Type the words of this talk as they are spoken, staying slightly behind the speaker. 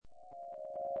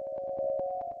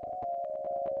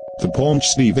Paunch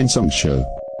Stevenson Show.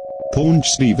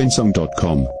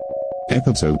 PaunchStevenson.com.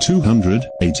 Episode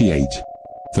 288.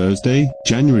 Thursday,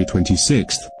 January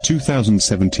 26th,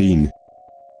 2017.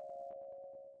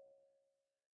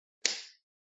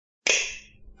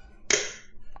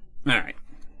 Alright.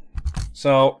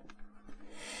 So,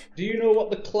 do you know what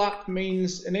the clap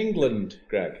means in England,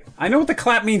 Greg? I know what the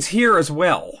clap means here as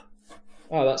well.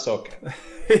 Oh, that's okay.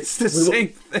 It's the same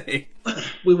thing.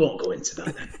 We won't go into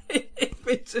that then.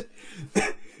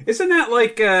 Isn't that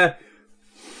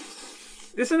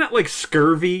like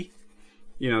scurvy?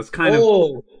 You know, it's kind of...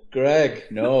 Oh, Greg,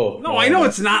 no. No, I know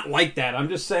it's not like that. I'm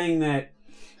just saying that...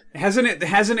 Hasn't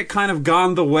it kind of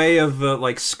gone the way of,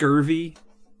 like, scurvy?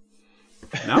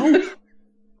 No?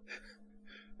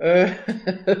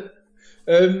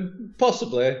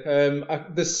 Possibly.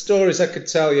 There's stories I could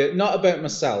tell you, not about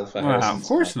myself. Of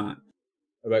course not.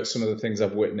 About some of the things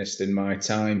I've witnessed in my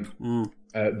time.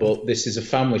 But this is a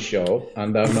family show,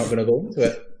 and I'm not going to go into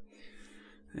it.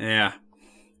 Yeah.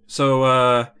 So,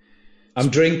 I'm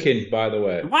drinking, by the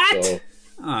way. What? So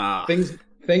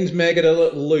things may get a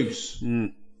little loose.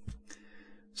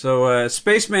 So,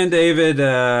 Spaceman David,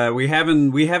 we have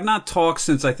not talked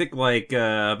since I think about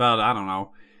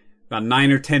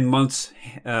 9 or 10 months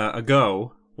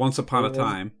ago. Once upon a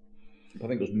time. I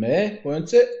think it was May,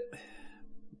 weren't it?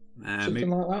 Something maybe,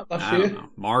 like that last I year. don't know.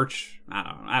 March. I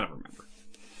don't remember.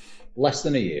 Less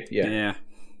than a year. Yeah. Yeah.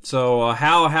 So,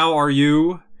 how are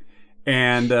you?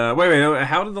 And wait.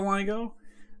 How did the line go?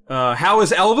 How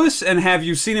is Elvis? And have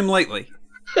you seen him lately?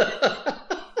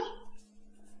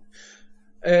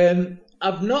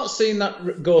 I've not seen that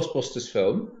Ghostbusters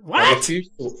film. What?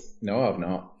 No, I've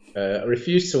not. I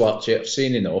refuse to watch it. I've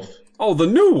seen enough. Oh, the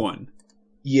new one.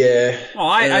 Yeah. Oh,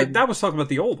 I was talking about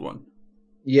the old one.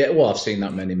 Yeah, well, I've seen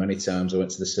that many, many times. I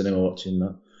went to the cinema watching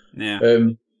that. Yeah.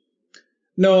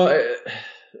 No,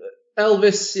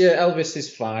 Elvis. Yeah, Elvis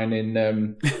is fine in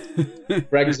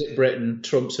Brexit Britain,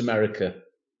 Trump's America.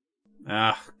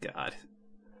 Oh God.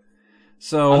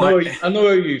 So I know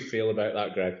how you feel about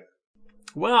that, Greg.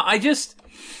 Well, I just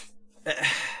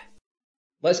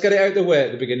let's get it out of the way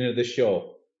at the beginning of the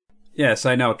show. Yes,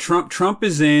 I know. Trump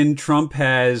is in. Trump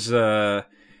has. I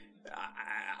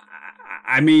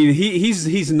mean,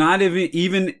 he's not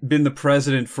even been the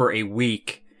president for a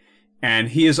week, and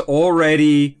he has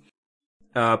already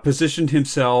positioned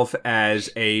himself as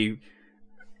a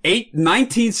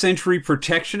 19th century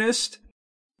protectionist,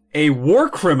 a war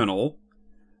criminal,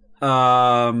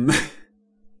 a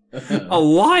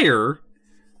liar,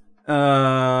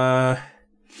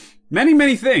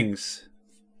 many things.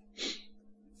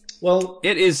 Well,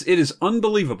 it is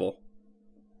unbelievable.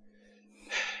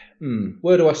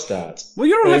 Where do I start? Well,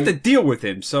 you don't have to deal with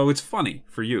him, so it's funny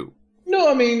for you. No,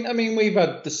 I mean, we've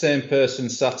had the same person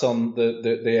sat on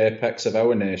the apex of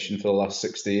our nation for the last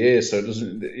 60 years, so it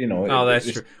doesn't, you know. Oh,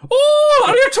 that's true. Oh,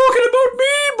 are you talking about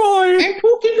me, boy? I'm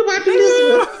talking about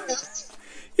Elizabeth.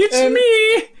 It's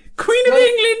me, Queen of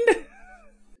England.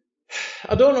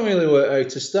 I don't know really how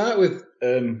to start with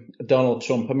Donald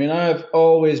Trump. I mean, I've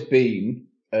always been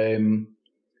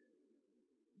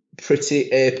pretty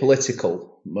apolitical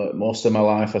most of my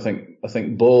life. I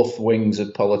think both wings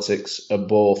of politics are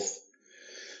both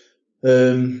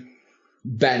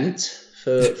bent,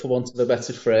 for want of a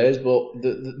better phrase, but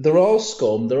they're all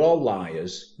scum, they're all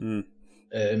liars. I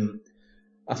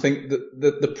think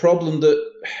the problem that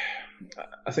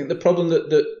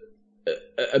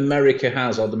America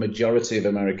has, or the majority of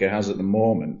America has at the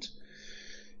moment,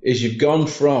 is you've gone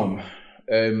from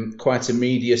quite a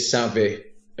media savvy,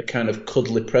 a kind of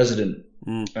cuddly president,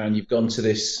 and you've gone to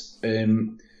this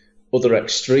other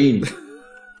extreme.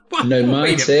 Now,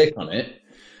 my take on it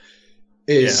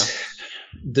is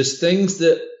there's things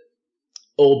that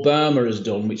Obama has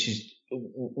done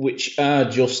which are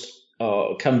just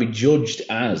can be judged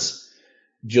as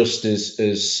just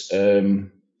as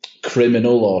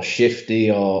criminal or shifty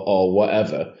or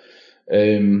whatever.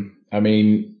 I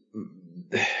mean,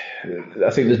 I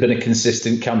think there's been a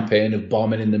consistent campaign of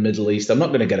bombing in the Middle East. I'm not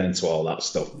going to get into all that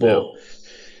stuff, but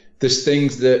there's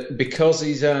things that because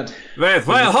he's had... Wait,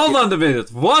 hold on a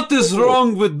minute. What is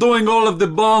wrong with doing all of the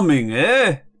bombing,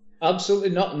 eh?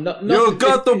 Absolutely not. You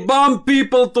got to bomb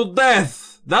people to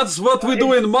death. That's what we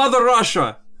do in Mother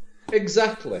Russia.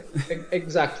 Exactly.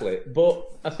 But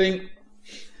I think...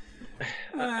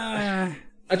 I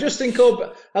just think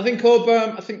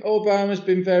Obama's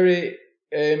been very...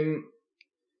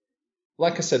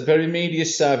 like I said, very media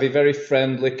savvy, very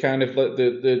friendly, kind of like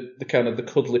the kind of the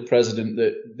cuddly president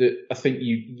that I think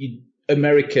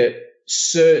America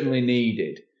certainly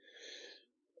needed.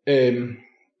 And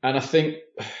I think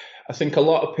a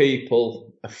lot of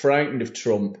people are frightened of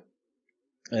Trump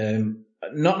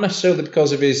Not necessarily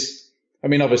because of his. I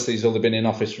mean, obviously he's only been in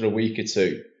office for a week or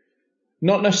two.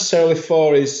 Not necessarily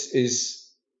for his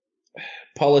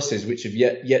policies, which have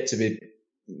yet to be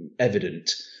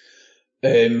evident.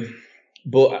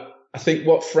 But I think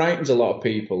what frightens a lot of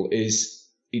people is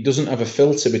he doesn't have a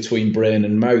filter between brain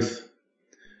and mouth.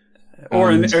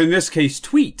 Or in this case,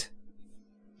 tweet.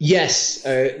 Yes.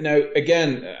 Now,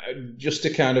 again, just to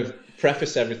kind of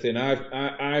preface everything,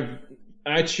 I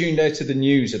tuned out of the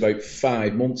news about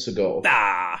 5 months ago.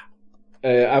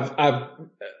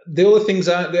 The other things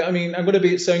I mean, I'm going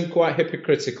to sound quite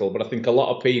hypocritical, but I think a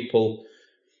lot of people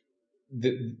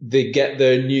they get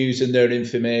their news and their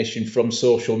information from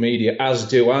social media, as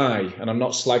do I, and I'm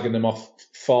not slagging them off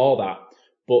for that,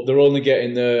 but they're only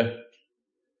getting their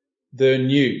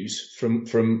news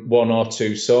from one or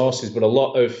two sources. But a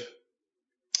lot of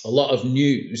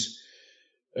news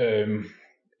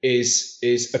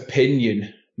is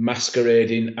opinion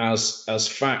masquerading as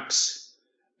facts.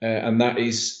 And that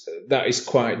is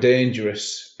quite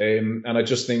dangerous. And I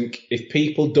just think if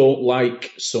people don't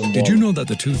like someone, did you know that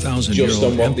the 2,000-year-old just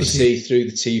on what empathy... they see through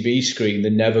the TV screen, they're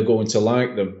never going to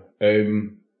like them.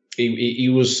 He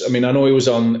was. I mean, I know he was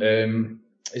on.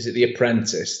 Is it The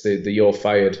Apprentice, the You're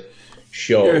Fired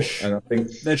show? Yes, and I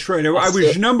think that's right. I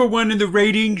was #1 in the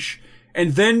ratings,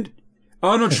 and then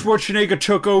Arnold Schwarzenegger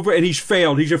took over, and he's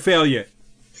failed. He's a failure.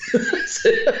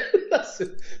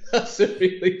 That's a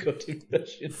really good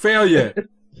impression. Failure.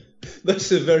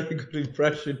 That's a very good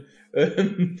impression.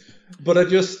 But I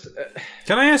just...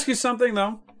 Can I ask you something,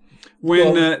 though?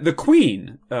 When the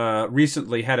Queen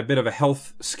recently had a bit of a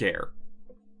health scare.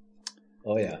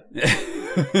 Oh, yeah.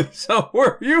 So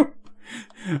were you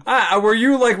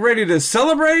like ready to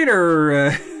celebrate,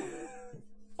 or...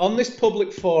 On this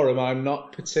public forum, I'm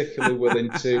not particularly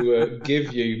willing to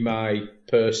give you my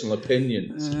personal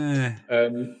opinions.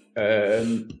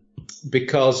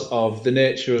 Because of the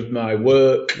nature of my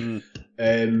work,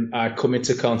 I come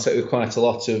into contact with quite a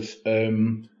lot of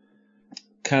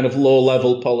kind of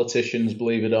low-level politicians,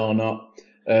 believe it or not.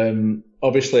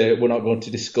 Obviously, we're not going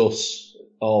to discuss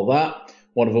all that.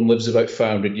 One of them lives about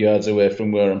 500 yards away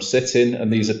from where I'm sitting,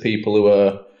 and these are people who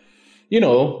are,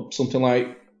 something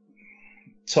like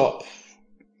top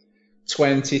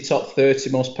 20, top 30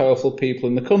 most powerful people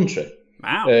in the country.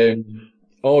 Wow.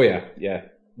 Oh, yeah.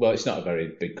 Well, it's not a very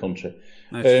big country.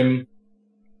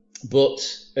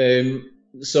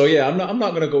 So yeah, I'm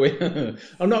not going to go in.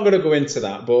 I'm not going to go into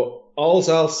that. But all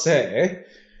I'll say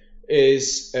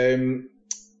is,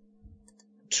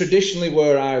 traditionally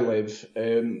where I live,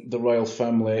 the royal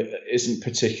family isn't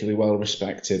particularly well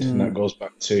respected, and that goes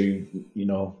back to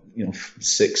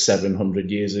 600-700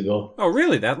 years ago. Oh,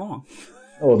 really? That long?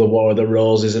 Oh, the War of the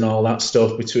Roses and all that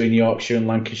stuff between Yorkshire and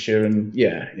Lancashire, and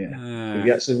you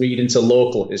get to read into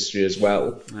local history as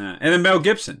well. And then Mel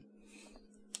Gibson.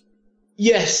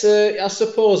 Yes, I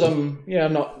suppose I'm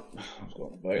not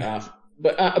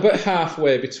about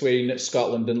halfway between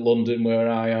Scotland and London where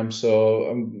I am.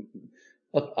 So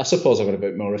I suppose I've got a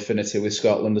bit more affinity with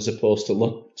Scotland as opposed to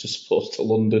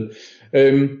London.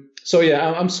 So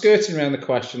yeah, I'm skirting around the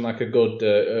question like a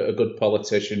good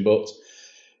politician, but.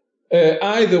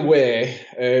 Either way,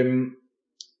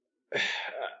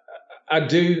 I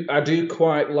do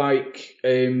quite like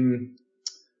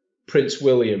Prince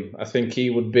William. I think he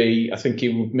would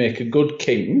make a good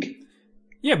king.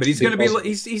 Yeah, but he's going to be.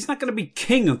 He's not going to be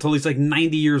king until he's like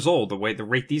 90 years old. The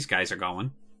rate these guys are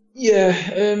going. Yeah.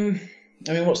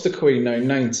 I mean, what's the Queen now?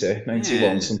 90,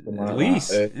 91, something like that. At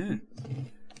least.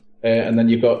 And then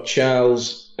you've got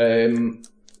Charles. I've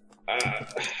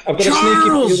got a sneaky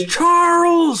feeling...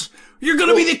 Charles! You're going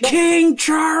to be the king,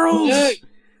 Charles! Yeah,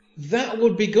 that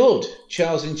would be good.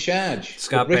 Charles in charge.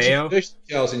 Scott Baio.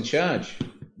 Charles in charge.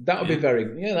 That would be that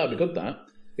would be good, that.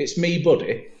 It's me,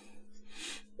 buddy.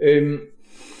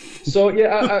 So,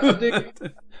 yeah,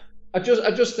 I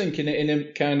just think in a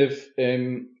kind of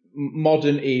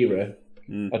modern era,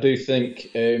 I do think...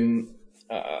 I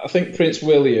think Prince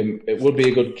William would be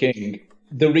a good king.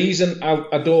 The reason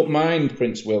I don't mind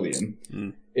Prince William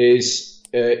is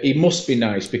he must be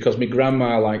nice because my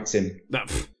grandma liked him.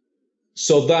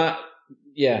 So that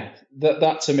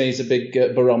to me is a big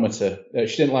barometer.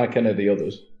 She didn't like any of the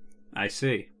others. I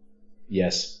see.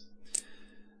 Yes.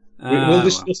 We'll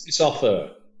discuss this off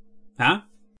air. Huh?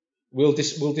 We'll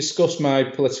discuss my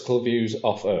political views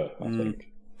off air, I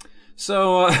think.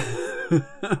 So, I'm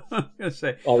gonna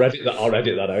say... I'll edit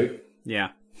that out. Yeah.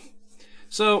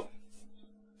 So...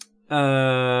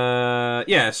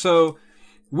 so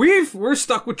we're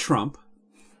stuck with Trump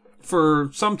for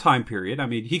some time period. I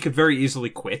mean, he could very easily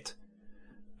quit.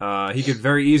 He could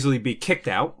very easily be kicked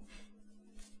out.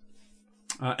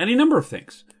 Any number of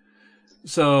things.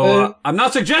 So I'm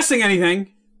not suggesting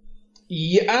anything.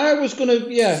 Yeah, I was going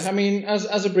to. Yeah, I mean,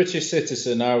 as a British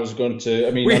citizen, I was going to.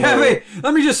 I mean,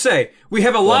 let me just say, we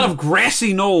have a lot of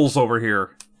grassy knolls over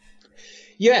here.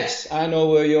 Yes, I know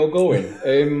where you're going.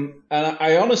 And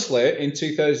I honestly, in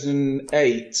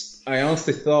 2008, I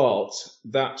honestly thought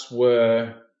that's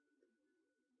where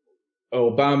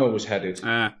Obama was headed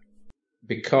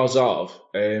because of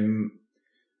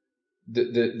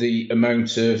the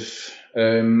amount of,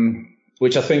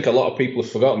 which I think a lot of people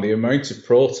have forgotten, the amount of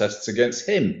protests against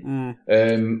him.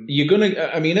 You're gonna,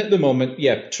 I mean, at the moment,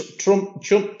 yeah,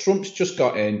 Trump's just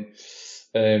got in.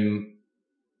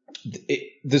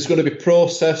 There's going to be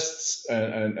protests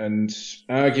and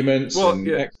arguments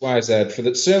X, Y, Z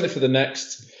certainly for the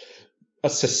next,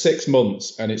 I'd say 6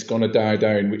 months, and it's going to die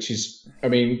down. Which is, I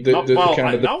mean, I don't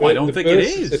think it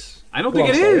is. I don't think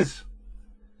it is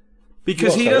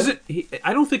because he doesn't.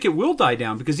 I don't think it will die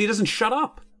down because he doesn't shut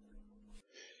up.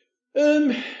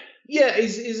 Yeah,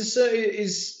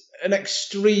 is an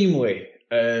extremely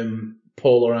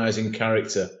polarizing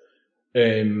character.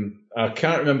 I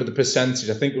can't remember the percentage.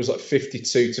 I think it was like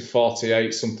 52 to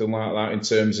 48, something like that, in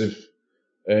terms of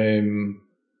the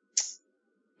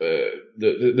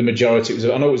majority.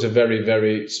 I know it was a very,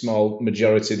 very small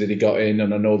majority that he got in,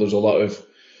 and I know there's a lot of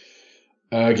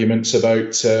arguments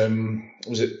about the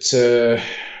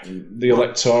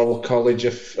Electoral College?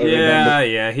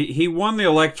 He won the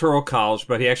Electoral College,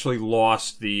 but he actually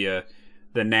lost the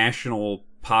national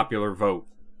popular vote.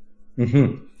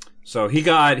 Mm-hmm. So he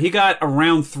got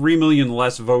around 3 million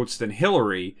less votes than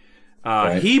Hillary.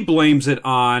 Right. He blames it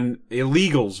on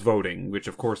illegals voting, which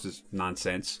of course is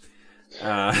nonsense.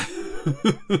 I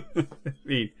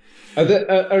mean,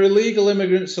 are illegal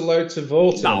immigrants allowed to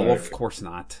vote? No, of course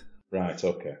not. Right.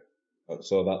 Okay.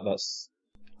 So that's.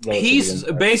 He's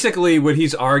basically what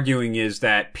he's arguing is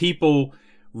that people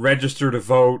register to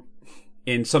vote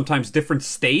in sometimes different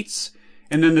states,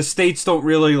 and then the states don't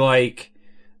really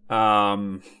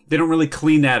they don't really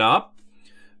clean that up.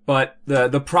 But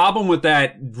the problem with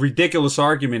that ridiculous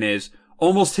argument is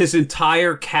almost his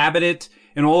entire cabinet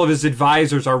and all of his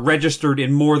advisors are registered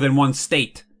in more than one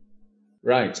state.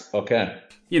 Right. Okay.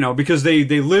 Because they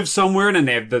live somewhere and then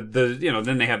they have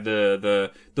then they have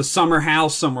the summer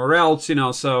house somewhere else,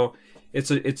 so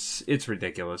it's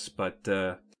ridiculous. But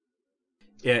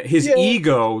his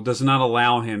ego does not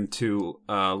allow him to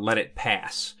let it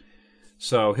pass.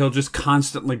 So he'll just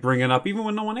constantly bring it up even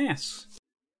when no one asks.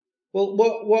 Well,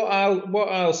 what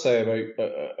I'll say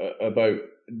about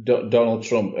Donald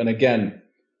Trump, and again,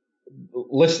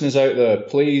 listeners out there,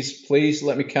 please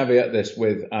let me caveat this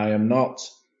with I'm not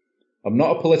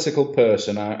a political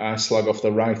person. I slag off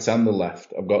the right and the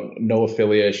left. I've got no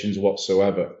affiliations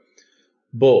whatsoever.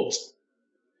 But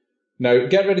now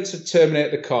get ready to terminate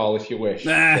the call if you wish.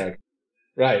 Greg.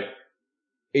 Right.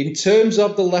 In terms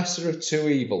of the lesser of two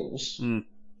evils,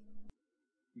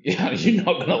 yeah, you're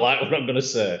not going to like what I'm going to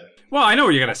say. Well, I know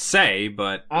what you're going to say,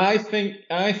 but I think,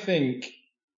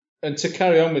 and to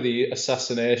carry on with the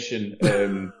assassination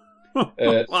thing,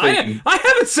 I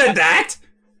haven't said that.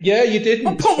 Yeah, you didn't.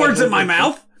 Don't put words in my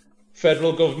mouth.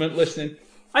 Federal government listening.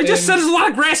 I just said there's a lot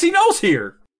of grassy knolls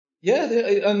here. Yeah,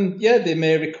 they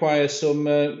may require some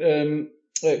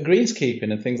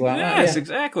greenskeeping and things like that. Yes,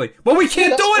 exactly. But we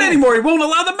can't do it anymore. He won't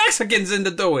allow the Mexicans in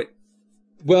to do it.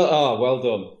 Well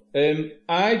done.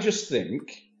 I just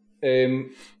think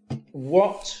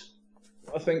what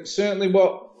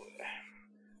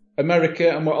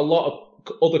America and what a lot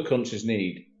of other countries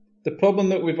need. The problem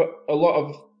that a lot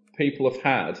of people have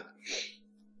had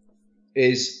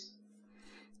is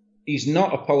he's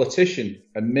not a politician,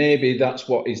 and maybe that's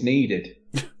what is needed.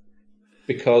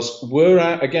 Because where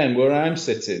I'm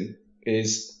sitting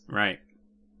is right.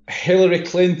 Hillary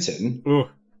Clinton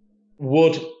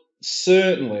would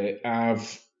certainly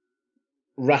have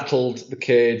rattled the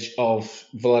cage of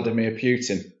Vladimir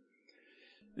Putin.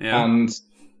 Yeah. And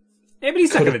but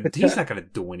he's not gonna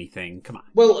do anything. Come on.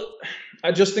 Well,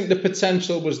 I just think the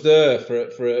potential was there for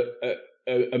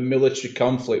a military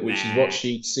conflict, which is what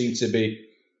she seemed to be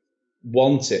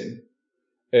wanting.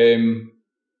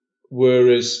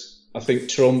 Whereas I think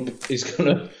Trump is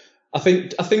gonna. I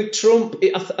think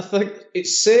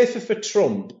it's safer for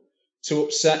Trump to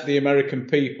upset the American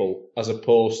people as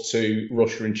opposed to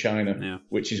Russia and China,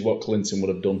 which is what Clinton would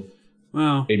have done.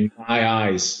 Well, in my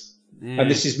eyes.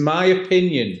 And this is my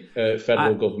opinion,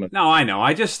 federal government. No, I know.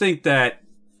 I just think that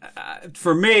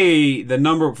for me, the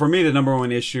number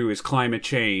one issue is climate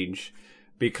change,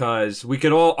 because we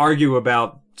could all argue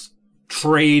about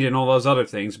trade and all those other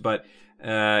things, but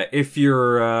if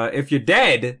you're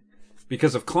dead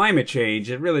because of climate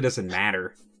change, it really doesn't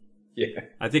matter. Yeah.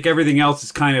 I think everything else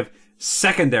is kind of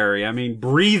secondary. I mean,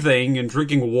 breathing and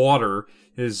drinking water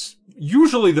is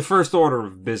usually the first order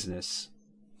of business.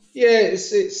 Yeah,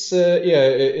 it's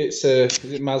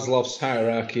Maslow's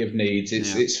hierarchy of needs.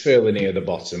 It's fairly near the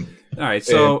bottom. All right,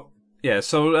 so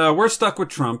we're stuck with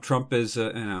Trump. Trump is,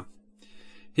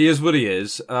 he is what he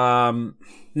is.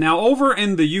 Now, over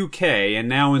in the UK and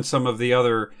now in some of the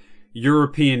other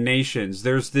European nations,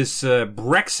 there's this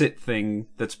Brexit thing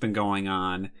that's been going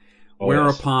on,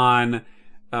 whereupon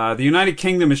the United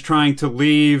Kingdom is trying to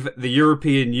leave the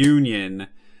European Union,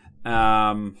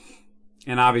 and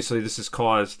obviously this has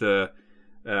caused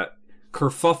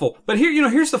kerfuffle. But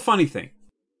here's the funny thing.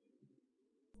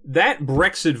 That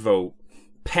Brexit vote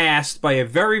passed by a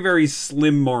very, very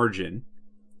slim margin.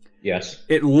 Yes.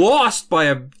 It lost by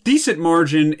a decent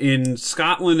margin in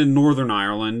Scotland and Northern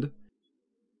Ireland.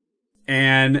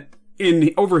 And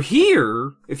over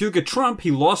here, if you look at Trump,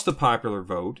 he lost the popular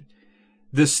vote.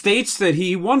 The states that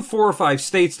he won 4 or 5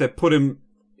 states that put him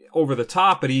over the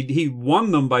top, but he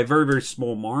won them by very, very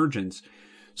small margins.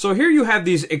 So here you have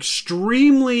these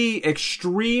extremely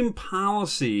extreme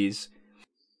policies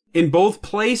in both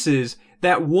places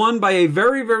that won by a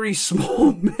very, very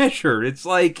small measure. It's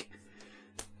like,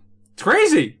 it's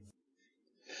crazy.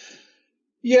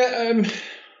 Yeah,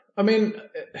 I mean,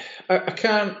 I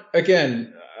can't,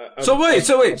 again... So wait.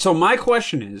 So my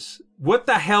question is, what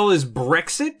the hell is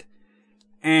Brexit?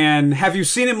 And have you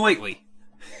seen him lately?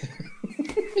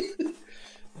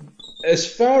 As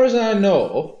far as I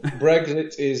know,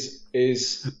 Brexit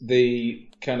is the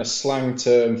kind of slang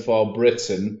term for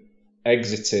Britain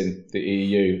exiting the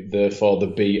EU. Therefore, the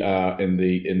BR in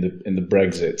the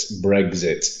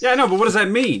Brexit. Yeah, I know, but what does that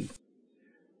mean?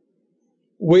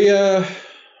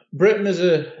 Britain as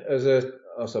a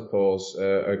I suppose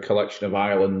a collection of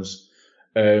islands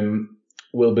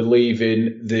will be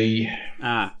leaving the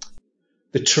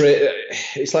trade.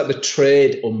 It's like the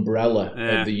trade umbrella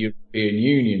of the European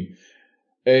Union.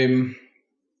 And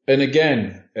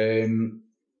again,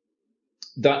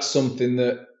 that's something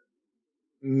that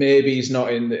maybe is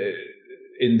not in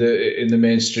the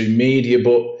mainstream media,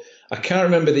 but I can't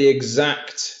remember the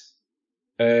exact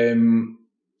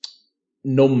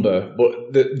number,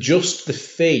 but just the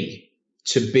fee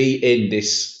to be in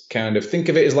this kind of, think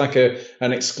of it as like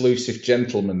an exclusive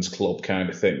gentleman's club kind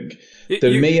of thing.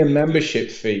 The mere membership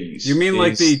fees. You mean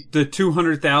like the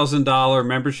 $200,000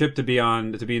 membership to be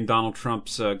in Donald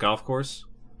Trump's golf course?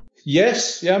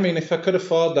 Yes, yeah. I mean, if I could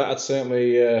afford that, I'd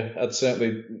certainly.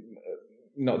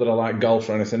 Not that I like golf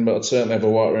or anything, but I'd certainly have a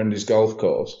walk around his golf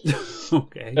course.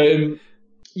 Okay.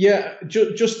 Yeah,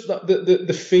 just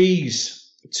the fees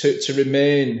to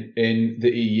remain in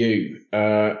the EU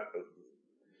are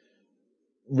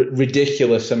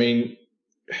ridiculous. I mean,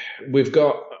 we've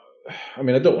got. I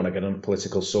mean, I don't want to get on a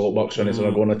political soapbox or anything.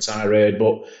 I go on a tirade,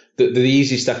 but the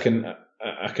easiest I can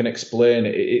explain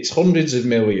it. It's hundreds of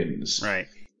millions, right?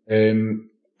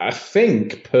 I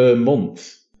think per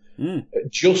month,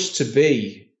 just to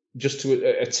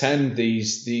attend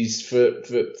these for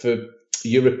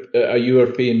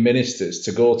European ministers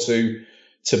to go to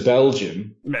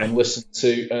Belgium and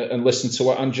listen to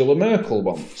what Angela Merkel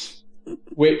wants,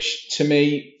 which to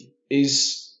me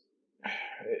is.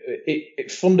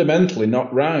 It fundamentally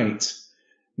not right.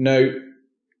 Now,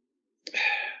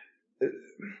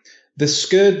 they're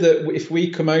scared that if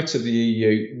we come out of the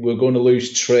EU, we're going to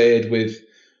lose trade with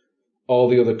all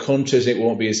the other countries. It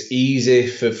won't be as easy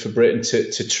for Britain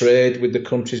to trade with the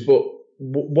countries. But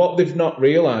what they've not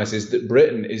realised is that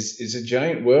Britain is a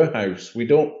giant warehouse. We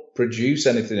don't produce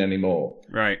anything anymore.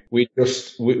 Right. We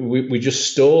just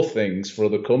store things for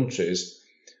other countries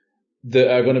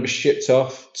that are going to be shipped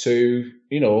off to,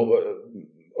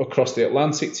 across the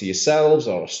Atlantic to yourselves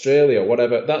or Australia or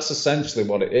whatever. That's essentially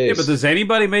what it is. Yeah, but does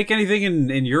anybody make anything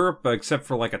in Europe except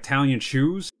for like Italian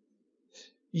shoes?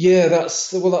 Yeah, that's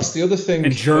the other thing.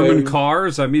 And German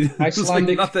cars. I mean, it's like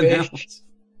nothing else.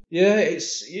 Yeah,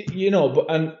 it's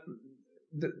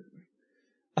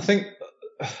I think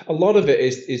a lot of it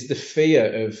is the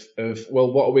fear of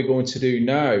well, what are we going to do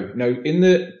now? Now, in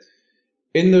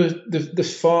the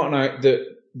fortnight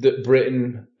that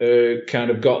Britain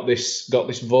kind of got this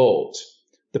vote,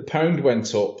 the pound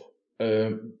went up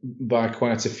by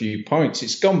quite a few points.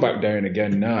 It's gone back down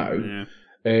again now,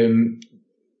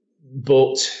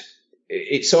 but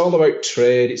it's all about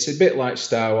trade. It's a bit like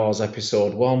Star Wars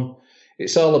Episode 1.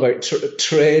 It's all about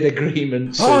trade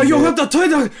agreements. Oh, you have the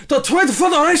Trade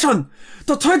Federation!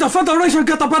 The Trade Federation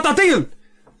got a better deal!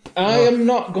 I am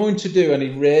not going to do any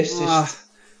racist...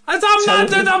 I'm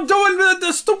doing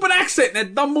the stupid accent in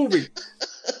that dumb movie.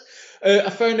 I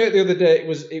found out the other day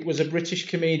it was a British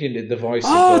comedian did the voice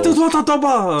Oh, of those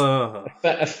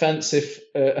offensive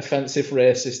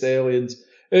racist aliens.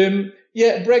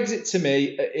 Yeah, Brexit to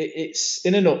me, it's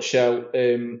in a nutshell,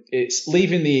 it's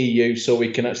leaving the EU so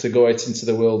we can actually go out into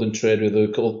the world and trade with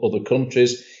other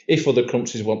countries if other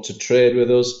countries want to trade with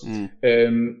us.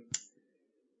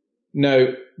 Now,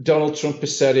 Donald Trump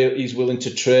has said he's willing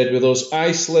to trade with us.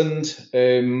 Iceland,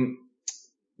 they're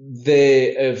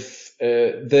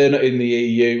not in the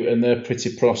EU and they're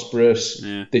pretty prosperous.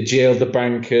 Yeah. They jailed the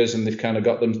bankers and they've kind of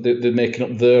got them. They're making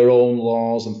up their own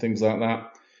laws and things like that.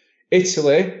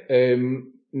 Italy,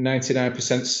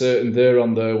 99% certain they're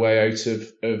on their way out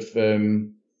of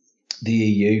the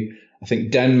EU. I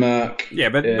think Denmark. Yeah,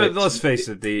 but let's face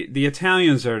it, the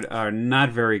Italians are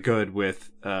not very good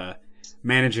with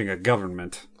managing a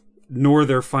government, nor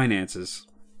their finances.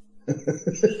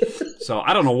 So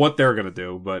I don't know what they're going to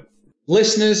do, but...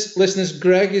 Listeners,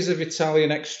 Greg is of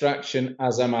Italian extraction,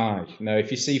 as am I. Now,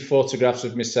 if you see photographs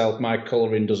of myself, my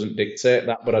colouring doesn't dictate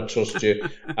that, but I trust you.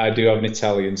 I do have an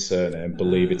Italian surname,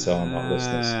 believe it or not,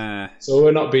 listeners. So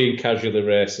we're not being casually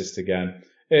racist again.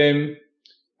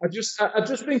 I just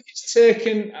think it's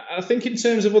taken. I think in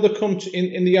terms of other countries,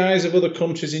 in the eyes of other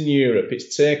countries in Europe,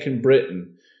 it's taken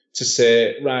Britain to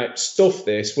say, right, stuff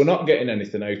this. We're not getting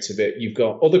anything out of it. You've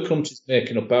got other countries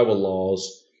making up our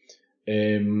laws.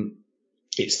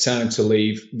 It's time to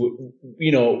leave.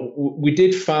 We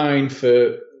did fine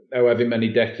for however many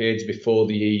decades before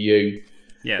the EU,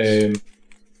 yes.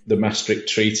 The Maastricht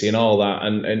Treaty and all that,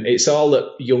 and it's all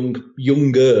that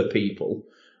younger people.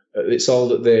 It's all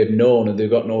that they've known, and they've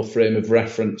got no frame of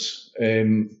reference.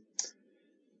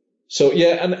 So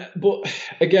yeah, but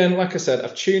again, like I said,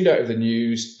 I've tuned out of the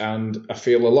news, and I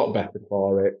feel a lot better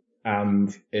for it.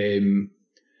 And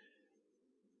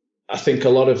I think a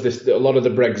lot of the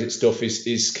Brexit stuff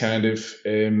is kind of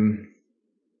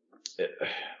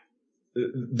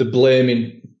the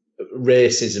blaming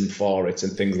racism for it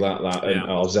and things like that, yeah.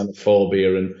 or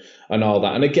xenophobia and all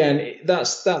that. And again,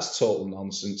 that's total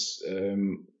nonsense.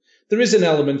 There is an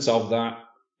element of that,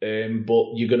 but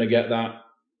you're going to get that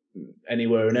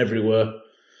anywhere and everywhere.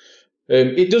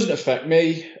 It doesn't affect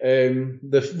me.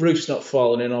 The roof's not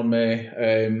falling in on me.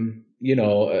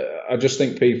 I just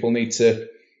think people need to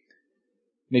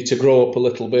grow up a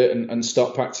little bit and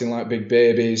stop acting like big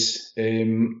babies.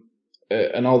 And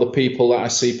all the people that I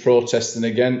see protesting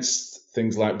against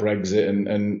things like Brexit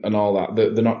and all that,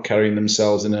 they're not carrying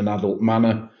themselves in an adult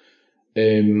manner.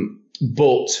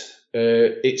 But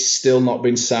it's still not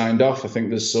been signed off. I think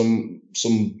there's some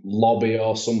lobby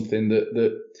or something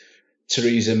that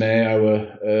Theresa May, our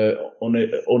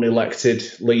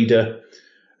unelected leader,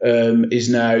 is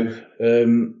now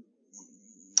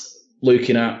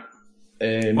looking at.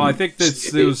 Well, I think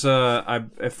that's those.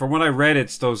 From what I read,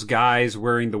 it's those guys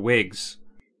wearing the wigs.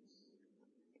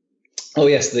 Oh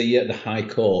yes, the High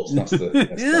Court. That's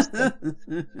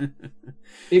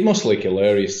it must look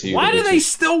hilarious to you. Why do they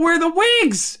still wear the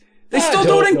wigs? They still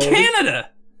do it in Canada.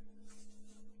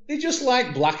 They just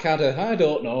like Blackadder. I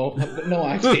don't know. I've got no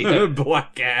idea.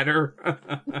 Blackadder.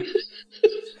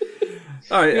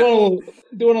 All right.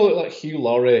 They want to look like Hugh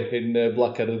Laurie in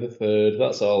Blackadder the Third.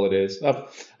 That's all it is.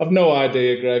 I've no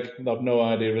idea, Greg. I've no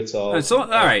idea at all. All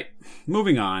right.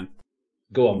 Moving on.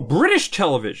 Go on. British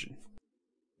television.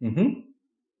 Mm-hmm.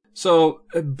 So,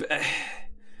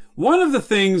 one of the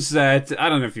things that, I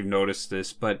don't know if you've noticed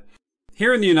this, but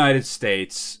here in the United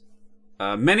States,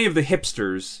 many of the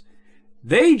hipsters,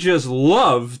 they just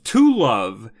love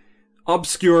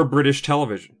obscure British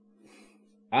television.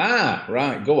 Ah,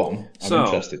 right. Go on. I'm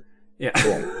interested. Yeah.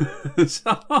 Go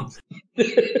on.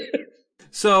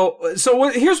 So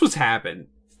here's what's happened.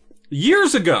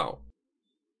 Years ago,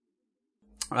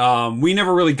 we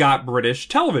never really got British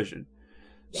television.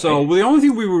 Right. So the only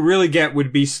thing we would really get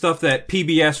would be stuff that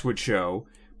PBS would show,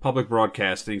 public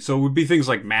broadcasting. So it would be things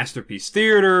like Masterpiece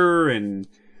Theater and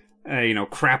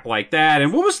crap like that.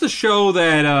 And what was the show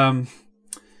that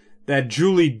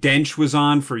Judi Dench was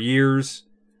on for years?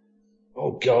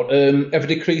 Oh God, Ever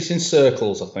Decreasing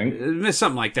Circles, I think.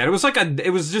 Something like that. It was I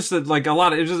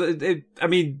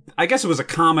guess it was a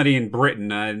comedy in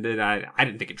Britain. I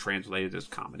didn't think it translated as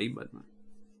comedy, but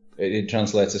it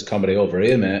translates as comedy over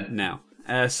here, mate. No.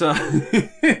 So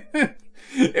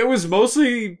it was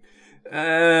mostly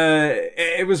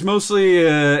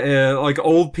like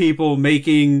old people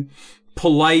making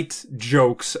polite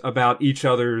jokes about each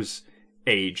other's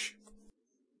age.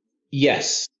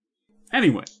 Yes.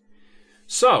 Anyway,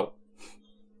 so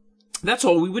that's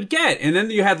all we would get. And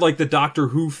then you had like the Doctor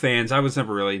Who fans. I was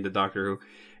never really into Doctor Who.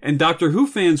 And Doctor Who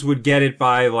fans would get it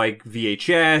by like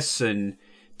VHS and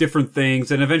different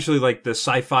things, and eventually like the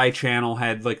Sci-Fi Channel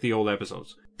had like the old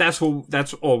episodes. That's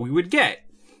all we would get.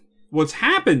 What's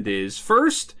happened is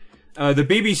first the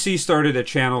BBC started a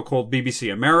channel called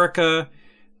BBC America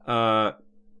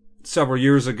several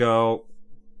years ago,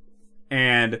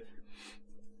 and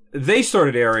they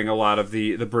started airing a lot of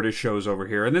the British shows over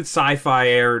here, and then Sci-Fi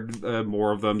aired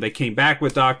more of them. They came back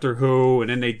with Doctor Who, and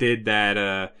then they did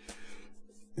that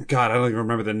God, I don't even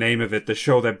remember the name of it. The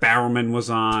show that Barrowman was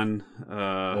on.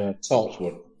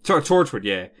 Torchwood. Torchwood,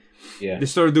 yeah. Yeah. They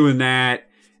started doing that,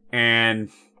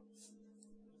 and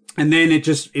then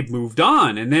it moved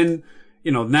on. And then,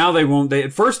 now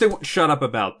at first they won't shut up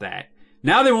about that.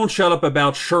 Now they won't shut up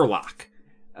about Sherlock.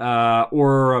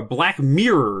 Or Black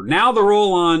Mirror. Now they're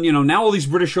all on, now all these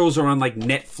British shows are on like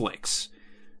Netflix.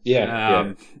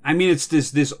 Yeah. I mean, it's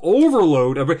this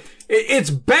overload of it's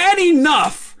bad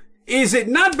enough. Is it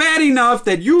not bad enough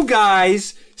that you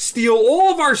guys steal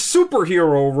all of our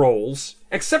superhero roles,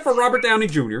 except for Robert Downey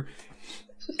Jr.,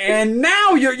 and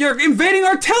now you're invading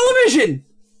our television?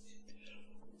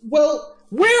 Well,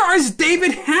 where is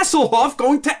David Hasselhoff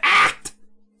going to act?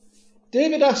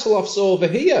 David Hasselhoff's over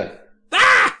here.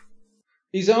 Ah!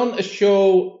 He's on a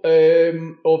show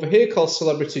over here called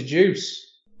Celebrity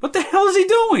Juice. What the hell is he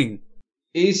doing?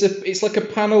 It's like a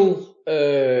panel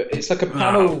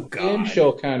game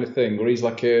show kind of thing, where he's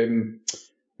like a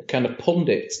kind of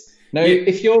pundit. Now,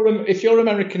 if your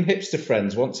American hipster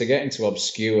friends want to get into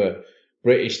obscure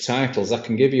British titles, I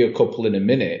can give you a couple in a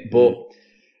minute. But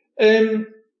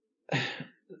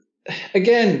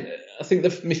again, I think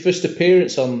my first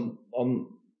appearance on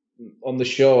the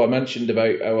show, I mentioned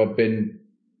about how I've been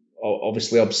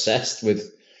obviously obsessed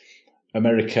with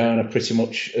Americana pretty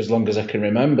much as long as I can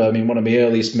remember. I mean, one of my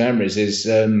earliest memories is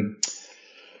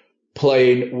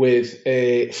playing with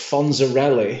a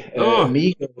Fonzarelli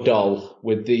Amigo doll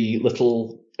with the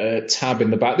little tab in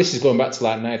the back. This is going back to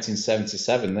like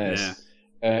 1977. Yeah.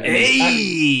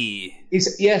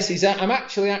 I'm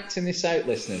actually acting this out,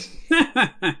 listeners.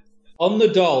 On the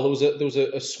doll, there was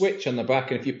a switch on the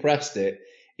back, and if you pressed it,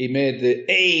 he made the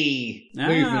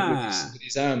movement with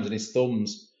his arms and his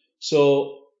thumbs.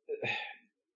 So,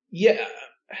 yeah,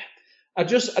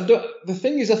 the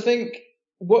thing is, I think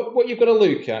what you've got to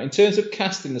look at in terms of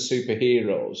casting the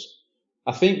superheroes,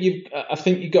 I think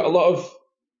you've got a lot of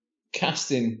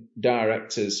casting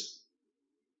directors,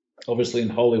 obviously in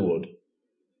Hollywood,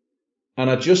 and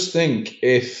I just think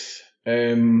I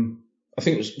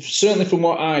think certainly from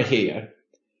what I hear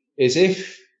is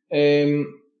if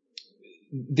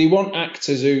they want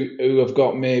actors who have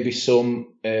got maybe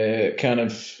some kind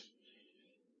of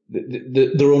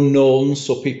they're unknown.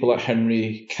 So people like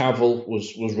Henry Cavill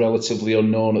was relatively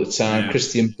unknown at the time. Yeah.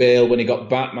 Christian Bale, when he got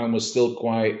Batman, was still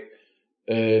quite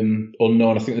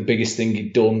unknown. I think the biggest thing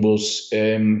he'd done was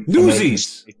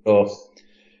Newsies. He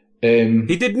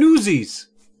did Newsies.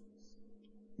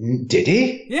 Did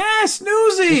he? Yes,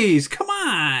 Newsies. Come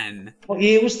on. What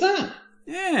year was that?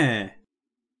 Yeah.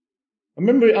 I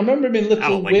remember him in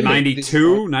Little like Women.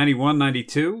 92, 91,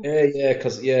 92? Yeah,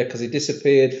 because he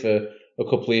disappeared for a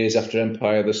couple of years after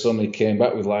Empire of the Sun. He came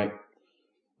back with like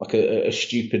a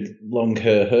stupid long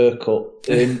haircut.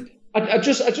 I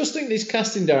just think these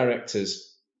casting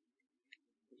directors,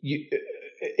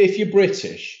 if you're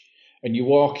British and you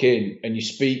walk in and you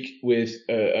speak with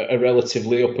a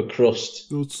relatively upper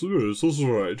crust. That's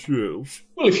right, yes.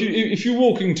 Well, if you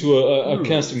walk into a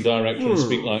casting director and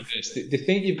speak like this, they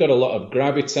think you've got a lot of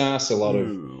gravitas, a lot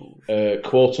of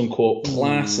quote unquote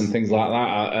class and things like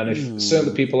that. And if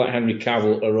certainly people like Henry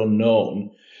Cavill are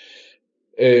unknown,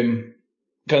 I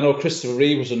know Christopher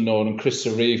Reeve was unknown, and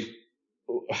Christopher Reeve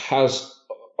has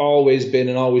always been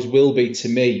and always will be to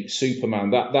me Superman.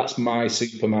 That's my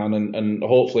Superman, and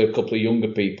hopefully a couple of younger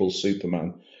people's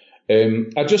Superman.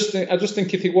 I just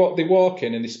think if they walk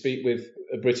in and they speak with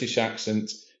a British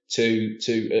accent to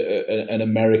an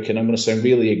American, I'm going to sound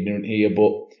really ignorant here,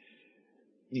 but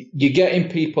you're getting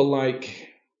people like,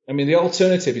 I mean, the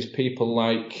alternative is people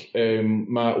like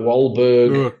Mark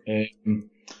Wahlberg.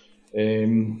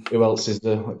 Who else is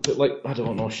there? Like, I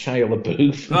don't know, Shia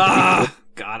LaBeouf.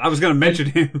 God, I was going to mention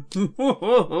him.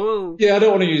 Yeah, I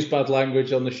don't want to use bad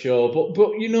language on the show,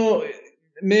 but you know,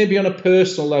 maybe on a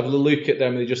personal level, they look at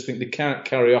them and they just think they can't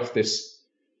carry off this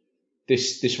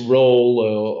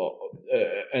role,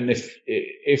 and if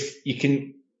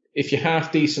you're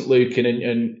half decent looking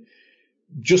and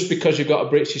just because you've got a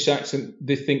British accent,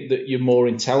 they think that you're more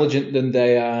intelligent than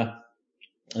they are,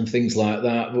 and things like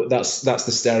that. That's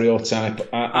the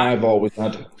stereotype I've always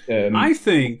had. I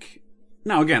think.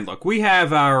 Now, again, look, we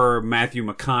have our Matthew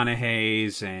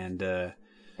McConaughey's and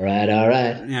Right, all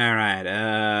right. All right.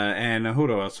 And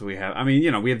who else do we have? I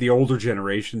mean, we have the older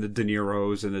generation, the De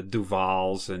Niros and the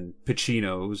Duvals and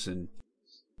Pacinos and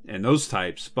those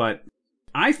types. But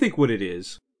I think what it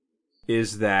is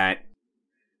that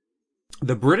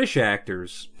the British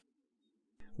actors,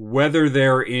 whether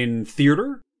they're in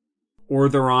theater or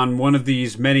they're on one of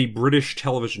these many British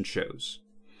television shows,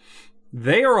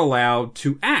 they are allowed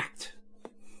to act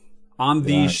on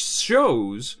these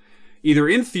shows, either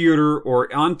in theater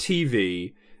or on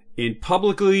TV, in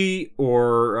publicly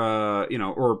or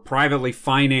or privately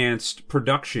financed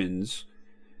productions,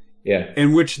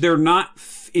 in which they're not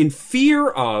in fear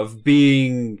of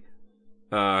being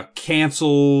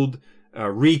canceled,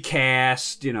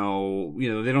 recast. They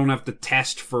don't have to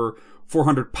test for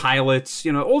 400 pilots.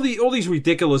 All these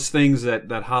ridiculous things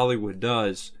that Hollywood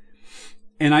does,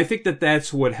 and I think that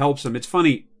that's what helps them. It's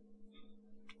funny.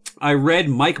 I read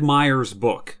Mike Myers'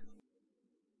 book.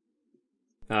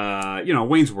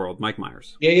 Wayne's World, Mike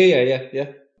Myers.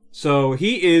 Yeah. So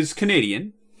he is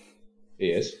Canadian.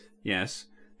 He is. Yes.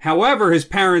 However, his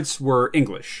parents were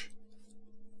English.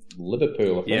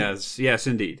 Liverpool, I think. Yes,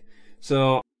 indeed.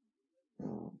 So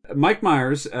Mike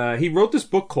Myers, he wrote this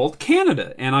book called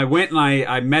Canada, and I went and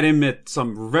I met him at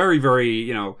some very,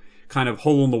 very, kind of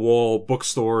hole-in-the-wall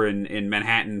bookstore in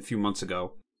Manhattan a few months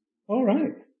ago. All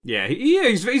right. Yeah,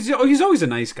 he's always a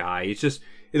nice guy. It's just,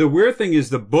 the weird thing is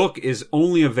the book is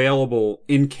only available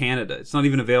in Canada. It's not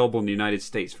even available in the United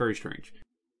States. Very strange.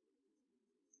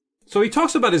 So he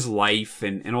talks about his life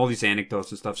and all these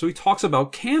anecdotes and stuff. So he talks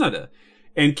about Canada.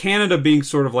 And Canada being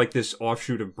sort of like this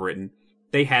offshoot of Britain.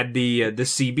 They had the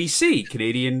CBC,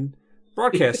 Canadian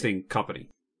Broadcasting Company.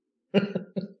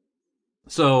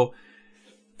 So,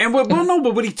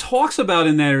 but what he talks about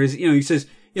in there is, he says,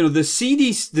 the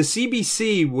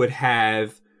CBC would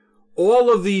have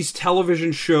all of these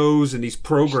television shows and these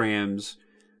programs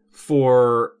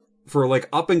for like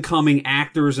up and coming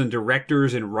actors and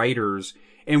directors and writers,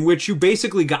 in which you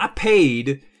basically got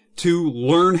paid to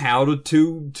learn how to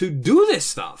do this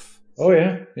stuff. Oh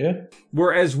yeah.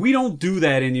 Whereas we don't do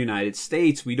that in the United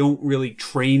States. We don't really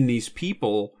train these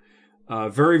people.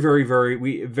 Very, very,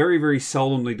 very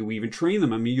seldomly do we even train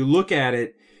them. I mean, you look at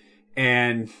it,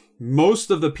 and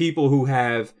most of the people who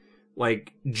have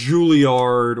like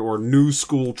Juilliard or New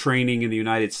School training in the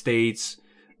United States,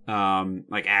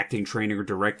 like acting training or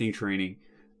directing training,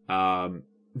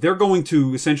 they're going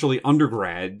to essentially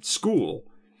undergrad school.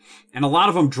 And a lot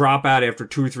of them drop out after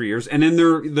 2 or 3 years, and then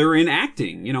they're in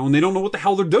acting, and they don't know what the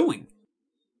hell they're doing.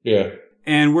 Yeah.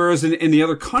 And whereas in the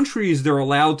other countries, they're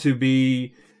allowed to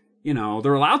be,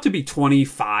 they're allowed to be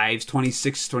 25,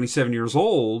 26, 27 years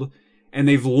old, and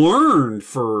they've learned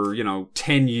for,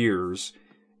 10 years,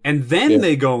 and then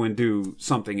they go and do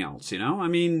something else, I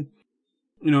mean,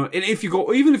 and if you go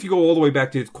all the way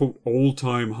back to, quote, old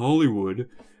time Hollywood,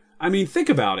 I mean, think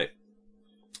about it.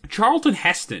 Charlton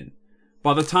Heston,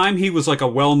 by the time he was like a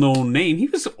well-known name, he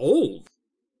was old.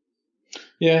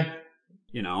 Yeah.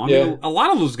 I mean, a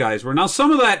lot of those guys were. Now,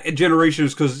 some of that generation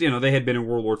is because, they had been in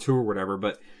World War II or whatever,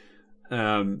 but,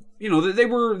 they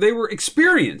were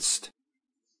experienced,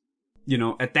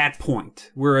 at that point.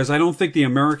 Whereas I don't think the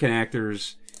American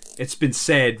actors, it's been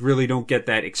said, really don't get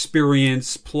that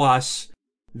experience. Plus,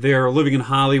 they're living in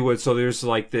Hollywood, so there's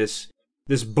like this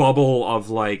bubble of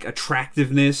like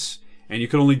attractiveness. And you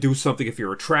can only do something if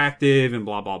you're attractive and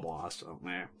blah, blah, blah. So,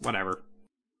 whatever.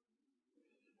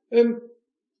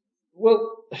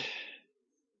 Well,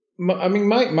 I mean,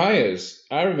 Mike Myers,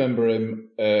 I remember him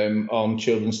on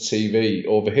children's TV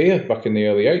over here back in the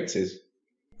early 80s.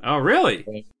 Oh,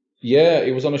 really? Yeah,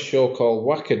 he was on a show called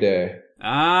Wackaday.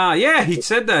 Ah, yeah, he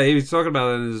said that. He was talking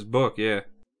about it in his book, yeah.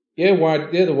 Yeah,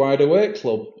 the Wide Awake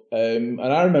Club. And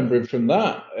I remember him from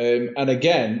that. And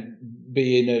again,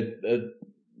 being a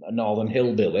Northern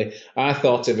hillbilly, I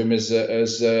thought of him as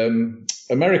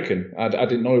American. I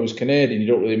didn't know he was Canadian. You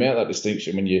don't really make that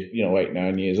distinction when you're 8,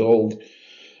 9 years old.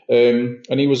 And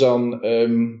he was on.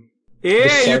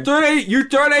 You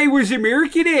thought I was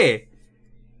American, eh?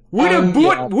 What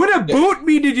about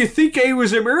me did you think I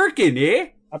was American, eh?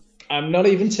 I'm not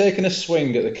even taking a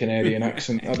swing at the Canadian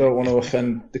accent. I don't want to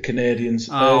offend the Canadians.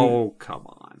 Oh, come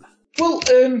on. Well,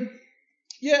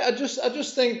 yeah, I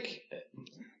just think.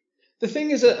 The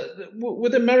thing is that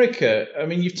with America, I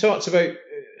mean, you've talked about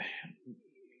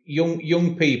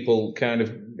young people kind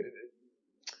of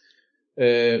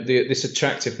this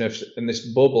attractiveness and this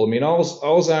bubble. I mean,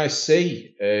 all I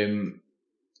see,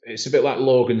 it's a bit like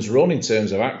Logan's Run in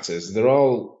terms of actors. They're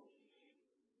all,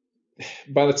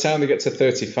 by the time they get to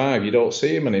 35, you don't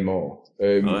see them anymore.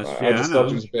 I just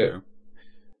thought it was a bit.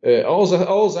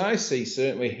 All I see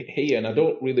certainly here, and I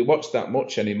don't really watch that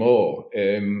much anymore,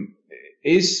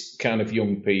 is kind of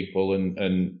young people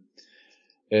and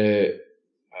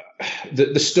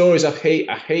the stories I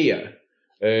hear,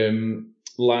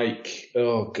 like,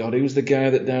 oh God, who was the guy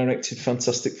that directed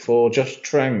Fantastic Four? Josh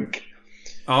Trank.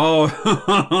 Oh,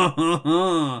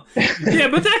 yeah,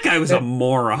 but that guy was a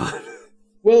moron.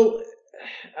 Well,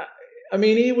 I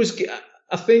mean, he was.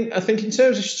 I think in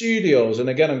terms of studios, and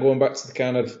again, I'm going back to the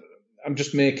kind of. I'm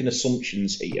just making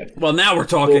assumptions here. Well, now we're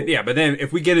talking, yeah, but then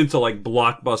if we get into like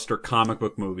blockbuster comic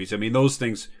book movies, I mean, those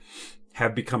things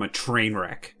have become a train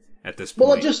wreck at this point.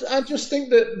 Well, I just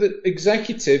think that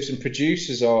executives and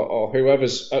producers or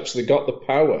whoever's actually got the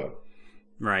power,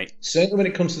 right? Certainly when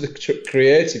it comes to the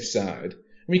creative side.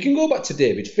 I mean, you can go back to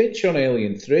David Fincher on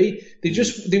Alien 3.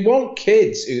 They want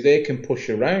kids who they can push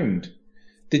around.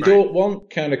 They don't want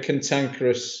kind of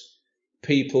cantankerous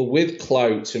people with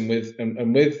clout and with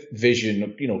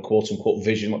vision, quote unquote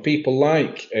vision, like people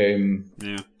like.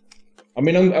 Yeah. I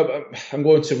mean, I'm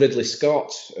going to Ridley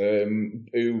Scott,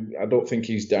 who I don't think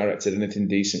he's directed anything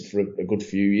decent for a good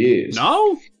few years.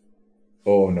 No.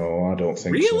 Oh no, I don't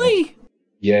think so. Really?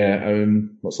 Yeah.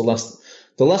 What's the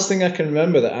last thing I can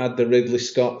remember that had the Ridley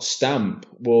Scott stamp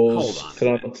was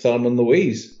Thelma and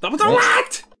Louise. That was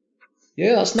what?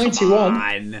 Yeah, that's 91. Come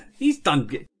on. He's done.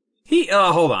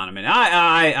 Hold on a minute.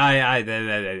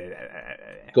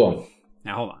 Go on.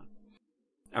 Now hold on.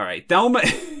 All right, Thelma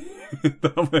and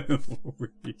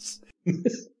Louise.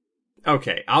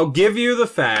 Okay, I'll give you the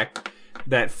fact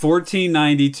that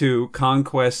 1492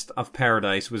 Conquest of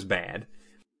Paradise was bad.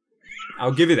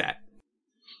 I'll give you that.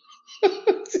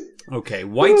 Okay,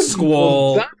 White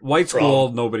Squall,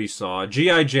 nobody saw.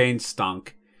 G.I. Jane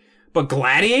stunk. But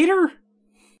Gladiator?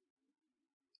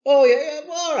 Oh, yeah,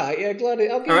 well, all right, yeah,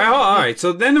 Gladiator. All right,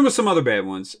 so then there was some other bad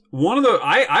ones. One of the...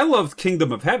 I loved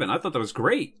Kingdom of Heaven. I thought that was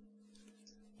great.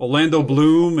 Orlando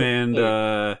Bloom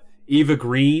and Eva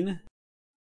Green.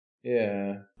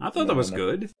 Yeah. I thought that was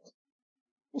good.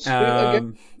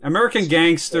 American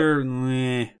Gangster...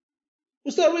 Meh.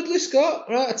 Was that Ridley Scott?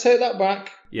 Right, I take that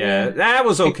back. Yeah, that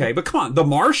was okay. But come on, The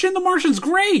Martian? The Martian's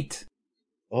great.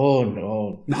 Oh,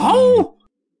 no. No?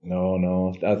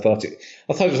 No. I thought it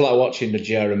was like watching the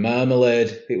jar of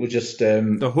marmalade. It was just...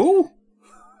 the who?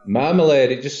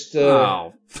 Marmalade. It just...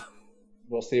 oh.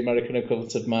 What's the American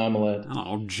equivalent of marmalade? I don't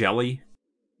know, jelly?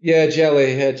 Yeah,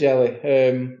 jelly.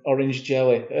 Orange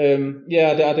jelly.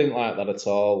 Yeah, I didn't like that at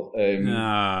all.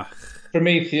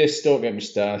 Prometheus, don't get me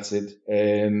started.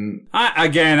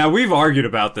 We've argued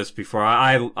about this before.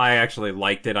 I actually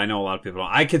liked it. I know a lot of people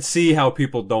don't. I could see how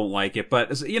people don't like it, but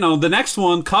the next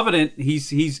one, Covenant,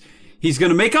 he's going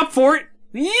to make up for it.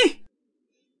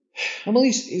 Well,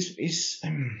 he's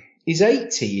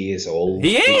 80 years old.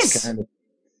 He is.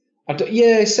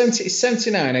 He's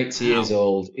 79, 80 years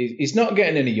old. He's not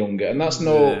getting any younger, and that's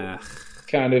no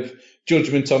kind of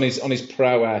judgment on his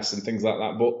prowess and things like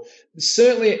that. But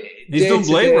certainly, he's done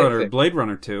Blade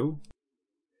Runner 2.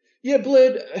 Yeah,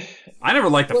 Blade. I never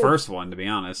liked the first one, to be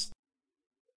honest.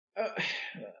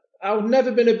 I've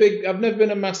never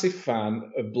been a massive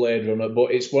fan of Blade Runner,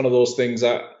 but it's one of those things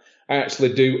that I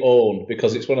actually do own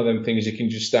because it's one of them things you can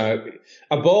just start.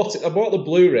 I bought the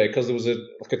Blu-ray because there was a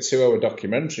 2-hour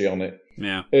documentary on it.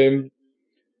 Yeah.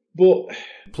 But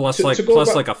plus a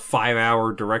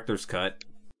 5-hour director's cut.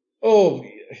 Oh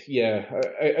yeah.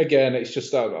 Again, it's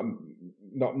just that I'm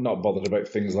not bothered about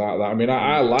things like that. I mean,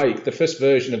 I like the first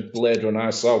version of Blade Runner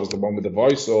I saw was the one with the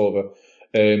voiceover,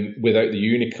 without the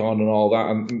unicorn and all that.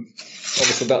 And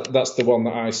obviously that's the one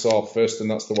that I saw first, and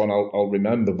that's the one I'll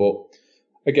remember. But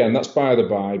again, that's by the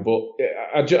by. But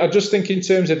I just think in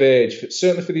terms of age,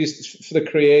 certainly for the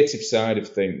creative side of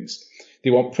things,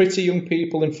 they want pretty young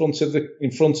people in front of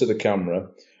the camera,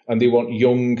 and they want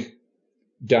young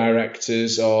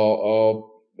directors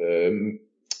so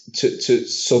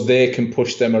they can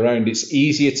push them around. It's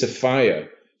easier to fire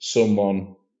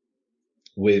someone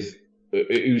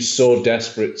who's so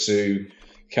desperate to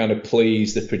kind of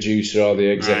please the producer or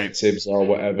the executives or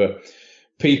whatever.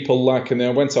 People like, and I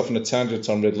went off on a tangent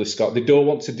on Ridley Scott. They don't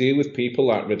want to deal with people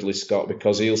like Ridley Scott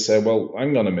because he'll say, well,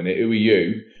 hang on a minute, who are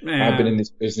you? Yeah. I've been in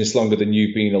this business longer than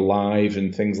you've been alive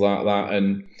and things like that.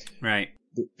 And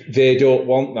they don't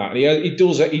want that. And he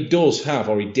does have,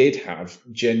 or he did have,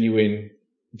 genuine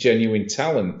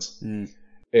talent.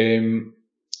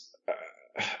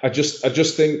 I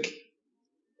just think,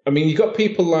 I mean, you've got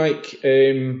people like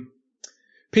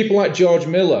George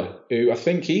Miller, who I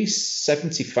think he's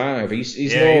 75.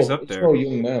 He's up there. No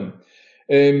young man.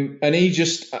 And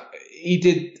he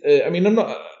did. I mean, I'm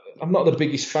not. I'm not the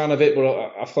biggest fan of it, but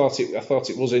I thought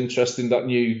it was interesting, that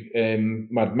new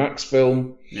Mad Max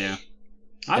film. Yeah,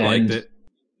 I liked it.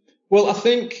 Well, I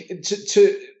think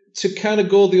to kind of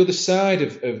go the other side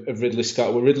of Ridley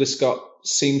Scott, where Ridley Scott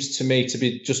seems to me to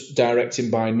be just directing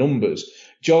by numbers.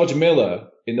 George Miller,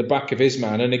 in the back of his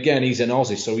mind, and again, he's an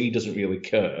Aussie, so he doesn't really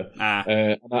care.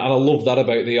 And I love that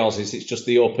about the Aussies. It's just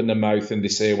they open their mouth and they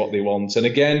say what they want. And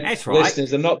again, that's right.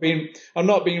 Listeners, I'm not being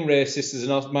racist. As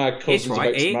my cousin's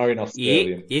about to marry an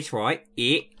Australian. Yeah, it's right.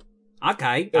 Yeah.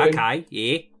 Okay.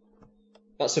 Yeah.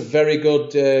 That's a very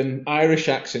good Irish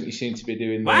accent you seem to be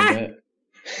doing there, mate.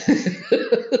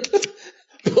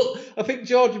 But I think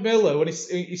George Miller, when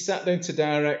he sat down to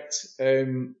direct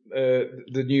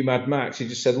the new Mad Max, he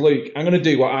just said, "Luke, I'm going to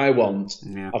do what I want.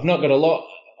 Yeah. I've not got a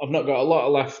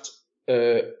lot left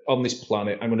on this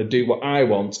planet. I'm going to do what I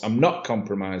want. I'm not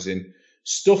compromising.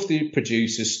 Stuff the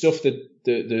producers, stuff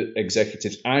the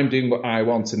executives. I'm doing what I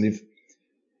want." And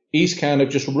he's kind of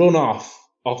just run off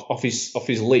his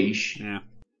leash, and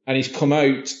he's come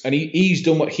out and he's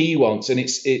done what he wants, and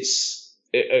it's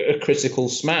a critical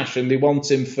smash, and they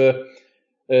want him for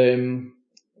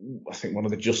I think one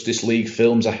of the Justice League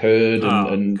films I heard,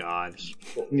 and God,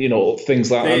 things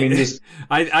like that. I mean,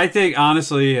 I think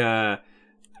honestly, I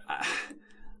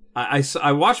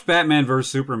watched Batman vs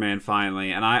Superman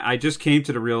finally, and I just came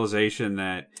to the realization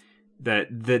that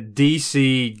the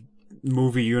DC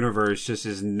movie universe just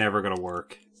is never going to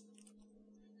work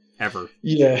ever.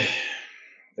 Yeah.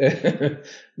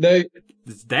 No,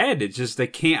 it's dead. It's just they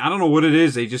can't. I don't know what it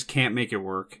is. They just can't make it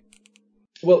work.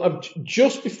 Well,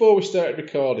 just before we started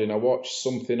recording, I watched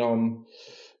something on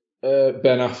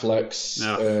Ben Affleck's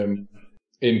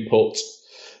input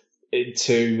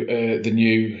into the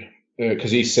new,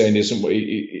 because he's saying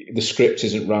the script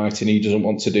isn't right, and he doesn't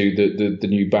want to do the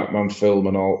new Batman film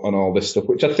and all this stuff,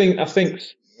 which I think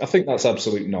that's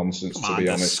absolute nonsense. To be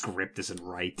honest, the script isn't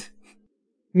right.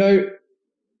 No.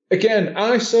 Again,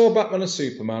 I saw Batman and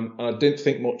Superman, and I didn't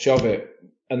think much of it.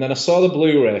 And then I saw the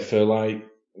Blu-ray for like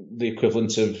the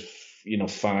equivalent of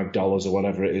 $5 or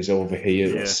whatever it is over here,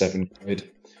 that's £7.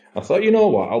 I thought, you know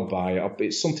what, I'll buy it.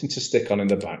 It's something to stick on in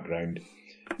the background.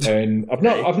 And I've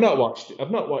not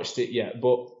watched it yet,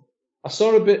 but I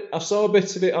saw a bit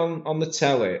of it on the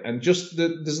telly, and just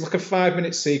there's like a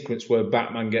 5-minute sequence where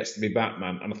Batman gets to be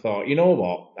Batman, and I thought, you know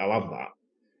what, I'll have that.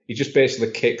 He just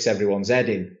basically kicks everyone's head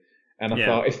in. And I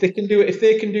thought, if they can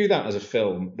do that as a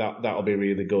film, that'll be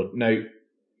really good. Now,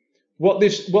 what they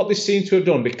seem to have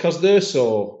done, because they're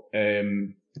so,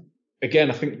 again,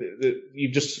 I think that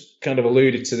you've just kind of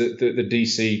alluded to the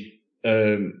DC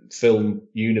film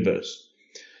universe.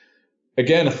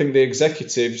 Again, I think the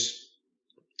executives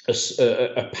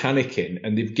are panicking,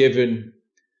 and they've given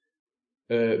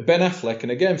Ben Affleck,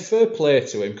 and again, fair play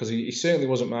to him, because he certainly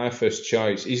wasn't my first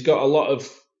choice. He's got a lot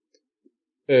of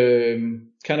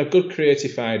kind of good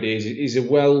creative ideas. He's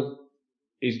well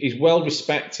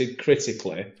respected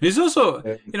critically. He's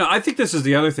also, I think this is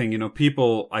the other thing.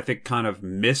 People I think kind of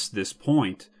miss this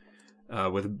point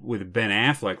with Ben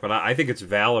Affleck, but I think it's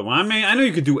valid. Well, I mean, I know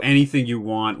you could do anything you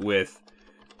want with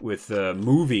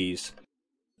movies,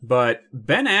 but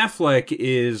Ben Affleck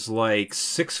is like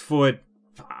 6 foot,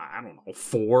 I don't know,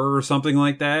 4 or something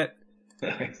like that.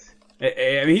 I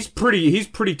mean, he's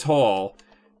pretty tall.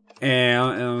 And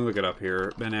let me look it up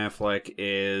here. Ben Affleck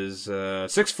is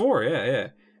 6'4", yeah.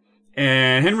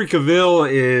 And Henry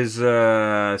Cavill is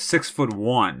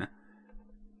 6'1".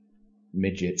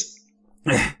 Midget.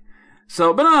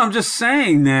 So, but no, I'm just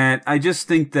saying that I just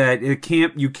think that you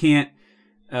can't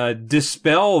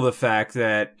dispel the fact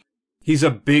that he's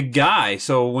a big guy.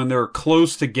 So when they're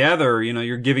close together,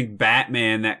 you're giving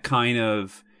Batman that kind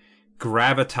of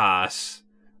gravitas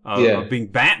of being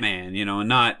Batman, and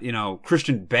not,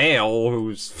 Christian Bale,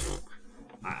 who's,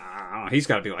 I don't know, he's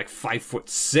got to be like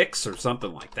 5'6" or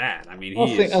something like that. I mean,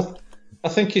 I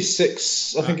think he's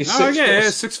 6. I think he's 6. Oh yeah,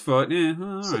 6 foot. Yeah,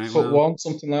 all 6 foot 1,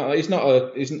 something like that. He's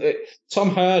not Tom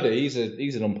Hardy. He's an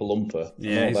Oompa Loompa.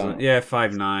 Yeah,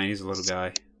 5'9". He's a little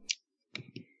guy.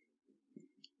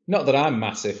 Not that I'm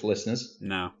massive, listeners.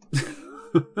 No,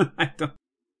 I don't.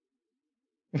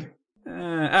 All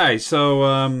right, so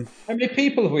how many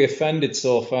people have we offended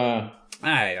so far?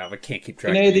 I can't keep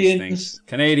track of these things.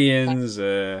 Canadians,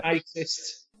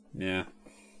 ISIS. Yeah.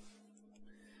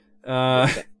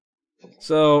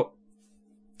 So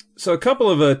a couple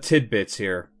of tidbits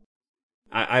here.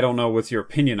 I don't know what your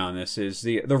opinion on this is.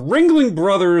 The Ringling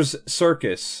Brothers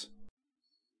Circus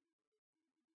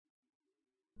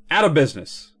out of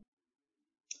business.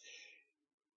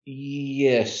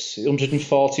 Yes,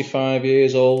 145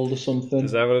 years old or something.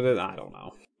 Is that what it is? I don't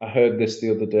know. I heard this the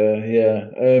other day.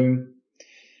 Yeah.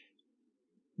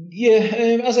 Yeah,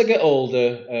 as I get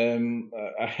older,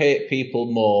 I hate people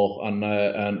more,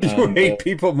 You hate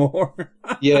people more.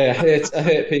 yeah, I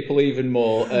hate people even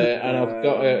more, and I've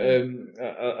got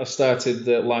I started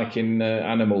liking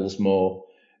animals more,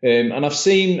 and I've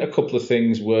seen a couple of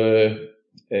things where,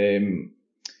 um,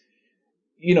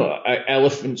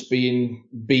 elephants being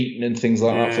beaten and things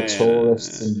like that for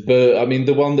tourists, Yeah. and I mean,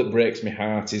 the one that breaks my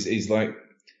heart is like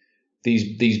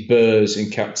these birds in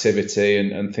captivity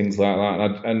and things like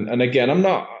that, and again, I'm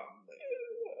not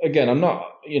a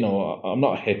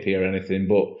hippie or anything,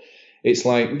 but it's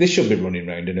like they should be running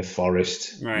around in a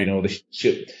forest, Right. they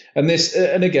should. And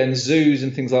again, zoos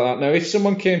and things like that. Now, if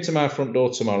someone came to my front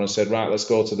door tomorrow and said, "Right, let's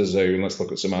go to the zoo and let's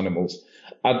look at some animals,"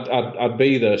 I'd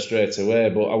be there straight away.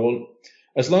 But I won't,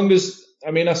 as long as I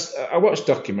mean, I watch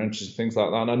documentaries and things like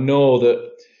that, and I know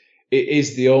that it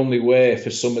is the only way for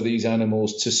some of these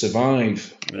animals to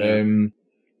survive. Yeah.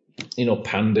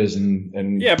 Pandas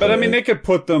and Yeah, but I mean, they could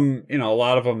put them, a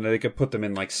lot of them, they could put them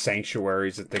in like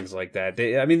sanctuaries and things like that.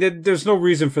 There's no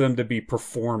reason for them to be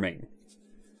performing.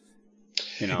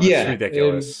 It's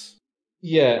ridiculous.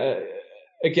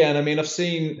 Again, I mean, I've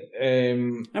seen.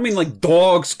 Like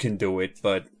dogs can do it,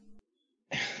 but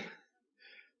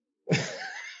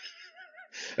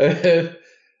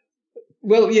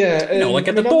well, yeah, like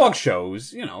at the dog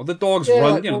shows, the dogs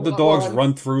run. The dogs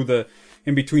run through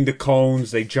in between the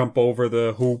cones. They jump over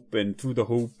the hoop and through the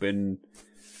hoop and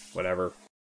whatever.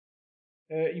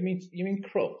 You mean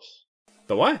Crufts?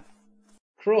 The what?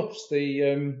 Crufts,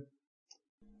 the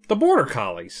border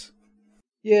collies.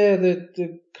 Yeah,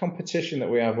 the competition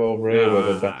that we have over here with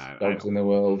the best dogs in the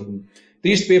world. And there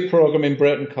used to be a program in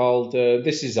Britain called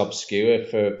this is obscure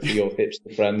for your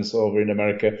hipster friends over in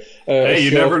America. Hey, you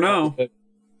never know.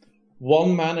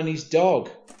 One Man and His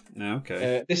Dog.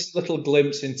 Okay. This little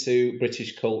glimpse into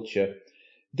British culture.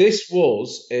 This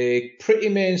was a pretty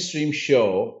mainstream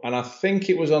show, and I think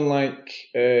it was on like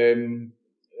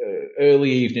early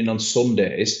evening on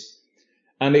Sundays,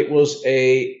 and it was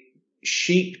a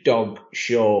sheepdog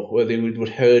show where they would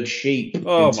herd sheep.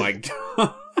 Oh my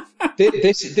god!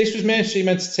 This was mainstream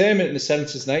entertainment in the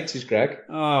 70s and 80s, Greg.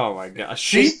 Oh my god!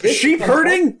 Sheep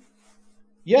herding?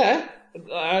 Yeah,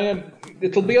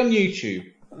 it'll be on YouTube.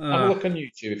 Have a look on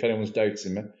YouTube if anyone's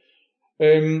doubting me.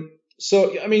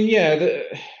 So I mean, yeah,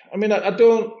 I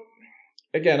don't.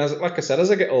 Again, like I said, as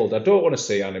I get older, I don't want to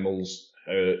see animals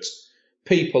hurt.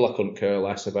 People, I couldn't care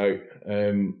less about.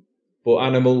 But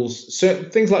animals, certain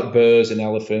things like birds and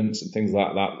elephants and things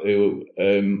like that,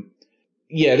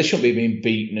 they shouldn't be being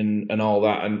beaten and all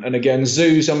that. And again,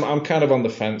 zoos, I'm kind of on the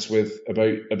fence with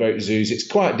about zoos. It's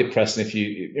quite depressing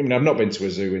I've not been to a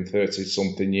zoo in 30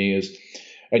 something years,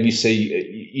 and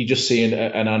you just see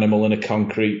an animal in a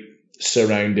concrete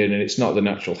surrounding, and it's not the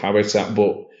natural habitat.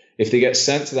 But if they get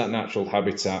sent to that natural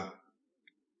habitat,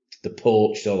 they're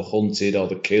poached or they're hunted or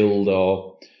they're killed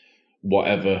or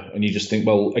whatever, and you just think,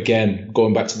 well, again,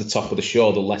 going back to the top of the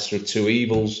show, the lesser of two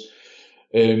evils.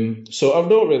 So I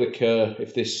don't really care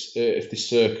if this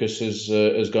circus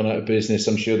has gone out of business.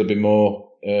 I'm sure there'll be more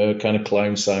kind of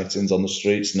clown sightings on the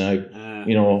streets now.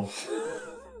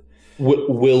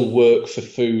 Will work for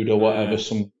food or whatever.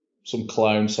 Some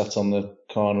clown sat on the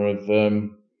corner of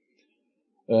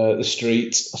the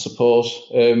street, I suppose.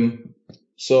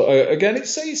 So again,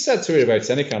 it's sad to hear about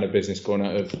any kind of business going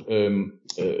out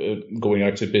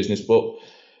of business, but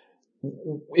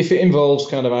if it involves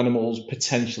kind of animals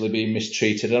potentially being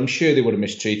mistreated, I'm sure they would have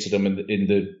mistreated them in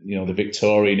the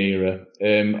Victorian era.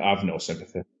 I have no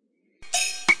sympathy.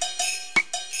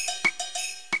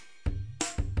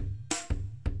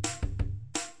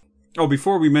 Oh,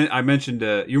 before I mentioned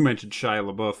you mentioned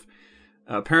Shia LaBeouf.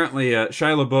 Apparently,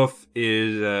 Shia LaBeouf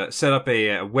is set up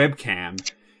a webcam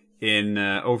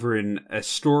over in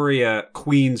Astoria,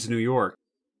 Queens, New York,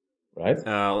 right?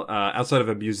 Outside of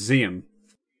a museum,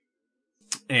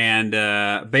 and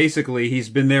basically he's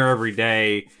been there every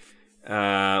day,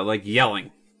 like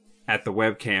yelling at the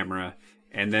web camera,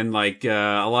 and then like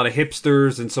a lot of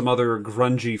hipsters and some other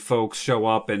grungy folks show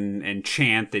up and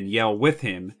chant and yell with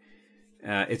him.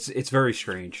 It's very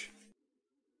strange.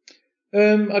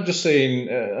 I've just seen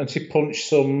he punched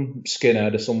some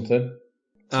skinhead or something.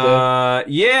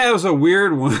 Yeah, it was a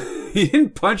weird one. He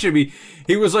didn't punch him.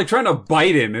 He was like trying to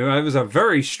bite him. It was a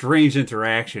very strange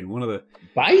interaction. One of the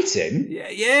bite him.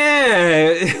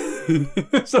 Yeah.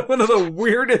 It's one of the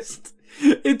weirdest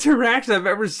interactions I've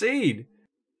ever seen.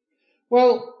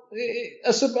 Well,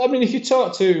 I mean, if you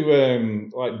talk to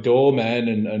like doormen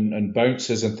and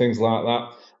bouncers and things like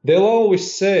that, they'll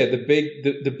always say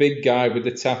the big guy with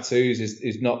the tattoos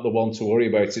is not the one to worry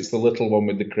about. It's the little one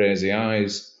with the crazy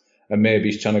eyes. and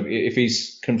maybe he's trying to. If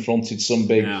he's confronted some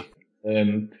big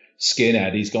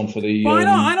skinhead, he's gone for the. Well,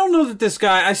 I don't know that this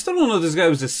guy. I still don't know this guy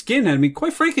was a skinhead. I mean,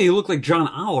 quite frankly, he looked like John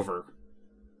Oliver.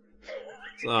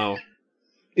 So,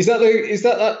 is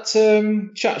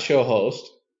that chat show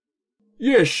host?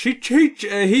 Yeah,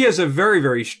 he has a very,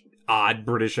 very odd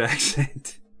British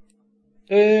accent.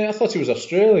 I thought he was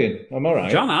Australian. Am I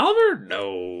right? John Oliver?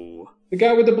 No. The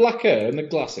guy with the black hair and the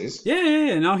glasses?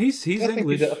 Yeah. No, he's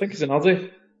English. I think he's an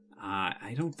Aussie.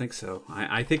 I don't think so.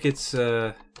 I think it's.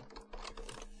 I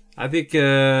think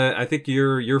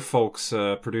your folks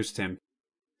produced him.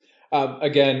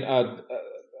 Again,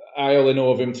 I only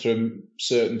know of him from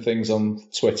certain things on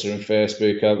Twitter and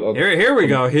Facebook. Here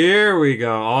we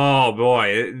go. Oh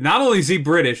boy! Not only is he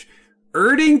British,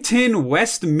 Erdington,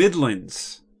 West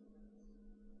Midlands.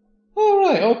 Oh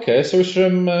right, okay. So he's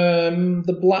from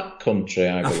the Black Country,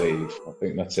 I believe. I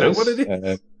think that is. Is that what it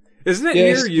is? Isn't it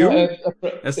near you?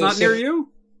 That's not near you.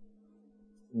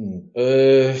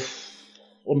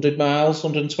 100 miles,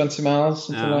 120 miles,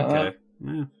 something like that.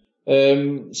 Yeah.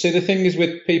 See, the thing is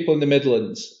with people in the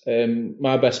Midlands,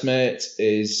 my best mate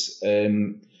is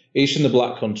he's from the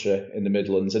Black Country in the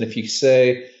Midlands, and if you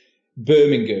say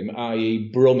Birmingham,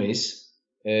 i.e. Brummies,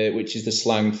 which is the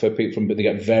slang for people from, but they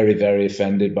get very, very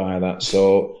offended by that.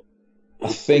 So I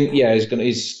think he's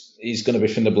gonna be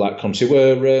from the Black Country,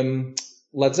 where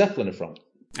Led Zeppelin are from.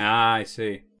 Ah, I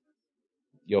see.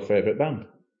 Your favourite band?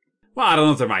 Well, I don't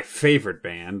know if they're my favourite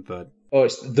band, but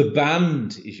it's the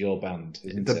band is your band,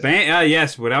 isn't it? The band,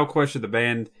 yes, without question, the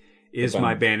band is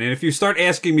my band. And if you start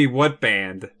asking me what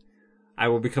band, I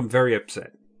will become very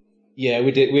upset. Yeah,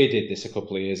 we did this a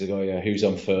couple of years ago. Yeah, who's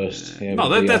on first? Yeah, no,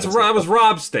 that was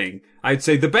Rob's thing. I'd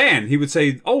say the band. He would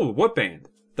say, "Oh, what band?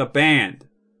 The band.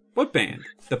 What band?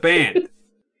 The band."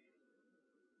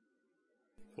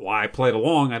 Why I played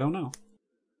along, I don't know.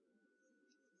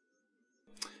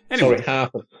 Anyway. Sorry,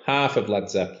 half of Led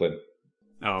Zeppelin.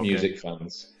 Oh, okay. Music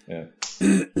fans. Yeah.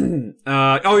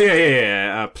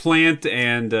 Yeah. Plant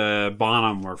and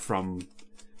Bonham were from.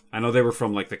 I know they were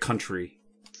from like the country.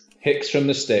 Hicks from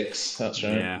the Sticks. That's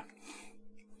right. Yeah.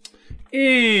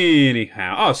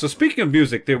 Anyhow, so speaking of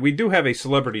music, we do have a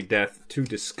celebrity death to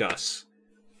discuss.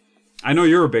 I know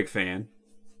you're a big fan.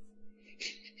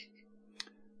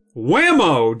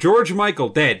 Whammo! George Michael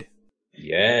dead.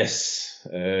 Yes.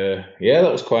 That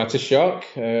was quite a shock.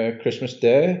 Christmas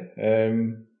Day.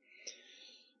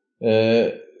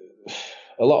 A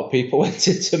lot of people went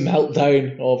into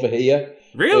meltdown over here.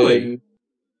 Really?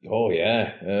 Oh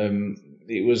yeah.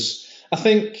 It was.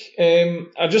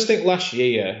 I just think last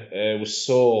year was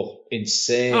so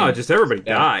insane. Oh, just everybody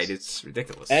died. It's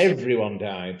ridiculous. Everyone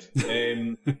died,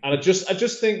 and I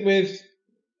just think with.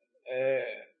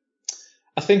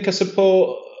 I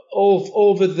suppose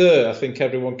over there, I think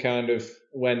everyone kind of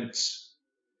went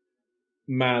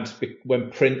mad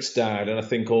when Prince died, and I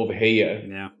think over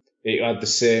here, it had the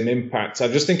same impact. I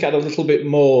just think it had a little bit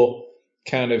more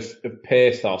kind of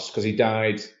pathos because he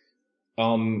died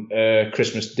on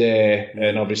Christmas Day,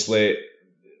 and obviously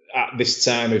at this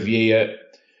time of year,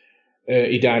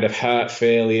 he died of heart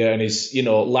failure, and his,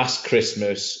 last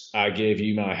Christmas I gave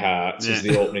you my heart is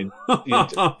the opening,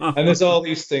 and there's all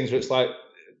these things where it's like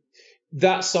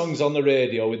that song's on the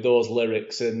radio with those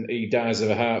lyrics, and he dies of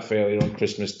a heart failure on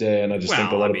Christmas Day, and I just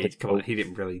think a lot of people. Come on, he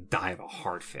didn't really die of a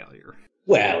heart failure.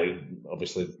 Well, he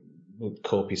obviously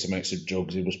copious amounts of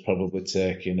drugs he was probably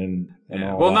taking, and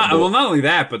all well, that. Not only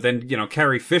that, but then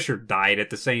Carrie Fisher died at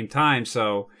the same time,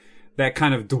 so that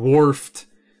kind of dwarfed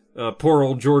poor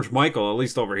old George Michael. At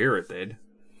least over here, it did.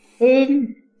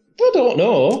 I don't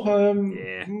know.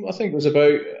 I think it was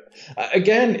about.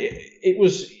 Again, it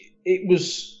was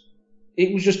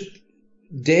just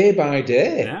day by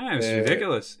day. Yeah, it was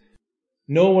ridiculous.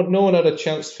 No one had a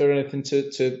chance for anything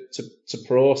to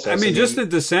process. I mean, just in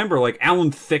December, like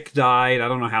Alan Thicke died. I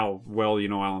don't know how well you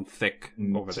know Alan Thicke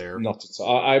over there. Not at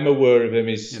all. I'm aware of him.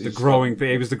 He was the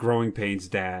Growing Pains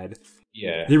dad.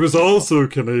 Yeah. He was also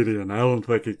Canadian, Alan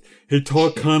Thicke. He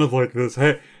talked kind of like this.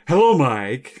 Hey, hello,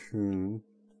 Mike.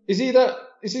 Is he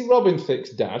Robin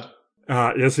Thicke's dad?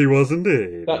 Yes, he was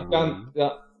indeed.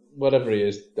 That whatever he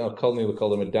is, I'll call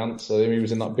him a dancer. He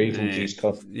was in that Beetlejuice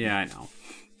costume. Yeah, I know.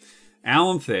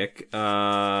 Alan Thicke,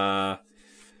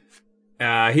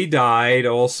 he died.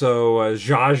 Also,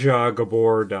 Zsa Zsa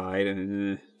Gabor died.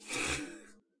 I'm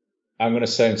going to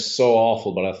sound so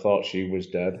awful, but I thought she was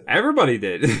dead. Everybody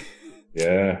did.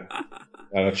 Yeah.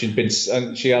 She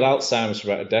had Alzheimer's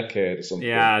for about a decade or something.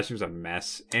 Yeah, she was a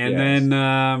mess. And then,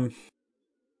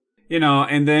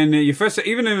 and then you first,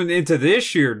 even into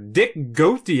this year, Dick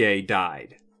Gautier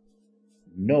died.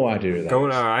 No idea of that.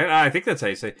 I think that's how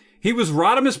you say it. He was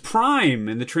Rodimus Prime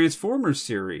in the Transformers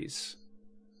series.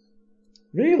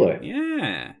 Really?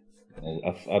 Yeah. Well,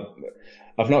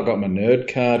 I've not got my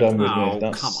nerd card on with me. Oh,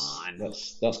 come on.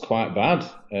 That's quite bad.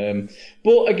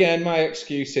 But again, my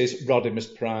excuse is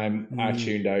Rodimus Prime. I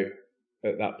tuned out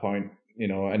at that point. You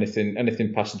know,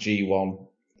 anything past G1.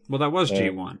 Well, that was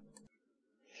G1.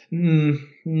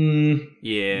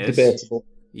 Yes. Debatable.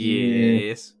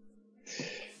 Yes.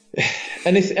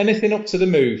 Anything up to the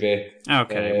movie.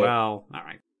 Okay, well, all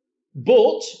right.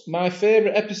 But my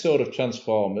favourite episode of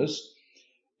Transformers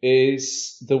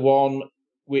is the one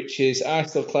which is, I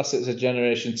still class it as a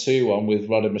Generation 2 one with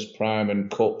Rodimus Prime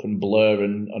and Cup and Blur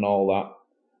and all that,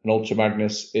 and Ultra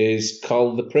Magnus, is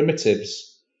called The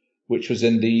Primitives, which was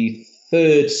in the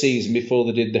 3rd season before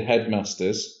they did the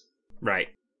Headmasters. Right.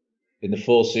 In the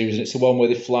 4th series, and it's the one where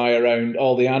they fly around,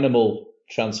 all the animal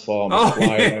Transformers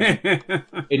fly around.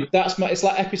 It's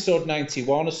like episode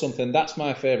 91 or something. That's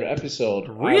my favourite episode.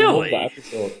 Really? I love that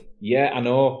episode. Yeah, I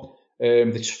know.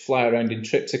 They just fly around in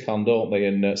Triptychon, don't they,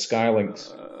 in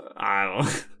Skylinks? I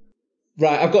don't.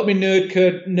 Right, I've got my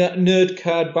nerd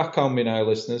card back on me now,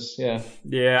 listeners. Yeah.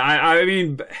 Yeah, I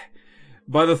mean,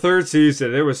 by the 3rd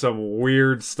season, there was some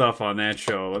weird stuff on that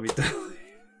show. Let me tell you.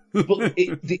 But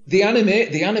the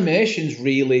animation's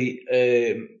really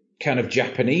kind of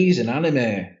Japanese in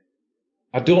anime.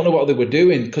 I don't know what they were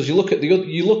doing, because you look at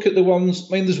the ones.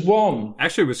 I mean, there's one.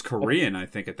 Actually, it was Korean, I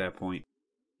think, at that point.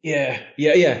 Yeah.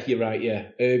 You're right. Yeah.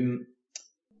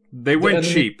 They went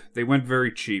cheap. They went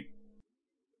very cheap.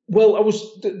 Well,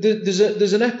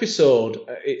 there's an episode.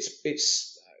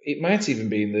 It might even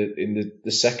be in the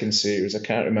 2nd series. I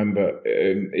can't remember.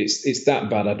 It's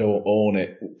that bad. I don't own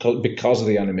it because of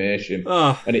the animation.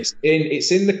 And it's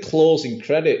in the closing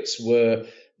credits where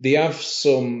they have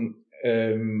some.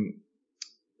 They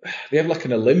have like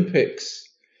an Olympics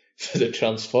for the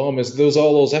Transformers. There's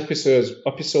all those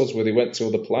episodes where they went to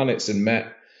other planets and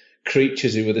met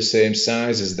creatures who were the same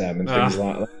size as them and things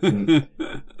like that. And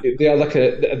they are like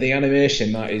the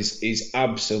animation that is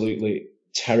absolutely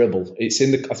terrible. I'm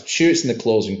sure it's in the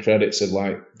closing credits of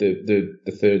like the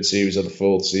 3rd series or the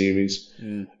 4th series.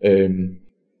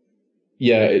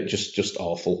 Yeah, it just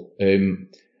awful.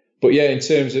 But yeah, in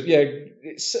terms of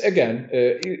it's again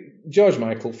George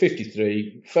Michael,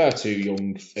 53, far too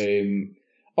young.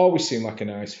 Always seemed like a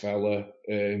nice fella.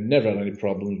 Never had any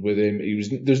problems with him.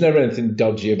 There was never anything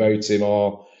dodgy about him.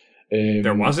 Or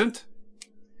there wasn't.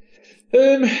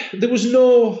 There was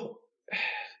no.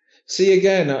 See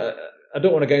again, I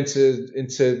don't want to go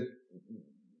into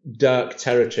dark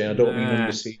territory. I don't mean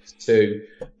Under Siege 2,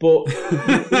 but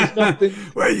there was nothing.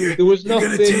 There was nothing.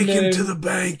 You're gonna take him to the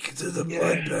bank, to the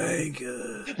blood bank.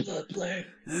 The blood bank.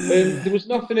 There was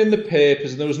nothing in the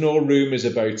papers, and there was no rumours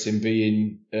about him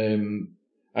being.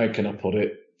 How can I put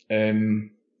it?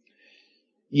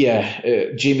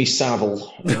 Jimmy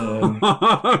Savile. There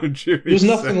was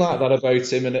nothing like that about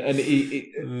him, and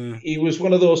he was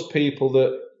one of those people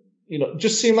that. You know,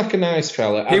 just seemed like a nice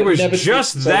fella. He was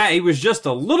just that. He was just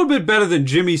a little bit better than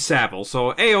Jimmy Savile,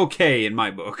 so A-OK in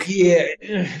my book. Yeah,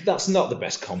 that's not the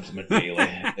best compliment, really.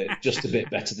 Just a bit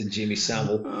better than Jimmy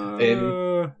Savile.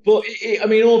 But I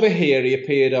mean, over here he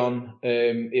appeared on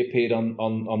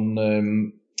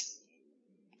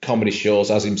comedy shows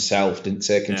as himself. Didn't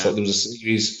take himself. There was a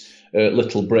series,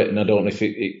 Little Britain. I don't know if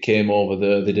it came over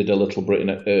there. They did a Little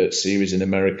Britain series in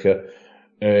America.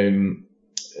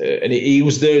 And he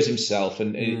was there as himself,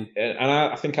 and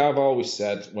I think I've always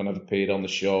said when I've appeared on the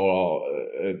show or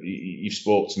you've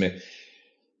spoke to me,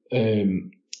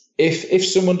 if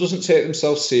someone doesn't take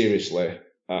themselves seriously,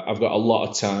 I've got a lot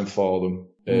of time for them,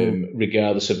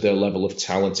 regardless of their level of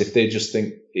talent. If they just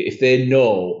think, if they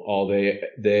know or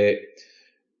they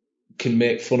can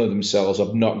make fun of themselves,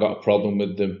 I've not got a problem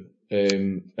with them.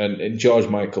 And George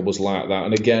Michael was like that.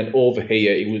 And again, over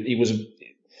here,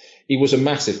 he was a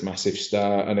massive, massive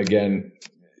star, and again,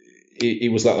 he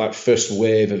was like that first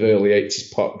wave of early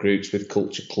 80s pop groups with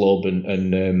Culture Club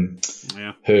and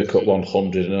Haircut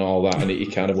 100 and all that, and he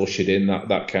kind of ushered in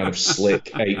that kind of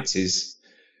slick 80s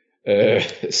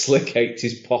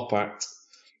pop act.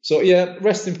 So yeah,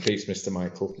 rest in peace, Mr.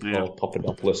 Michael, or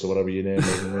Papadopoulos, or whatever your name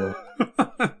is. Really.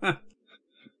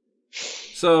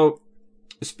 So,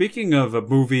 speaking of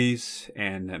movies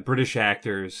and British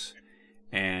actors.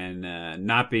 And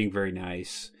not being very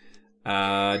nice.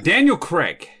 Daniel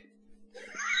Craig.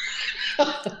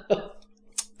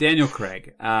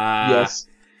 Yes.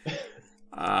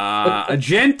 A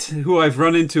gent who I've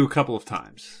run into a couple of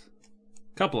times.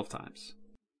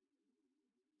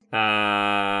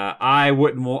 I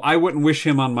wouldn't wish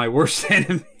him on my worst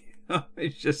enemy.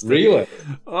 It's just really.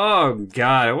 Oh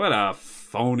God, what a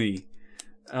phony.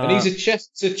 And he's a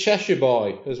Cheshire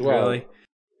boy as well. Really?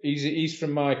 He's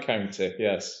from my county,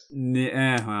 yes.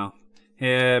 Well,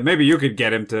 yeah, maybe you could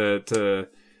get him to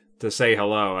say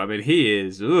hello. I mean, he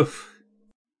is, oof.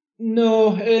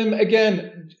 No,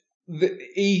 again,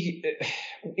 he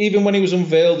even when he was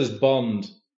unveiled as Bond,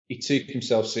 he took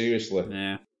himself seriously.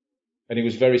 Yeah. And he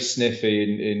was very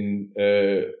sniffy.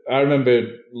 I remember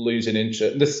losing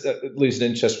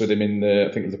interest with him in I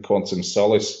think it was the Quantum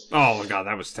Solace. Oh my God,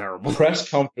 that was terrible. Press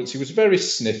conference. He was very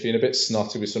sniffy and a bit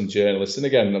snotty with some journalists. And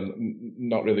again, I've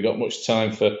not really got much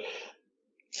time for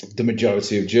the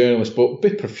majority of journalists, but be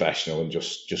professional and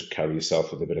just carry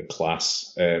yourself with a bit of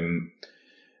class.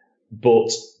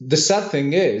 But the sad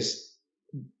thing is,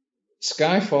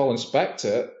 Skyfall and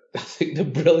Spectre, I think they're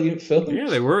brilliant films. Yeah,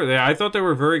 they were. I thought they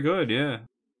were very good. Yeah,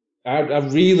 I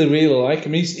really, really like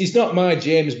him. He's not my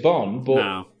James Bond, but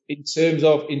no. in terms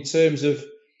of,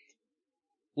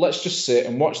 let's just sit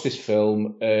and watch this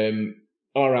film.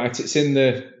 All right, it's in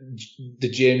the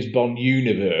James Bond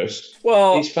universe.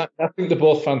 Well, I think they're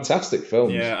both fantastic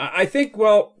films. Yeah, I think.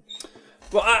 Well,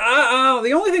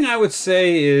 the only thing I would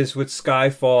say is with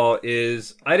Skyfall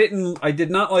is I did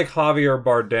not like Javier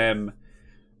Bardem.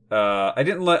 I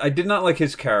did not like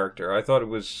his character. I thought it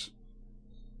was,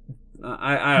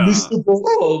 I don't Mr. know.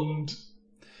 Bond.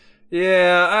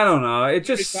 Yeah, I don't know. It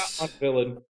He's just, Batman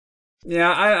villain.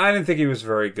 yeah, I didn't think he was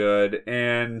very good.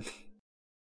 And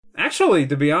actually,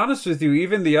 to be honest with you,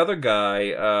 even the other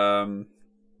guy,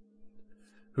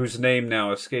 whose name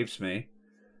now escapes me,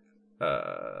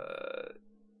 the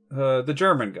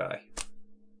German guy,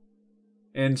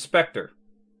 Inspector.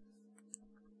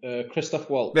 Christoph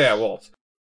Waltz. Yeah, Waltz.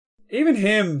 Even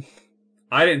him,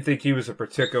 I didn't think he was a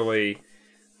particularly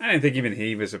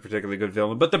good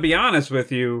villain. But to be honest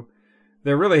with you,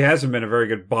 there really hasn't been a very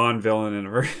good Bond villain in a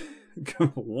very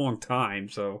long time.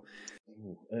 So,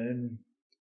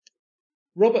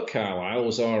 Robert Carlyle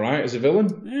was all right as a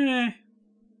villain.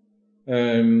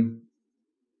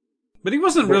 But he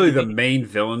wasn't really the main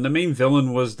villain. The main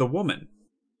villain was the woman.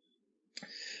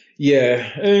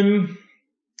 Yeah,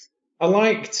 I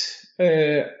liked.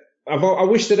 I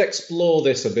wish they'd explore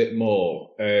this a bit more.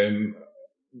 The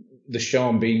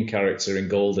Sean Bean character in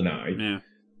GoldenEye, Yeah.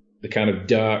 the kind of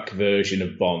dark version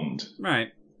of Bond.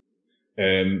 Right.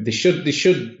 They should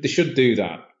do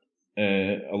that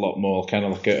a lot more. Kind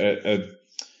of like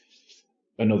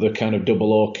another kind of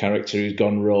 000 character who's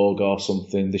gone rogue or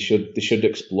something. They should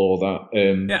explore that.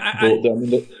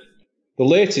 The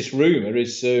latest rumor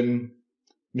is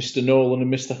Mr. Nolan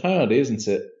and Mr. Hardy, isn't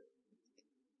it?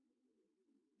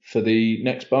 For the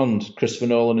next Bond, Christopher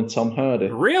Nolan and Tom Hardy.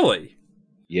 Really?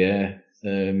 Yeah. I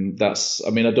don't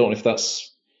know if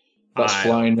that's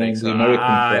flying around the American.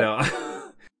 I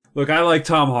don't. Look, I like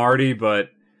Tom Hardy, but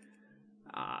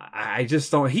I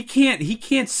just don't. He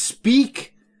can't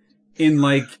speak in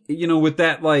with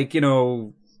that what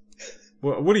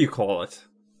do you call it?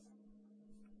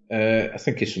 I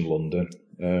think he's from London.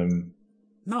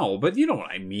 No, but you know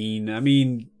what I mean. I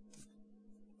mean,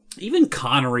 even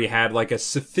Connery had like a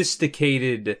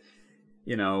sophisticated,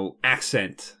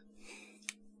 accent.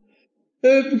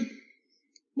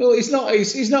 Well, he's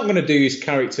not going to do his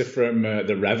character from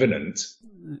The Revenant.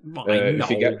 Well, I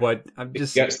know, but I'm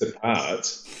just... If he gets the part.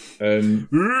 Do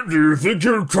you think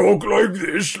he'll talk like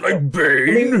this, like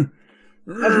Bane?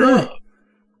 I'm not.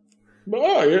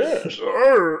 Oh, yes.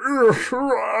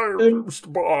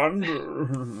 Mr. Bond.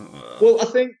 Well, I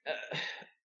think.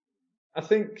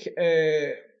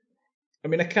 I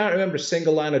can't remember a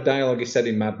single line of dialogue he said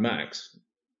in Mad Max.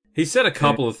 He said a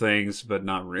couple of things, but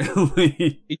not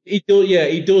really.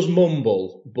 He does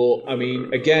mumble, but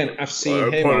again, I've seen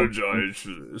him. I apologize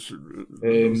for this.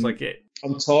 It was like it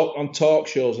on talk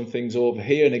shows and things over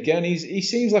here, and again, he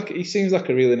seems like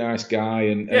a really nice guy.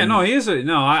 He is.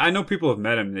 I know people have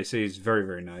met him. And they say he's very,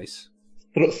 very nice.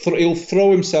 He'll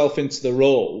throw himself into the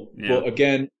role, yeah. But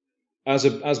again, as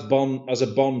a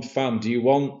Bond fan, do you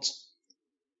want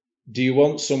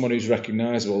someone who's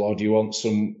recognisable, or do you want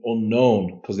some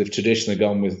unknown? Because they've traditionally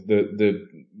gone with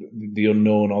the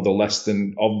unknown or the less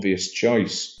than obvious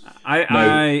choice.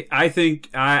 I think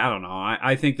I don't know.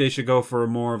 I think they should go for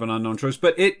more of an unknown choice,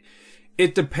 but it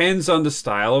depends on the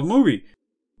style of movie.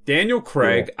 Daniel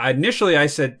Craig. Yeah. Initially, I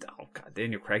said, "Oh God,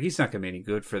 Daniel Craig, he's not gonna be any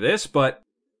good for this." But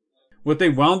what they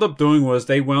wound up doing was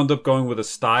they wound up going with a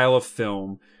style of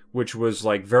film which was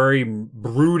like very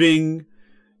brooding.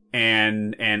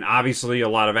 And obviously a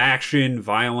lot of action,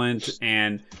 violent,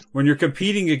 and when you're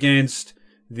competing against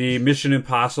the Mission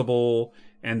Impossible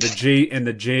and the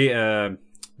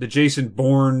Jason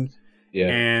Bourne, yeah.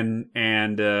 and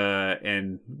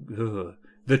the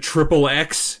Triple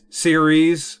X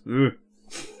series,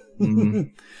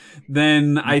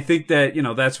 then I think that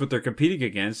that's what they're competing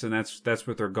against, and that's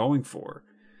what they're going for.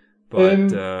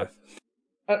 But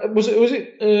was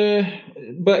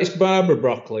it? But it's Barbara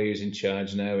Broccoli who's in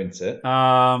charge now, isn't it?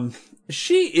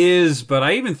 She is, but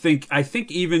I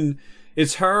think even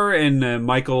it's her and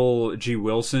Michael G.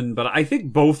 Wilson, but I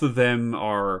think both of them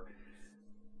are.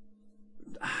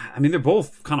 I mean, they're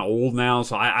both kind of old now,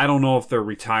 so I don't know if they're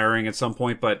retiring at some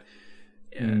point. But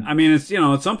I mean, it's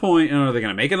at some point, are they going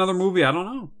to make another movie? I don't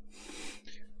know.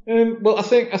 Well, I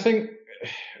think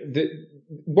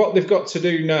what they've got to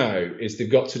do now is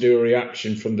they've got to do a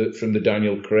reaction from the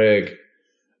Daniel Craig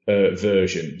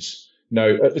versions. Now,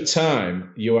 at the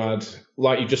time, you had,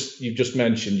 like you just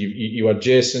mentioned, you had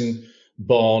Jason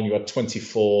Bourne, you had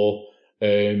 24,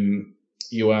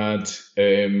 you had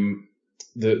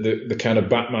the kind of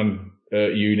Batman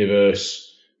universe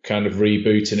kind of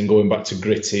rebooting and going back to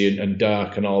gritty and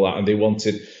dark and all that, and they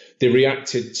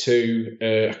reacted to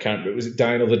I can't remember, was it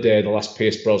Die Another Day, the last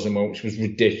Pierce Brosnan one, which was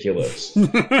ridiculous.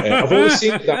 I've always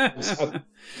seen that.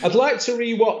 I'd like to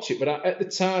rewatch it, but at the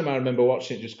time I remember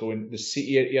watching it just going, it was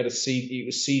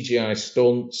CGI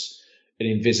stunts, an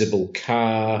invisible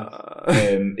car.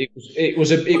 It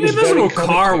was an invisible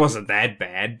car wasn't that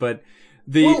bad, but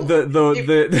the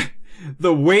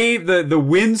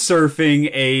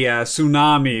windsurfing a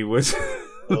tsunami was.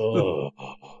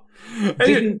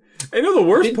 I know the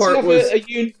worst part was.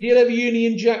 Did you have a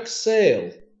Union Jack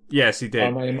sail? Yes, he did.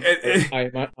 I'm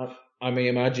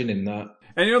imagining that.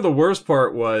 And the worst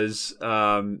part was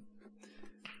that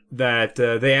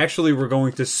they actually were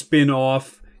going to spin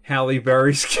off Halle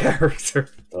Berry's character.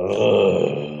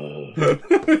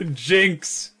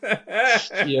 Jinx.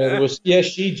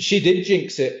 She did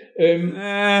jinx it.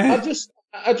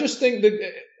 I just think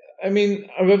that. I mean,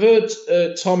 I've heard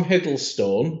Tom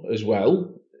Hiddleston as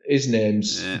well. His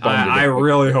name's. I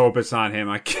really hope it's not him.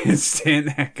 I can't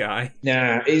stand that guy.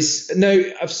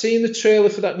 I've seen the trailer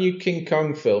for that new King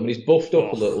Kong film, and he's buffed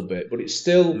up a little bit, but it's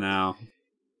still. No.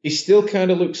 He still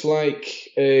kind of looks like.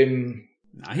 He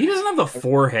doesn't have the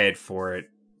forehead for it.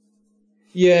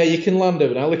 Yeah, you can land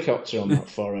an helicopter on that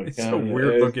forehead. It's a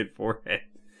weird looking forehead.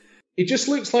 He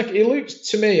looks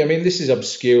to me, I mean, this is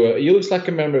obscure. He looks like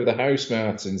a member of the House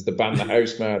Martins, the band the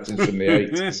House Martins from the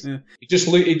 80s. He just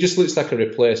looks like a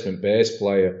replacement bass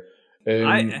player.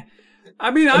 I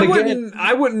wouldn't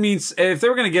mean, if they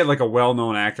were going to get like a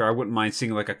well-known actor, I wouldn't mind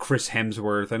seeing like a Chris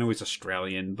Hemsworth. I know he's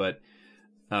Australian, but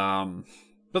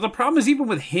the problem is even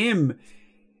with him,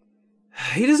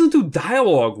 he doesn't do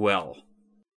dialogue well.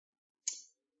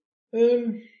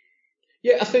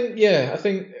 I think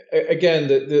again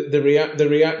the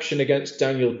reaction against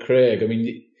Daniel Craig. I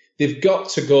mean, they've got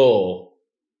to go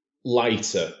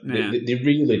lighter. Yeah. They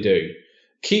really do.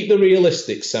 Keep the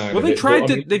realistic side. Well, they tried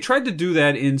to do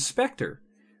that in Spectre.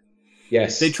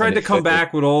 Yes, they tried to come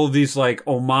back with all of these like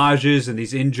homages and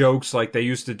these in jokes like they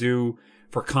used to do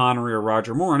for Connery or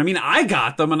Roger Moore. And I mean, I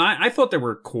got them and I thought they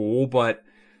were cool, but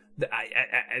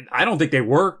I don't think they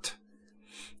worked.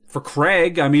 For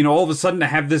Craig, I mean, all of a sudden to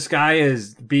have this guy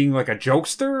as being like a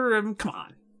jokester, I mean, come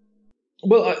on.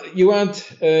 Well, you had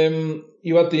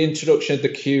the introduction of the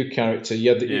Q character. He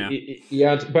had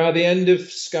by the end of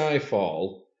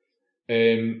Skyfall,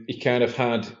 he kind of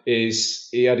had his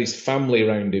family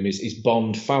around him, his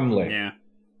Bond family. Yeah.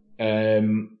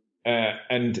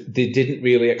 And they didn't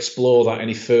really explore that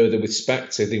any further with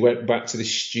Spectre. They went back to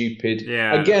this stupid.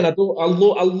 Yeah. Again, I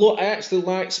actually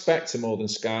like Spectre more than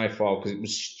Skyfall because it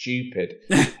was stupid.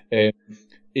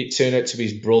 It turned out to be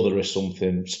his brother or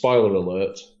something. Spoiler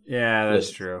alert. Yeah,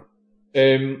 that's true.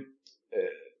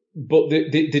 But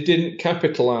they didn't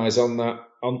capitalise on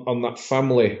that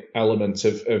family element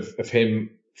of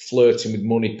him flirting with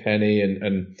Moneypenny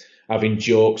and having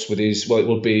jokes with his. Well, it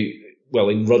would be. Well,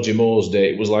 in Roger Moore's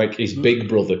day, it was like his big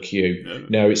brother Q. Yeah.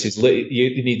 Now it's his.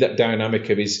 You need that dynamic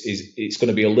of his. It's going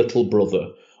to be a little brother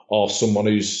or someone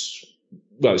who's.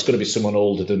 Well, it's going to be someone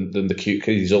older than the Q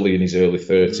because he's only in his early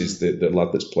 30s. The lad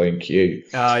that's playing Q.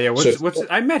 What's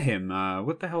I met him.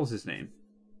 What the hell's his name?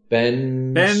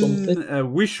 Ben something.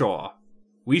 Whishaw.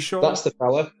 That's the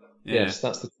fella. Yeah. Yes,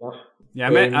 that's the fella. Yeah,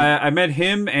 I met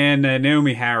him and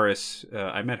Naomi Harris.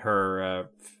 I met her a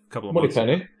couple of months ago.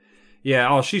 Moneypenny.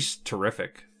 Yeah, she's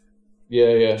terrific.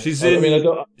 Yeah. She's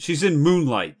in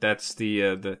Moonlight. That's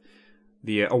the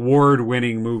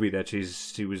award-winning movie that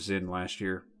she was in last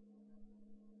year.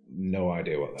 No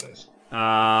idea what that is.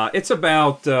 It's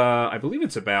about I believe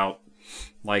it's about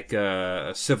like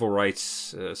civil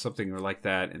rights, something like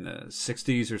that in the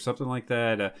 60s or something like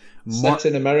that. Set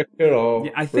in America or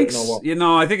I think or what?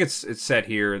 I think it's set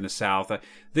here in the South. I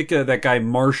think that guy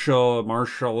Marshall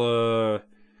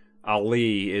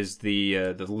Ali is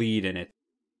the lead in it.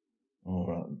 All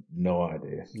right, no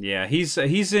idea. Yeah, he's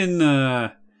in.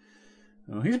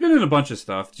 He's been in a bunch of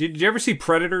stuff. Did you ever see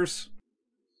Predators?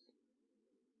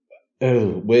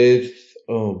 Oh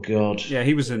God. Yeah,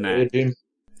 he was in that.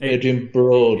 Adrian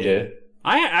Brody. Yeah.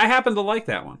 I happen to like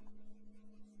that one.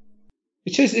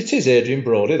 It is Adrian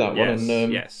Brody, that one,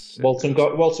 and yes. Walton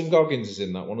Goggins is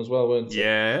in that one as well, weren't he?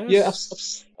 Yes. Yeah,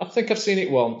 I think I've seen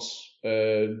it once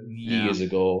years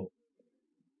ago,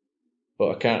 but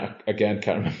I can't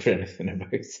remember anything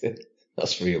about it.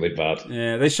 That's really bad.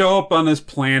 Yeah, they show up on this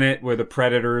planet where the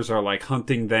predators are like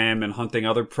hunting them and hunting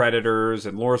other predators,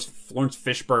 and Lawrence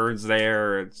Fishburne's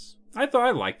there. I thought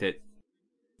I liked it,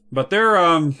 but they're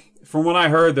from what I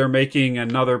heard, they're making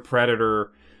another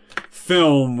Predator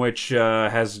film, which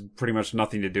has pretty much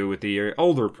nothing to do with the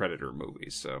older Predator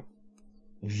movies. So,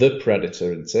 The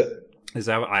Predator, isn't it? Is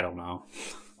that? I don't know.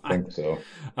 I think so.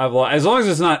 As long as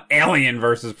it's not Alien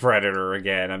versus Predator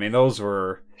again. I mean, those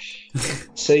were.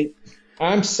 See,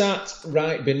 I'm sat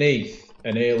right beneath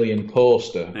an Alien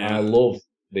poster. Yeah. I love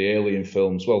the Alien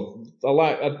films. Well,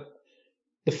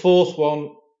 the fourth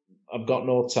one, I've got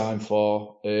no time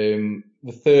for.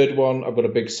 The third one, I've got a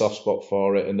big soft spot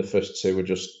for it, and the first two are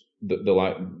just they're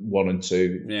like 1 and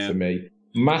 2 for me.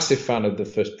 Massive fan of the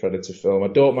first Predator film. I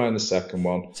don't mind the second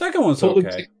one. Second one's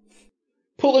okay.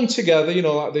 Put them together,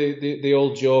 like the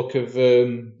old joke of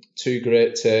two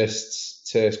great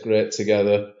tastes taste great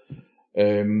together.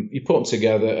 You put them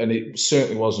together, and it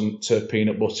certainly wasn't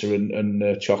peanut butter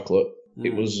and chocolate.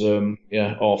 It was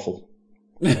awful,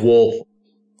 woeful.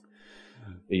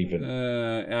 Even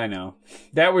I know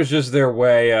that was just their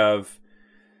way of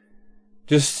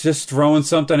just throwing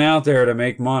something out there to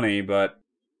make money, but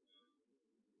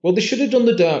they should have done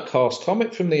the Dark Horse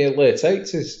comic from the late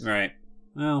 80s, right?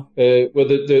 Well, where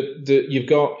you've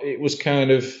got it was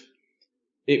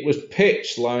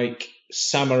pitched like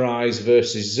samurais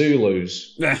versus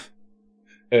Zulus,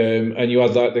 and you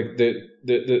had like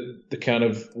the kind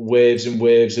of waves and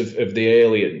waves of the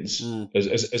aliens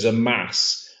as a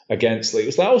mass. Against it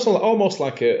was almost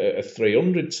like a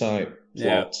 300 type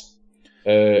plot,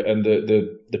 and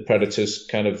the Predators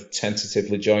kind of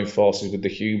tentatively join forces with the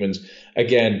humans.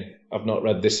 Again, I've not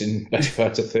read this in best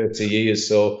part of 30 years,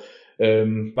 so I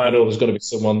know there's going to be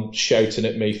someone shouting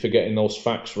at me for getting those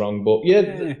facts wrong. But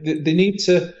they need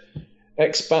to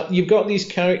expand. You've got these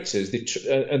characters,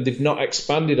 and they've not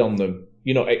expanded on them.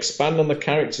 Expand on the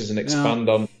characters and expand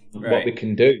on. Right. What they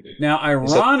can do. Now,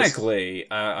 ironically,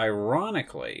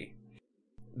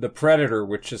 the Predator,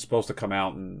 which is supposed to come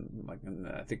out in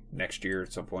I think next year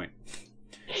at some point.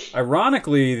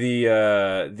 Ironically,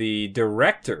 the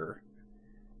director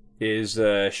is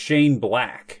Shane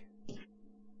Black,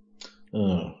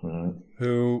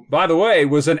 who, by the way,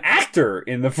 was an actor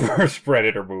in the first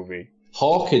Predator movie.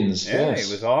 Hawkins, yeah,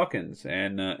 he was Hawkins,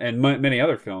 and many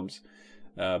other films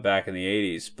back in the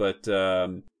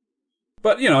 80s,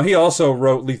 But, he also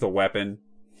wrote Lethal Weapon.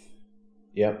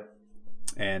 Yep.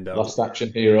 And Last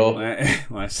Action Hero.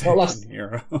 Last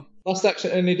Hero. Last Action,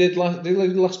 and he did Last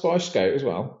Boy Scout as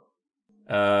well.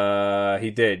 He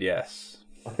did, yes.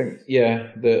 I think,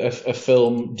 a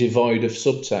film devoid of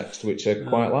subtext, which I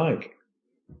quite like.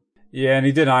 Yeah, and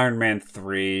he did Iron Man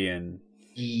 3, and...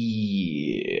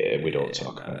 Yeah, we don't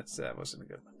talk about it. That wasn't a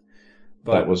good one.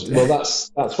 But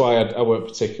that's why I weren't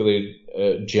particularly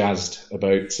jazzed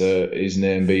about his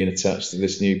name being attached to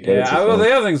this new Predator film.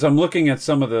 The other things, I'm looking at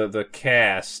some of the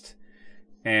cast,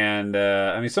 and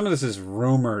some of this is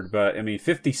rumored, but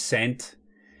 50 Cent,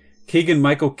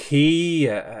 Keegan-Michael Key.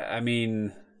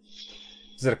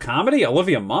 Is it a comedy?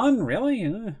 Olivia Munn,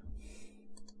 really?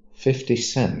 50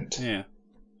 Cent. Yeah,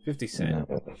 50 Cent.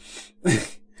 No.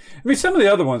 Some of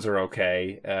the other ones are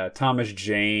okay. Thomas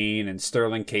Jane and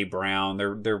Sterling K. Brown,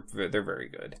 they're very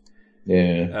good.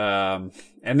 Yeah.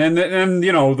 And then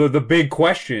the big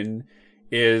question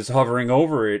is hovering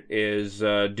over it is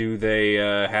do they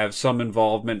have some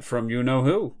involvement from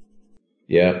who?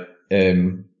 Yeah.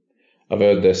 I've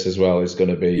heard this as well. Is going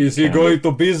to be. Is he going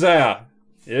to be there?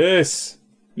 Yes.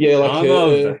 Yeah, like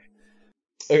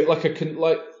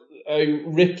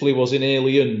Ripley was in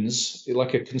Aliens,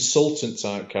 like a consultant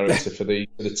type character for the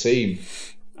team,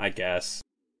 I guess.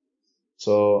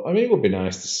 So it would be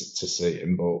nice to see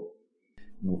him, but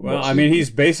he's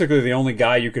basically the only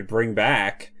guy you could bring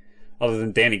back, other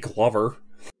than Danny Glover.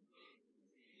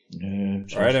 Yeah,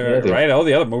 right. All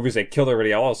the other movies they killed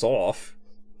everybody else off.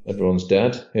 Everyone's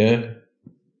dead. Yeah,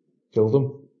 killed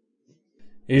them.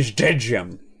 He's dead,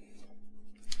 Jim.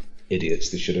 Idiots.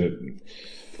 They should have.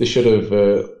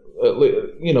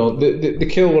 They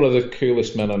kill one of the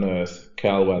coolest men on earth,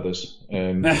 Carl Weathers.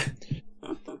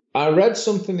 I read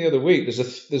something the other week.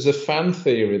 There's a fan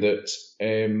theory that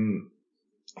I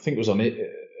think it was on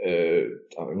it.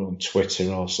 I don't know, on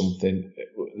Twitter or something.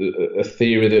 A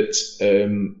theory that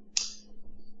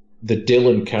the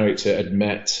Dylan character had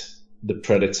met the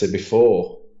Predator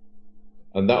before,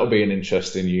 and that would be an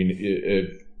interesting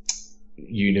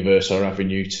universe or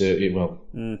avenue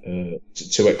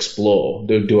to explore.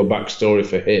 Do a backstory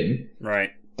for him,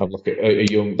 Right? Have like a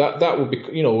young that would be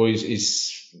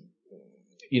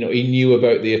he knew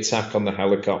about the attack on the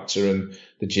helicopter and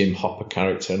the Jim Hopper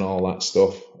character and all that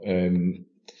stuff. And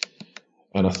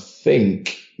I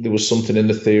think there was something in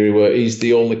the theory where he's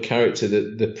the only character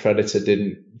that the Predator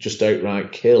didn't just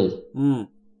outright kill. Mm.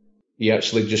 He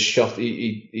actually just shot.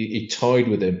 He toyed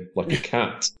with him like a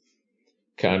cat,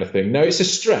 kind of thing. Now it's a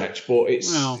stretch, but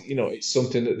it's it's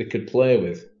something that they could play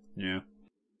with. Yeah.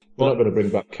 They're not going to bring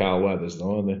back Carl Weathers,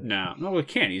 though, are they? No, we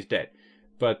can't. He's dead.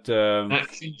 But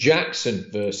Action Jackson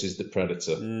versus the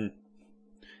Predator.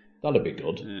 That'd be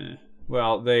good.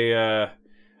 Well, they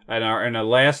in our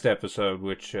last episode,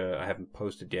 which I haven't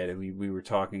posted yet, we were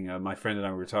talking. My friend and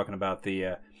I were talking about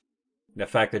the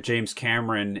fact that James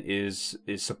Cameron is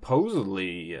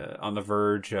supposedly on the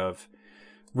verge of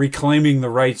reclaiming the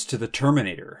rights to the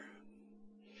Terminator.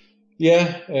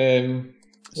 Yeah,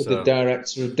 the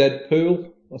director of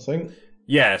Deadpool, I think.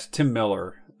 Yes, Tim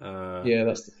Miller. Yeah,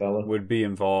 that's the fella. Would be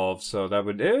involved, so it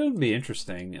would be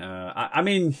interesting. I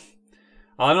mean,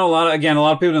 I know a lot of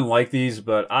people didn't like these,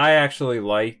 but I actually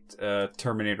liked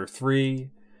Terminator 3.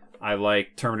 I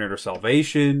liked Terminator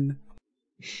Salvation,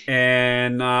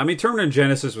 and I mean, Terminator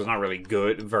Genesis was not really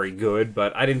very good,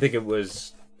 but I didn't think it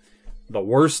was the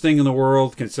worst thing in the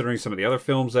world considering some of the other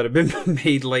films that have been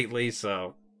made lately.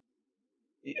 So,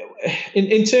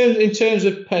 in terms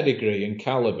of pedigree and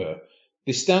caliber,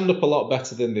 they stand up a lot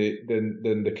better than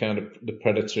the kind of the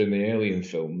Predator and the Alien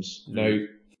films. Mm. Now,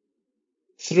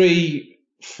 3,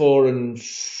 4, and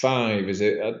 5 is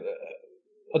it?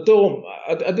 I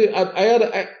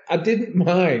didn't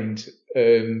mind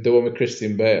the one with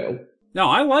Christian Bale. No,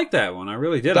 I liked that one. I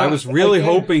really did. I was really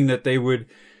hoping that they would,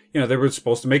 they were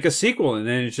supposed to make a sequel, and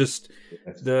then it just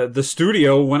the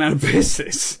studio went out of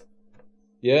business.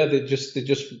 Yeah, they just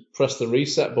pressed the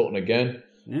reset button again.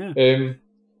 Yeah.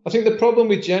 I think the problem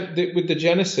with the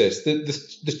Genesis,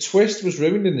 the twist was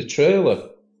ruined in the trailer.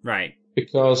 Right.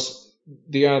 Because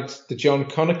they had the John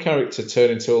Connor character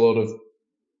turn into a lot of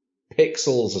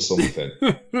pixels or something.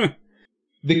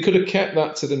 They could have kept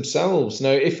that to themselves.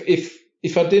 Now,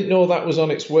 if I didn't know that was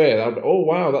on its way, I'd oh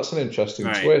wow, that's an interesting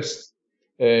twist.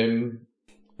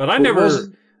 But I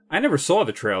never saw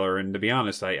the trailer, and to be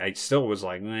honest, I still was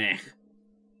like, meh.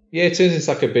 Yeah, it is. It's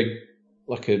like a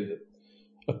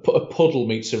puddle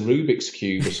meets a Rubik's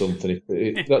Cube or something.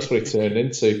 That's what it turned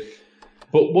into.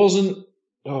 But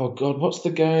oh God, what's the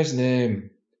guy's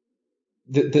name?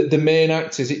 The main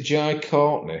actor, is it Jai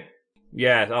Courtney?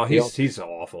 Yeah, oh, he's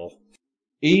awful.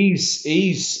 He's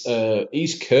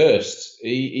cursed.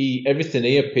 He everything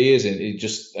he appears in, he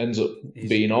just ends up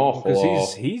being awful.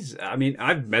 Because he's I mean,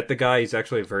 I've met the guy. He's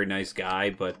actually a very nice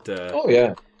guy, but oh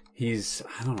yeah,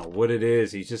 I don't know what it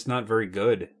is. He's just not very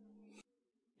good.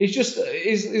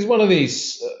 He's one of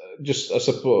these. I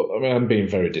suppose. I mean, I'm being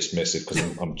very dismissive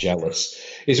because I'm jealous.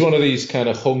 He's one of these kind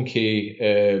of hunky,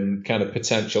 kind of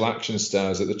potential action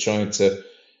stars that they're trying to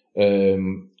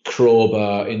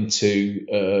crowbar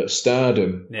into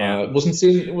stardom. Yeah. Wasn't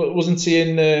he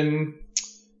in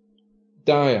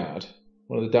Die Hard?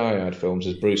 One of the Die Hard films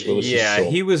is Bruce Willis. Yeah, son.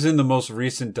 He was in the most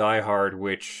recent Die Hard,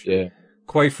 which, yeah,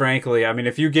 quite frankly, I mean,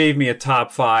 if you gave me a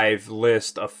top 5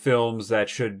 list of films that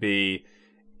should be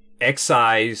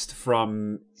excised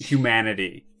from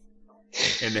humanity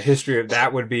in the history of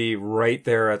that, would be right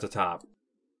there at the top.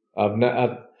 I've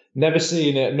never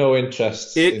seen it. No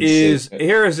interest. It is.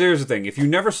 Here's the thing. If you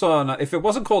never saw, if it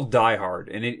wasn't called Die Hard,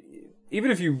 and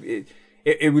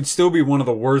it would still be one of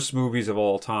the worst movies of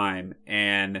all time.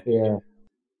 And yeah,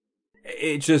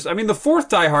 it just. I mean, the fourth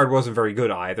Die Hard wasn't very good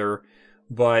either,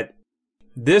 but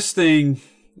this thing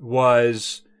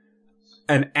was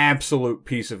an absolute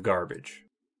piece of garbage.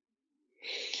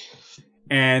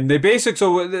 And they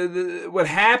what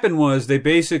happened was they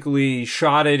basically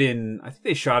shot it in, I think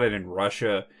they shot it in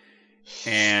Russia,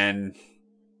 and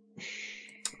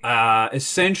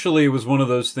essentially it was one of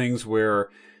those things where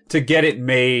to get it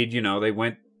made, they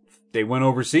went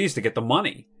overseas to get the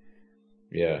money.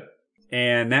 Yeah.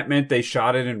 And that meant they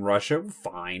shot it in Russia,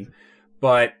 fine.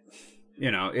 But,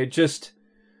 it just,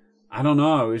 I don't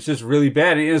know, it was just really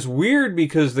bad. And it's weird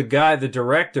because the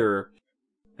director,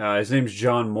 his name's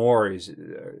John Moore. He's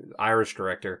an Irish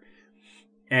director.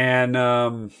 And,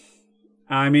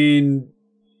 I mean,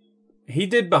 He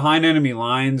did Behind Enemy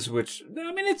Lines, which,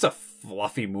 I mean, it's a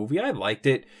fluffy movie. I liked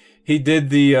it. He did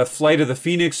the Flight of the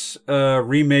Phoenix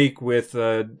remake with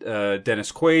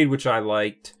Dennis Quaid, which I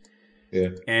liked. Yeah.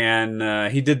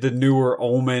 And he did the newer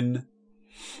Omen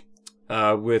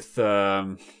with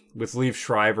Liev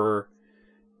Schreiber,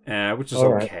 which is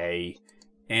okay.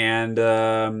 And,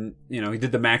 he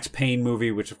did the Max Payne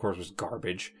movie, which, of course, was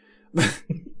garbage.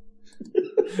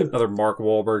 Another Mark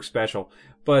Wahlberg special.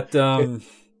 But, I don't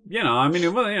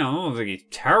think he's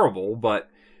terrible, but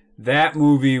that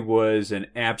movie was an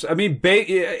I mean,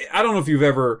 I don't know if you've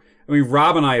ever... I mean,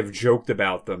 Rob and I have joked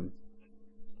about them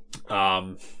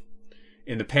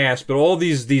in the past, but all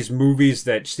these movies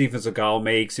that Steven Seagal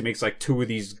makes, he makes like 2 of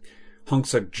these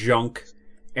hunks of junk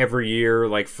every year,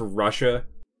 like for Russia.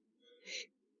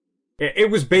 It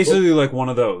was basically like one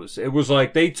of those. It was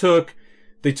like they took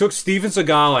Steven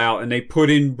Seagal out and they put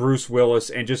in Bruce Willis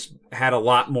and just had a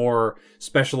lot more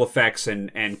special effects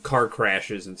and car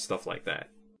crashes and stuff like that.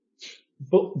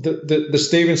 But the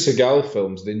Steven Seagal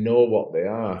films, they know what they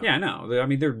are. Yeah, no. I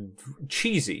mean, they're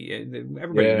cheesy.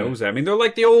 Everybody knows that. I mean, they're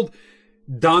like the old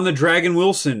Don the Dragon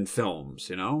Wilson films,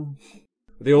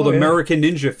 The old American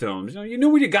Ninja films. You knew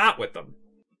what you got with them.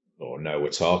 Oh, no, we're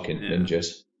talking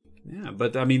ninjas. Yeah,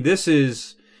 but I mean,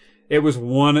 it's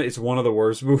one of the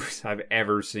worst movies I've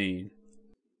ever seen.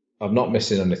 I'm not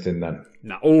missing anything then.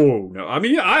 No. I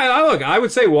mean, I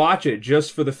would say watch it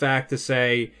just for the fact to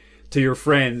say to your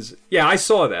friends, yeah, I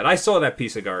saw that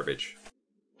piece of garbage.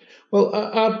 Well,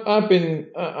 I've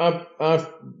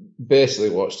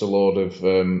basically watched a lot of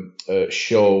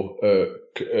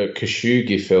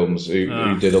Kashugi films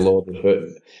who did a lot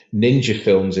of ninja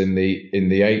films in the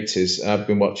 80s. I've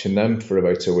been watching them for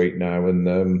about a week now,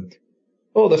 and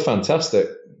they're fantastic.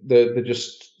 They're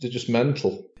just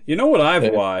mental. You know what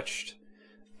I've watched?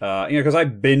 Because I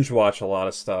binge watch a lot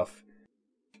of stuff,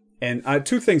 and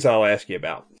 2 things I'll ask you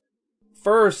about.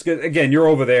 First, again, you're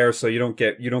over there, so you don't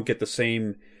get the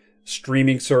same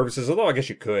streaming services. Although I guess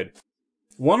you could.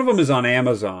 One of them is on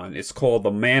Amazon. It's called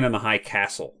The Man in the High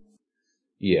Castle.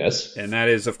 Yes, and that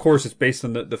is, of course, it's based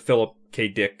on the Philip K.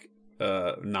 Dick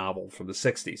novel from the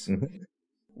 60s, mm-hmm.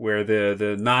 where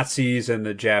the Nazis and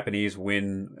the Japanese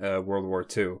win World War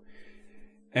II.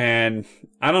 And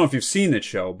I don't know if you've seen that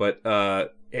show, but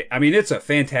it's a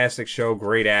fantastic show,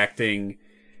 great acting,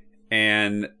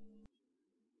 and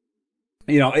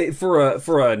for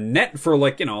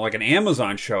like an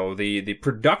Amazon show, the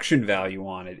production value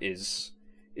on it is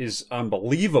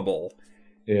unbelievable.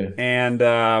 Yeah. And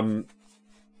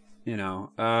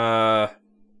yeah.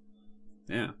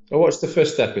 I watched the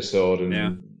first episode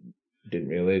and didn't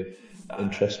really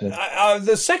interest me.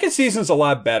 The second season's a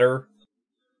lot better.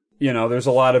 There's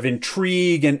a lot of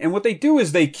intrigue, and what they do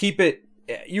is they keep it.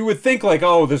 You would think like,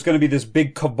 oh, there's going to be this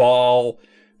big cabal.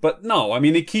 But no, I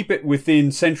mean, they keep it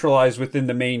centralized within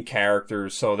the main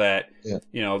characters so that,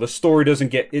 the story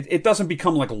doesn't it doesn't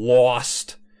become like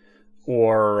Lost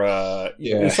or,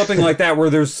 something like that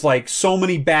where there's like so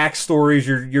many backstories.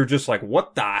 You're just like,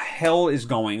 what the hell is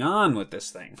going on with this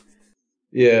thing?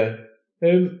 Yeah.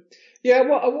 I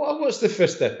watched the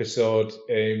first episode.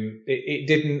 It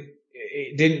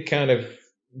didn't kind of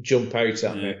jump out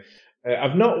at me.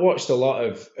 I've not watched a lot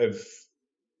of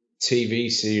TV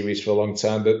series for a long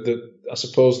time. I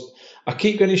suppose I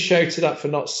keep getting shouted at for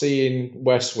not seeing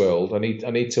Westworld. I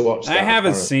need to watch that. I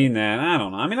haven't seen that. I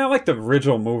don't know. I mean, I like the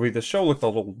original movie. The show looked a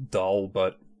little dull,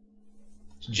 but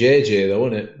it's JJ though,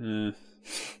 isn't it?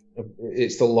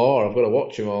 It's the law. I've got to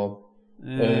watch them all.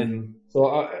 But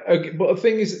the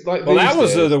thing is, like, that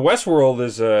was the Westworld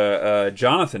is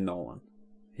Jonathan Nolan.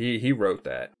 He wrote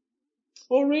that.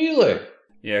 Oh, really?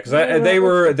 Yeah, because they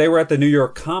were at the New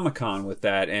York Comic Con with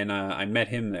that, and I met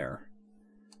him there.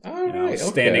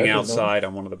 Standing outside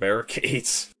on one of the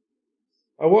barricades.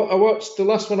 I watched the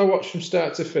last one I watched from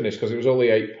start to finish because it was only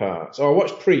 8 parts. So I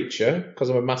watched Preacher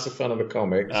because I'm a massive fan of the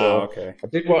comic. So okay. I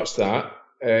did watch that,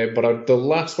 but the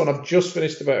last one I've just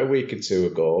finished about a week or 2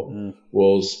 ago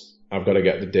was. I've got to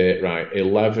get the date right.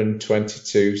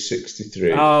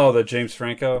 11/22/63. Oh, the James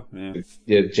Franco?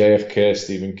 Yeah, JFK,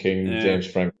 Stephen King, James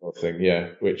Franco thing. Yeah,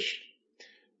 which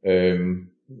it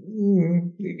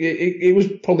was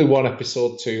probably one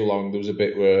episode too long. There was a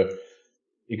bit where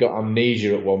he got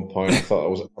amnesia at one point. I thought that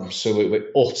was absolutely,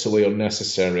 utterly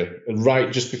unnecessary. And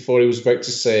right just before he was about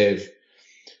to save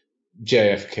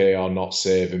JFK or not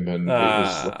save him, and it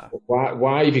was like,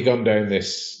 why have you gone down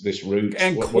this route?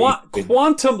 And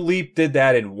Quantum Leap did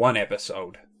that in one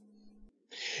episode.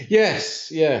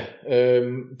 Yes, yeah,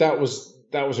 that was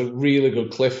a really good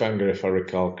cliffhanger if I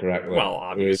recall correctly. Well,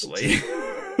 obviously,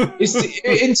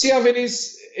 Isn't he having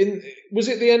his? Was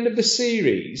it the end of the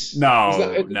series? No, Was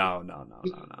that no.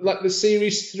 Like the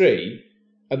series 3,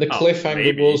 and the Oh, cliffhanger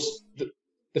maybe. was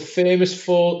the famous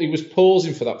photo. He was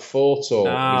posing for that photo. Oh,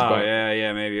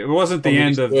 yeah, maybe it wasn't the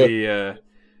end of the.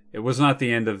 It was not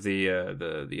the end of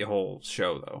the whole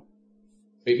show though.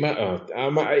 It might have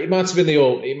been the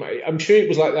opening. I'm sure it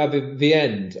was like the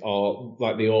end or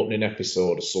like the opening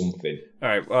episode or something. All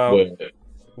right,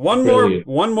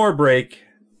 one more break,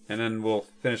 and then we'll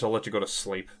finish. I'll let you go to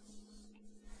sleep.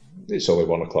 It's only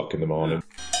 1 o'clock in the morning.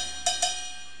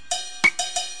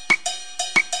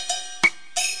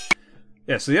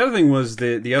 Yeah, so the other thing was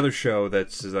the other show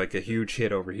that's like a huge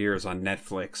hit over here is on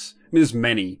Netflix. I mean, there's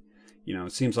many. You know,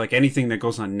 it seems like anything that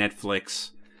goes on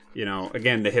Netflix, you know,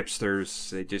 again, the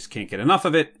hipsters, they just can't get enough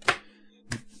of it.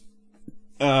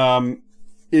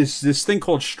 Is this thing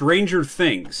called Stranger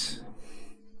Things.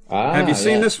 Have you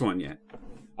seen this one yet?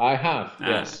 I have,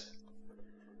 yes.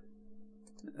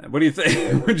 What do you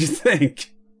think? What do you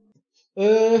think?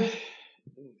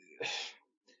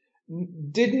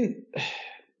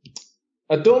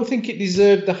 I don't think it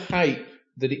deserved the hype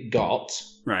that it got.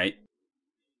 Right.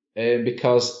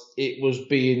 Because it was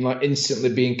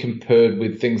instantly being compared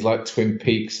with things like Twin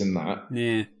Peaks and that.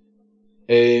 Yeah.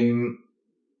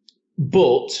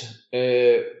 But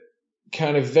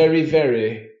kind of very,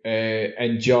 very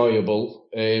enjoyable.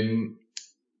 I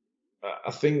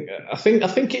think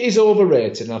it is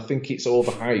overrated, and I think it's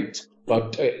overhyped.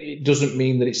 But it doesn't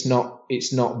mean that it's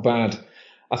not bad.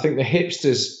 I think the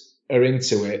hipsters are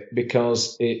into it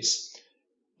because it's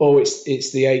the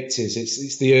 80s.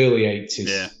 It's the early 80s.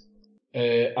 Yeah.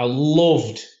 I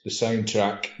loved the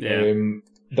soundtrack. Yeah.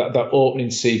 That opening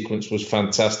sequence was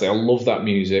fantastic. I love that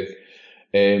music.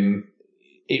 It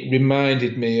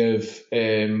reminded me of.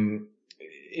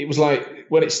 It was like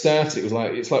when it started.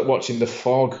 It's like watching The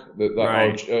Fog,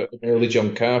 that early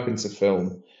John Carpenter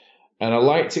film, and I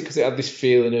liked it because it had this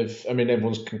feeling of. I mean,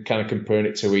 everyone's kind of comparing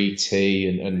it to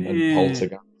E.T. and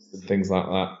Poltergeist and things like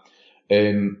that.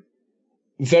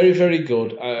 Very, very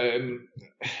good.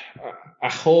 I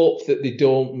hope that they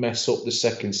don't mess up the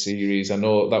second series. I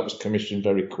know that was commissioned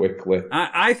very quickly.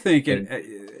 I think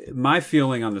my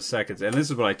feeling on the second, and this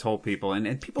is what I told people,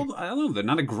 and people, I don't know, they're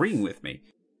not agreeing with me.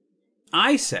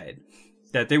 I said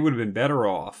that they would have been better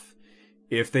off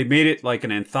if they made it like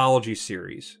an anthology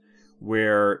series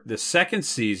where the second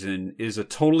season is a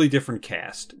totally different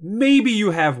cast. Maybe you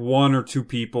have 1 or 2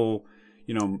 people,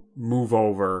 you know, move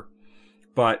over,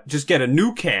 but just get a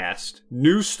new cast,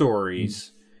 new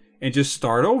stories, and just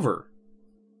start over.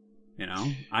 You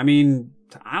know, I mean,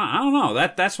 I don't know.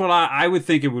 That's what I would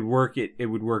think it would work. It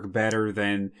would work better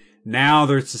than now.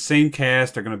 There's the same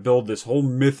cast. They're going to build this whole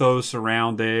mythos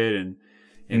around it, and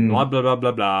blah blah blah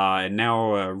blah blah. And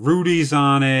now Rudy's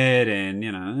on it, and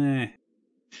you know,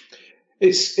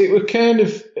 It was kind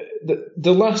of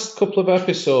the last couple of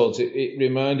episodes. It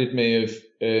reminded me of.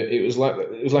 It was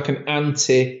like an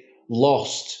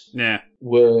anti-Lost. Yeah.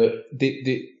 Where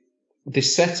they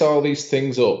set all these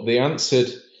things up. They answered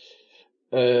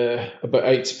about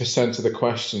 80% of the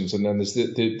questions, and then there's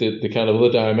the kind of other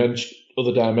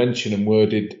dimension, and where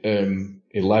did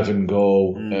 11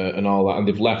 go and all that, and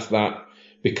they've left that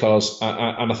because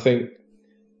I think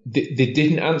they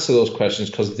didn't answer those questions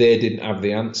because they didn't have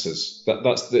the answers.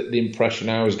 That's the impression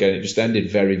I was getting. It just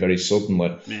ended very, very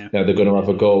suddenly. Yeah. Now they're going to have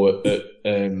a go at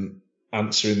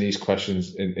answering these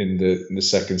questions in the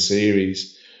second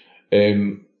series.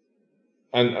 And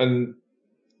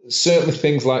certainly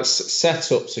things like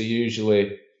setups are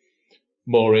usually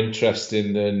more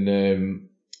interesting than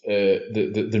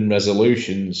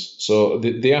resolutions. So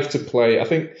they have to play.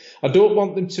 I don't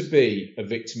want them to be a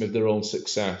victim of their own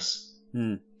success.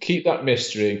 Keep that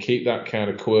mystery and keep that kind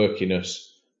of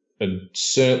quirkiness, and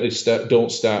certainly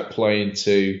don't start playing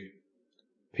to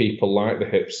people like the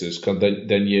hipsters, because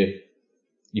then you're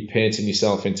painting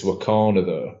yourself into a corner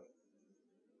there,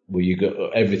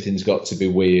 where everything's got to be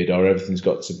weird, or everything's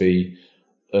got to be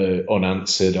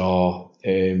unanswered, or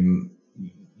the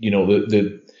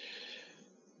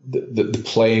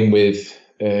playing with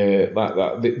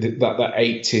that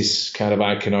 80s kind of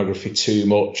iconography too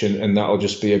much, and that'll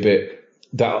just be a bit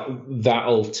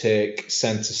that'll take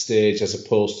centre stage as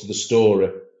opposed to the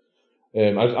story.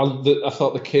 I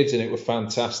thought the kids in it were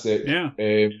fantastic. Yeah.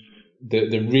 They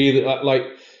really like.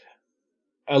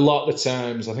 A lot of the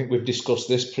times, I think we've discussed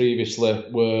this previously,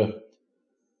 where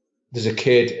there's a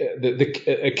kid,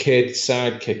 a kid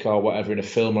sidekick or whatever in a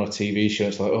film or a TV show.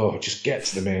 It's like, oh, just get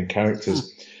to the main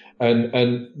characters,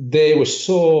 and they were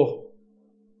so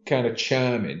kind of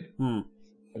charming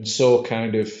and so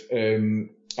kind of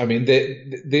I mean,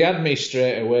 they had me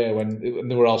straight away when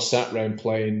they were all sat around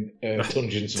playing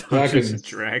Dungeons and Dungeons and Dragons.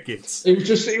 Dragons.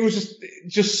 It was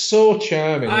just so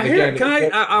charming.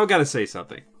 And I gotta say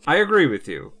something. I agree with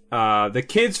you. The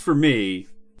kids, for me,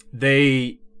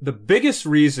 the biggest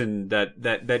reason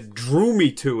that drew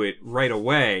me to it right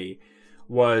away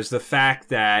was the fact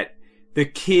that the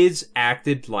kids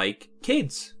acted like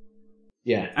kids.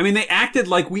 Yeah. I mean, they acted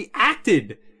like we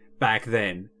acted back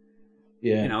then.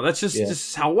 Yeah. You know, that's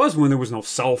just how it was when there was no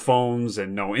cell phones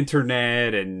and no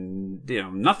internet and,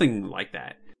 nothing like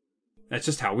that. That's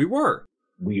just how we were.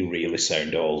 We really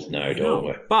sound old now, don't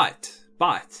we? But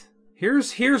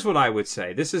here's what I would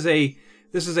say. This is a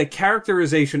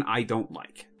characterization I don't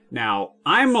like. Now,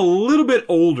 I'm a little bit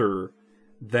older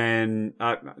than,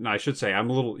 I should say,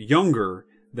 I'm a little younger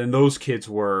than those kids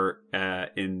were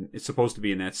it's supposed to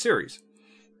be in that series.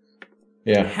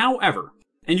 Yeah. However,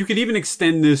 and you could even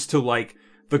extend this to like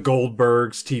the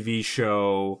Goldbergs TV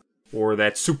show or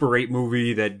that Super 8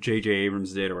 movie that J.J.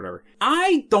 Abrams did or whatever.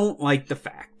 I don't like the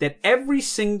fact that every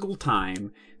single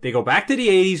time they go back to the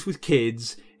 80s with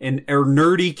kids or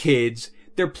nerdy kids,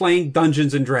 they're playing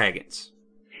Dungeons and Dragons.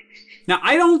 Now,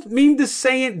 I don't mean to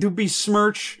say it to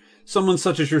besmirch someone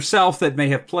such as yourself that may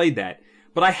have played that,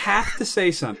 but I have to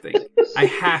say something. I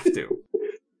have to.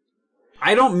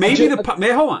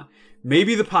 Hold on.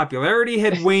 Maybe the popularity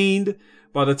had waned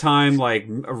by the time, like,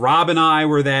 Rob and I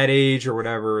were that age or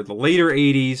whatever, the later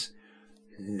 80s.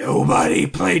 Nobody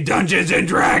played Dungeons and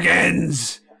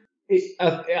Dragons!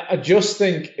 I just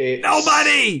think it's...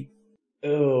 Nobody!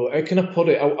 Oh, how can I put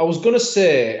it? I was gonna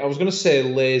say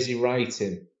lazy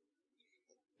writing.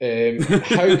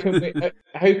 How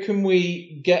can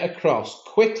we get across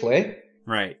quickly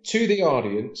right to the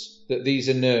audience that these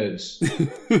are nerds?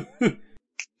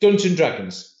 Dungeons and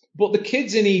Dragons. But the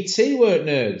kids in ET weren't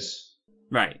nerds.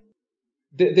 Right.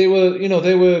 They were.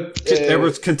 They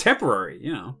were contemporary,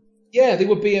 Yeah, they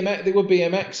were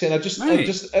BMXing. I just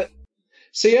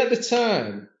see at the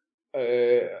time.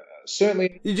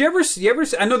 Certainly. Did you ever?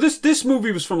 I know this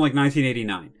movie was from like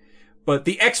 1989, but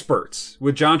The Experts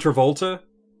with John Travolta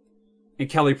and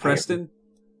Kelly Preston.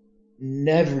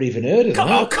 Never even heard of that.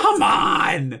 Oh, come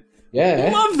on! Yeah,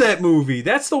 love that movie.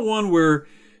 That's the one where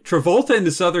Travolta and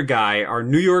this other guy are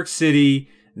New York City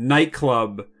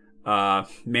nightclub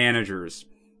managers,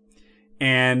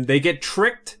 and they get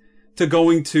tricked to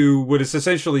going to what is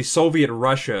essentially Soviet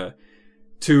Russia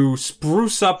to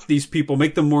spruce up these people,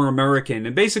 make them more American.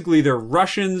 And basically they're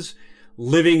Russians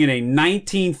living in a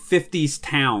 1950s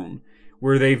town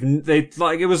where they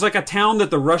like, it was like a town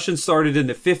that the Russians started in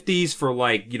the 50s for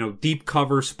like, deep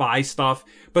cover spy stuff,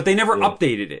 but they never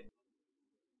updated it.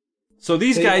 So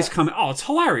these guys come, it's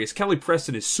hilarious. Kelly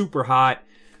Preston is super hot.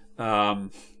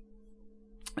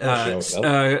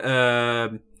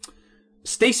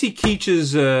 Stacy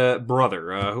Keach's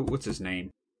brother, what's his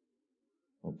name?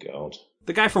 Oh God.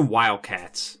 The guy from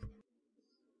Wildcats.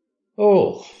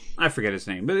 Oh. I forget his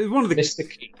name, but one of the... Mr.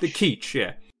 Keach. The Keach,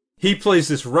 yeah. He plays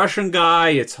this Russian guy.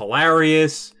 It's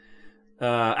hilarious.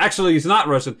 Actually, he's not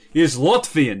Russian. He's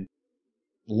Latvian.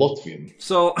 Latvian.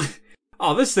 So,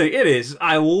 this thing, it is.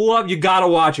 You gotta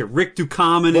watch it. Rick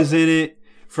Ducommun is in it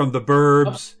from The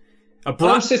Burbs.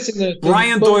 I'm sitting there.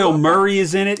 Brian Doyle Murray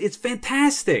is in it. It's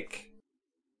fantastic.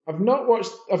 I've not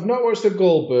watched the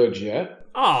Goldbergs yet.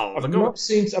 Oh, I've not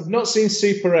seen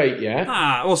Super 8 yet.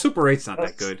 Well, Super 8's not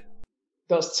that good.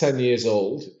 That's 10 years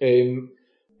old. It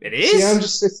is? See, I'm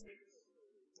just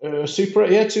Super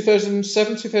 8,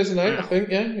 2007, 2008, I think.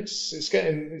 Yeah, it's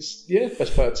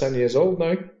best part of 10 years old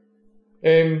now.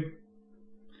 And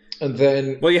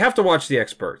then... Well, you have to watch The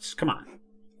Experts. Come on.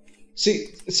 See,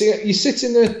 you sit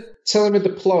in there telling me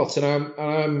the plot, and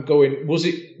I'm going, was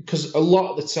it... Because a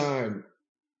lot of the time,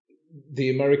 the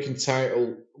American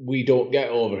title we don't get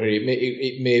over here.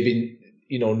 It may be,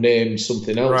 named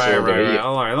something else. Right.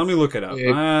 All right, let me look it up.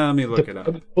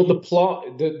 But the plot,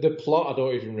 I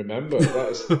don't even remember.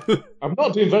 I'm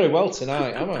not doing very well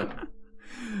tonight, am I?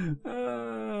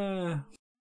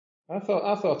 I thought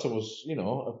I was,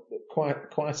 quite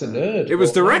a nerd. It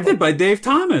was directed by Dave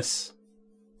Thomas.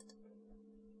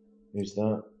 Who's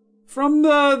that? From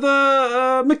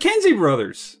the Mackenzie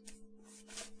brothers.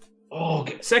 Oh,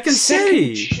 Second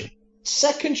City.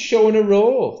 Second show in a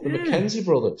row. The Mackenzie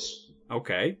brothers.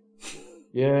 Okay.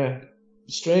 Yeah.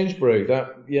 Strange brew.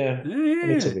 That. Yeah.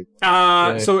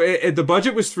 So the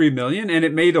budget was $3 million, and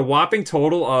it made a whopping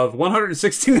total of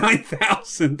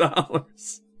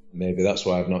 $169,000. Maybe that's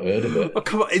why I've not heard of it. Oh,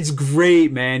 come on, it's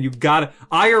great, man. You've got to.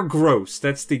 Ira Gross.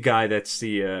 That's the guy. That's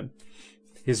the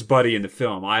his buddy in the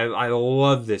film. I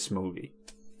love this movie.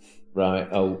 Right,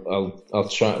 I'll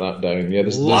track that down. Yeah,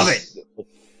 love it.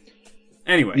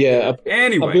 Anyway. Yeah, I've been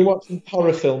Anyway. watching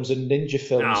horror films and ninja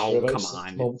films Oh, for about come 6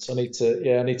 on. months. I need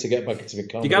to get back into the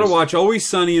comedy. You got to watch Always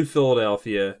Sunny in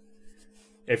Philadelphia.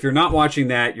 If you're not watching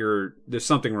that, there's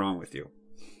something wrong with you.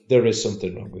 There is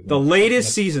something wrong with me. The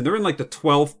latest season, they're in like the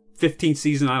 12th, 15th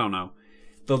season, I don't know.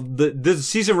 The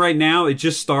season right now, it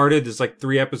just started. There's like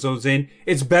 3 episodes in.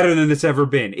 It's better than it's ever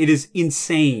been. It is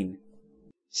insane.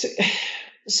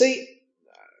 See,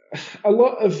 a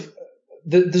lot of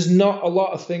there's not a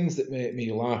lot of things that make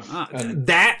me laugh. And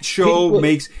that show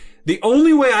makes the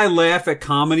only way I laugh at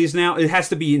comedies now. It has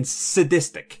to be in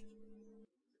sadistic.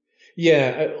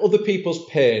 Yeah, other people's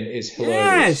pain is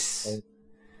hilarious. Yes.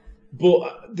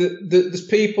 But there's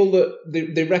people that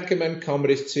they recommend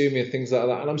comedies to me and things like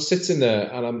that, and I'm sitting there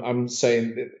and I'm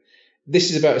saying, this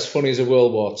is about as funny as a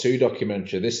World War II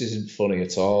documentary. This isn't funny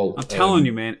at all. I'm telling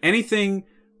you, man. Anything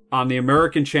on the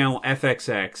American channel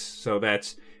FXX, so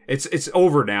it's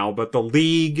over now. But The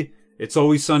League, It's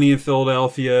Always Sunny in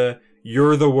Philadelphia,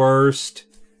 You're the Worst.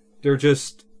 They're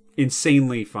just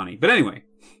insanely funny. But anyway,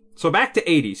 so back to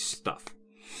 80s stuff.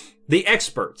 The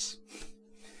Experts.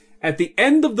 At the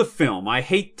end of the film, I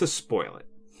hate to spoil it,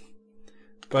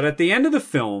 but at the end of the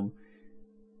film,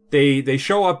 they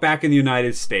show up back in the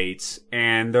United States,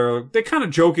 and they're kind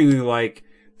of jokingly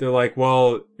they're like,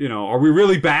 well, are we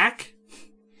really back?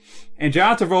 And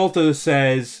John Travolta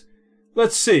says,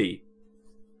 let's see.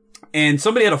 And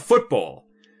somebody had a football.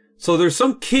 So there's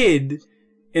some kid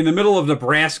in the middle of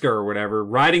Nebraska or whatever,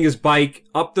 riding his bike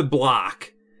up the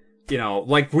block,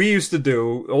 like we used to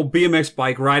do, old BMX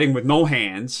bike riding with no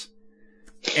hands.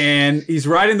 And he's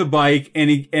riding the bike,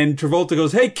 and Travolta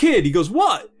goes, hey kid, he goes,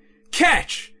 what?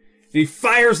 Catch! And he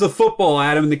fires the football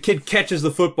at him, and the kid catches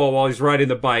the football while he's riding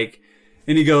the bike.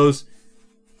 And he goes,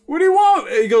 what do you want?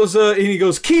 And he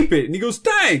goes, keep it. And he goes,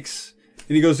 thanks.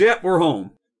 And he goes, yep, we're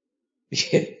home.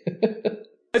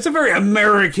 It's a very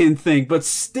American thing, but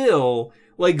still,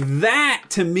 like, that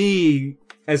to me,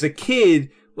 as a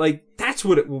kid, like, that's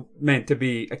what it meant to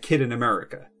be a kid in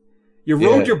America. You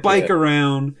rode your bike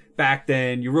around back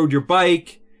then. You rode your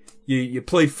bike. You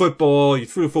played football. You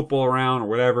threw the football around or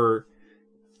whatever.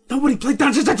 Nobody played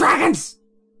Dungeons and Dragons.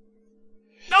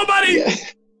 Nobody.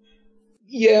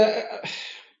 Yeah.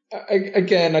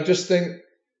 Again, I just think.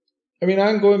 I mean,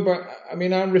 I'm going back. I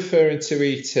mean, I'm referring to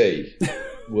E.T.,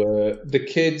 where the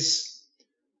kids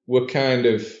were kind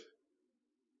of.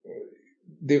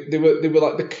 They were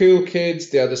like the cool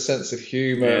kids. They had a sense of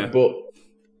humor, but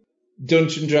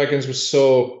Dungeons and Dragons was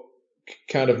so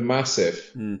kind of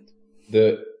massive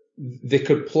that they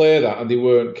could play that, and they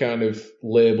weren't kind of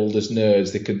labelled as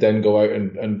nerds. They could then go out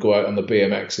and go out on the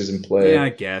BMXs and play. Yeah, I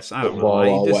guess. I don't know.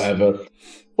 Or whatever.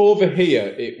 Over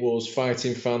here, it was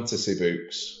fighting fantasy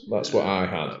books. That's what I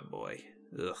had. Oh boy.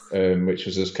 Which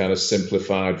was this kind of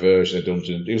simplified version of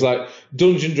Dungeon. It was like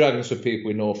Dungeon Dragons for people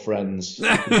with no friends.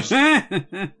 Well,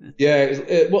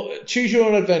 choose your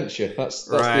own adventure. That's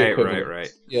the equivalent.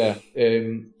 Right. Yeah.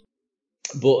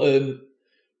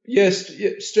 Yes,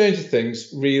 Stranger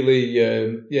Things really,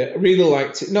 I really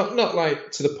liked it. Not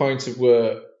like to the point of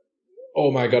where, oh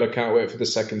my god, I can't wait for the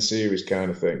second series kind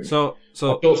of thing. So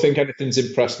I don't think anything's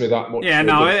impressed me that much. Yeah,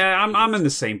 no, I'm in the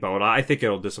same boat. I think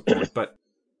it'll disappoint, but.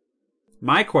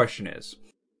 My question is,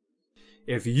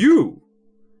 if you,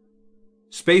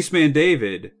 Spaceman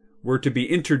David, were to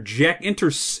be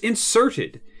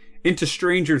inserted into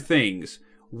Stranger Things,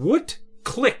 what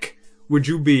clique would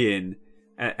you be in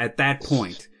at that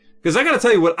point? Because I got to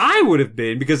tell you what I would have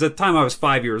been, because at the time I was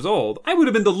 5 years old, I would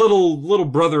have been the little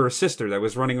brother or sister that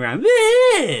was running around.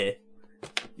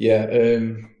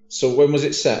 Yeah. So when was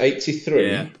it set?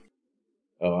 83? Yeah.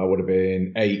 Oh, I would have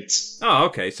been 8. Oh,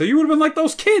 okay. So you would have been like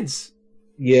those kids.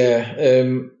 Yeah.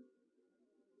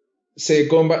 Say,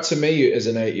 going back to me as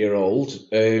an 8-year-old,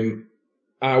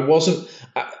 I've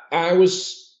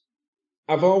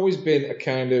always been a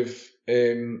kind of,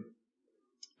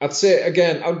 I'd say,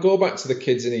 again, I'll go back to the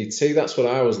kids in E.T. That's what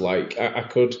I was like. I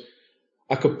could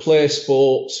play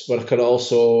sports, but I could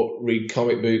also read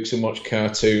comic books and watch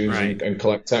cartoons and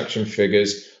collect action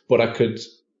figures. But I can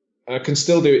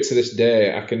still do it to this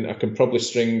day. I can probably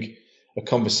string a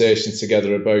conversation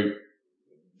together about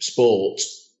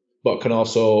sports, but can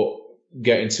also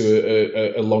get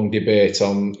into a long debate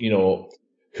on,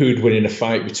 who'd win in a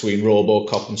fight between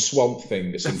RoboCop and Swamp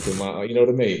Thing or something like that. You know what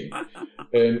I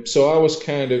mean? So I was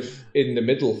kind of in the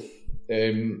middle.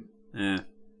 Yeah.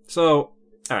 So,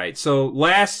 all right. So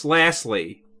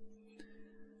lastly,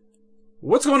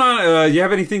 what's going on? You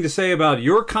have anything to say about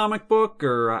your comic book,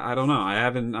 or I don't know.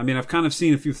 I've kind of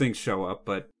seen a few things show up,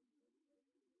 but.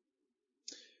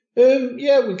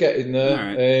 Yeah, we're getting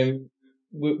there. Right.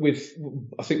 with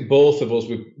I think both of us,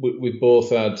 we both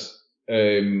had.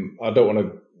 I don't want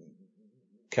to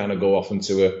kind of go off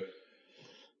into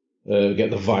get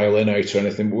the violin out or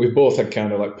anything, but we both had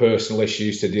kind of like personal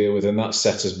issues to deal with, and that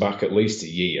set us back at least a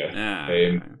year.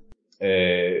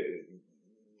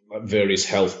 Like various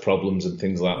health problems and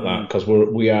things like that, because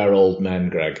we are old men,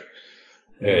 Greg.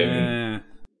 And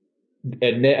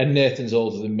Nathan's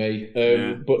older than me,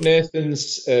 but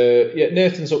Nathan's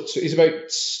up to, he's about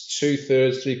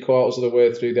 2/3, 3/4 of the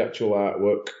way through the actual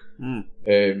artwork.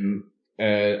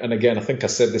 And again, I think I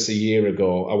said this a year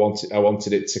ago. I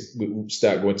wanted it to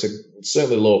start going to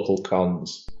certainly local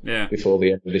cons before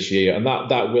the end of this year, and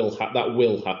that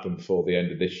will happen before the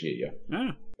end of this year.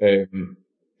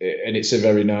 And it's a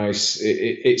very nice.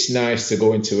 It's nice to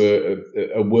go into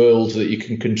a world that you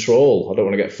can control. I don't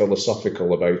want to get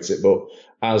philosophical about it, but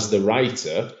as the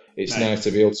writer, it's nice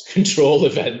to be able to control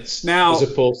events now, as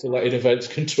opposed to letting events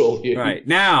control you. Right.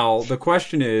 Now, the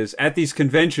question is, at these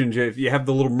conventions, if you have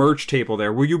the little merch table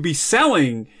there, will you be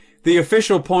selling the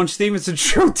official Paunch Stevenson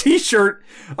Show t-shirt,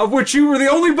 of which you were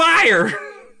the only buyer?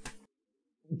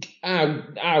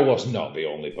 I was not the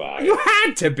only buyer. You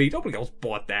had to be. Nobody else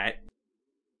bought that.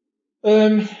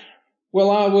 Well,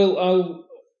 I will.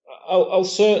 I'll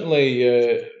certainly.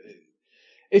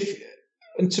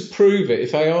 To prove it,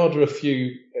 if I order a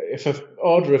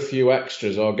few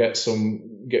extras or get some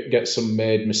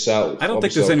made myself. I don't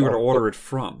think there's anywhere to order it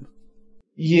from.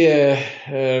 Yeah.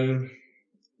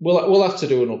 We'll have to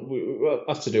do an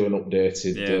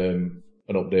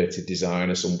updated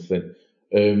design or something.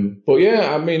 But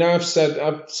yeah, I mean, I've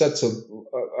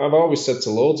always said to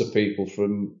loads of people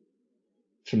from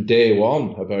day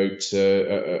one about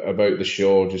the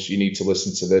show, just you need to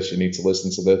listen to this, you need to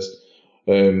listen to this.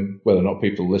 Whether or not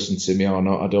people listen to me or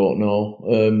not, I don't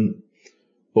know.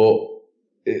 But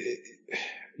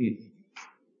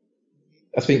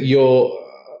I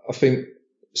think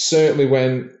certainly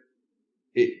when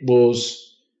it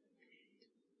was,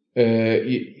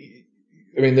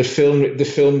 the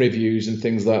film reviews and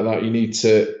things like that, you need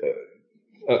to.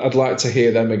 I'd like to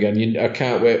hear them again. I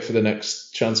can't wait for the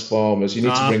next Transformers. You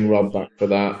need to bring Rob back for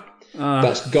that.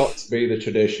 That's got to be the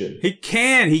tradition. He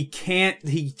can't.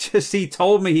 He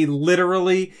told me he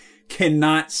literally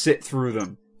cannot sit through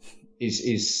them.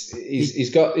 He's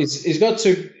got to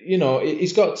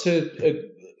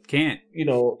can't.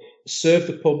 Serve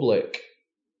the public.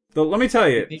 Let me tell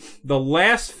you, the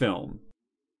last film,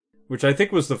 which I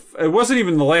think was it wasn't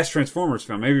even the last Transformers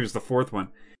film, maybe it was the fourth one.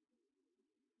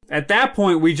 At that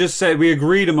point, we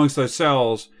agreed amongst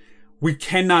ourselves, we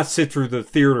cannot sit through the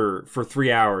theater for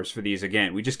 3 hours for these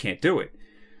again. We just can't do it.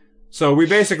 So we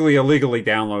basically illegally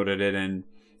downloaded it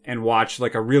and watched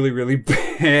like a really, really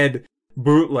bad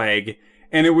bootleg.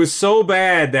 And it was so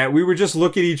bad that we would just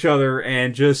look at each other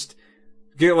and just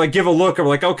give a look of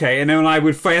like, okay. And then I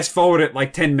would fast forward it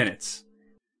like 10 minutes.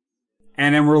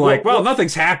 And then we're like,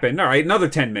 nothing's happened. All right, another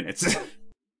 10 minutes.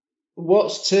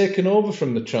 What's taken over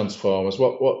from the Transformers?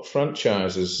 What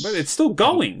franchises? But it's still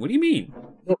going. What do you mean?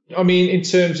 I mean, in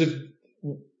terms of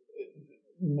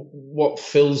what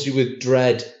fills you with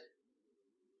dread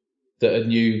that a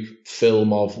new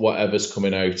film of whatever's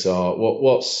coming out, or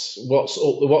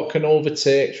what can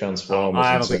overtake Transformers?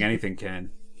 I don't think anything can.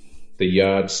 The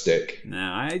yardstick.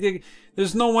 No, I think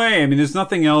there's no way. I mean, there's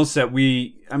nothing else that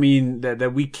we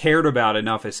cared about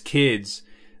enough as kids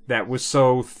that was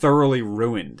so thoroughly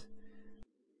ruined.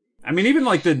 I mean, even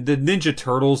like the Ninja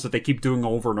Turtles that they keep doing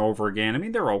over and over again. I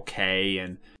mean, they're okay,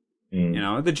 and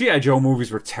the G.I. Joe movies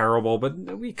were terrible, but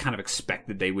we kind of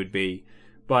expected they would be.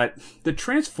 But the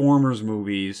Transformers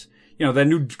movies, that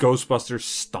new Ghostbusters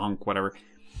stunk, whatever.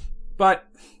 But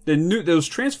those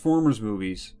Transformers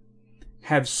movies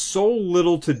have so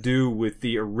little to do with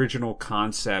the original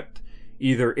concept,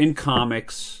 either in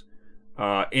comics,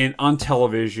 on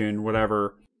television,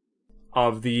 whatever,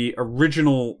 of the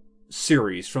original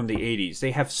series from the 80s.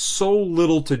 They have so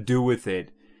little to do with it,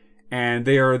 and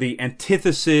they are the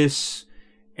antithesis,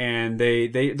 and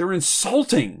they're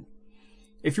insulting.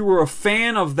 If you were a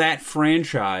fan of that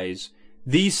franchise,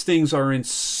 these things are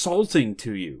insulting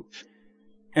to you.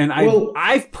 And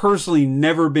I've personally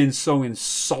never been so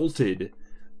insulted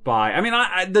by,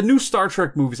 the new Star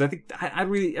Trek movies,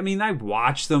 I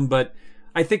watch them, but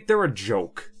I think they're a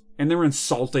joke, and they're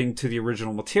insulting to the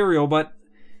original material, but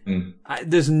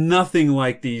there's nothing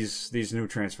like these new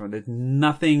Transformers. There's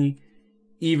nothing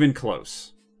even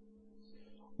close.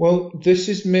 Well, this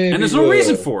is maybe, and there's no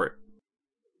reason for it.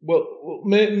 Well,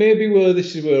 maybe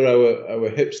this is where our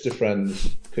hipster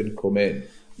friends can come in.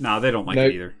 No, they don't like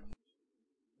it either.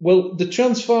 Well, the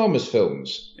Transformers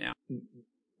films,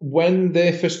 when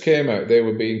they first came out, they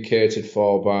were being catered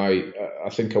for by, I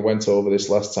think I went over this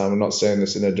last time, I'm not saying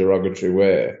this in a derogatory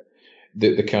way,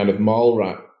 the kind of mall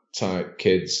rat type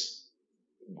kids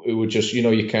who were just,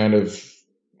 you kind of,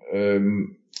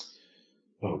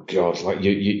 oh God, like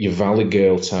your Valley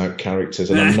Girl type characters.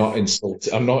 And I'm not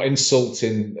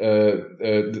insulting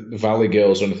the Valley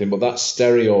Girls or anything, but that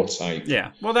stereotype.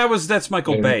 Yeah. Well, that's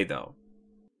Michael Bay, though.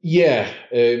 Yeah.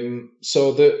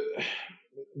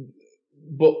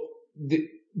 But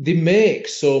they make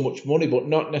so much money, but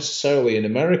not necessarily in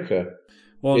America.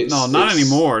 Well, not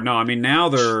anymore. No, I mean now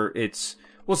it's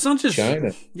not just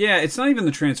China. Yeah, it's not even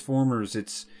the Transformers.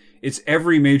 It's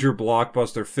every major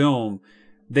blockbuster film.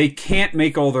 They can't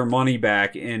make all their money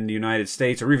back in the United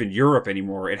States or even Europe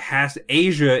anymore.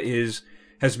 Asia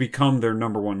has become their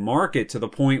number one market to the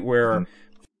point where,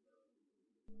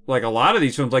 like a lot of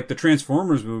these films, like the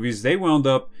Transformers movies, they wound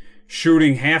up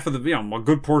shooting half of a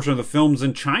good portion of the films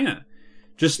in China,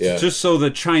 just so the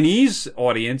Chinese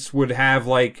audience would have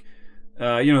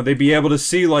they'd be able to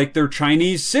see like their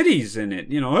Chinese cities in it.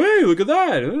 Hey, look at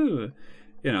that.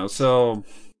 So.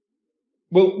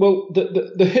 Well,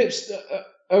 the hipster,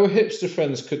 our hipster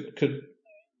friends could,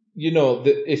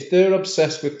 if they're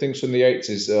obsessed with things from the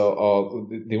 80s or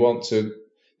they want to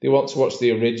watch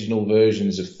the original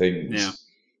versions of things. Yeah.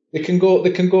 They can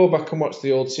go back and watch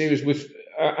the old series.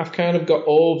 I've kind of got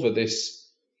over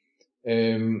this,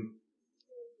 the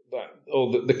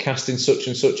casting such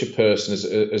and such a person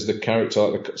as the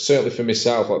character, certainly for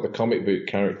myself, like the comic book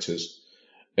characters.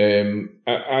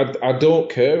 I don't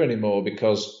care anymore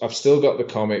because I've still got the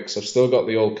comics, I've still got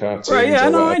the old cartoons. Right, yeah,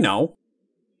 I know.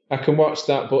 I can watch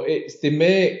that, but I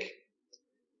think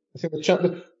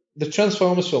the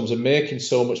Transformers films are making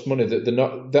so much money that they're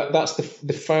not.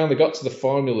 They finally got to the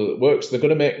formula that works. They're going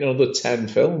to make another 10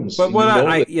 films.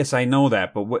 But yes, I know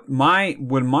that. But what my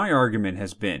argument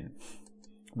has been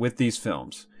with these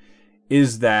films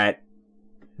is that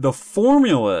the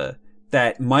formula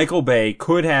that Michael Bay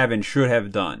could have and should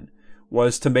have done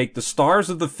was to make the stars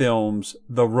of the films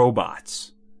the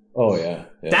robots. Oh yeah.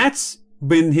 That's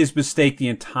been his mistake the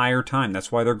entire time. That's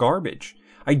why they're garbage.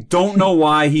 I don't know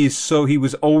why he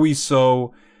was always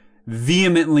so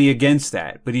vehemently against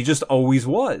that, but he just always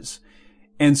was.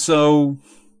 And so,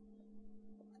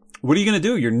 what are you going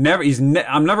to do?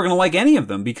 I'm never going to like any of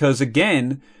them because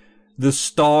again, the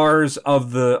stars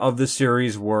of the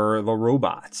series were the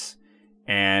robots.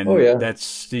 And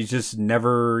he just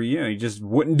never, he just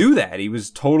wouldn't do that. He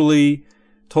was totally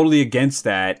against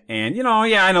that. And,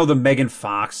 I know the Megan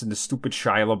Fox and the stupid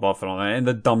Shia LaBeouf and all that and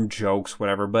the dumb jokes,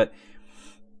 whatever, but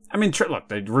I mean, look,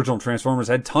 the original Transformers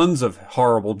had tons of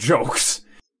horrible jokes.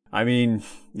 I mean,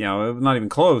 not even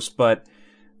close, but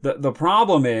the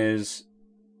problem is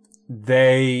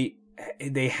they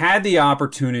had the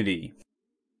opportunity,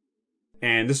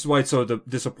 and this is why it's so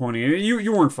disappointing.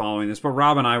 You weren't following this, but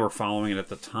Rob and I were following it at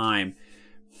the time.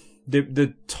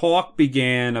 The talk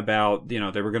began about, they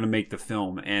were going to make the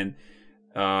film, and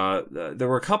there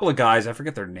were a couple of guys, I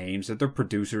forget their names, that they're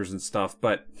producers and stuff,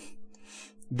 but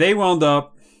they wound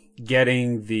up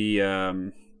getting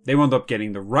the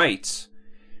rights.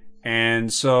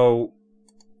 And so,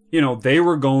 they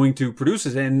were going to produce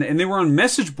it, and they were on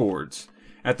message boards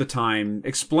at the time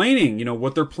explaining,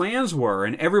 what their plans were.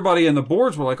 And everybody on the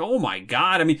boards were like, oh my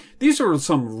God. I mean, these are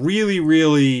some really,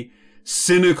 really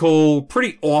cynical,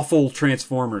 pretty awful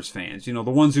Transformers fans, the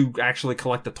ones who actually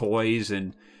collect the toys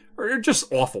and are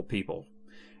just awful people.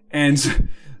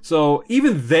 And so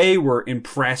even they were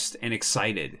impressed and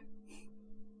excited.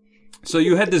 So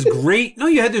you had this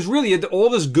all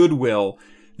this goodwill,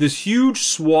 this huge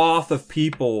swath of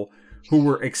people who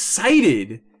were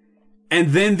excited, and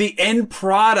then the end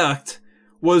product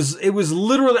was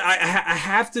literally,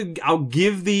 I'll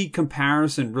give the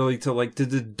comparison really to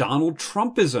the Donald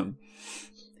Trumpism.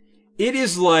 It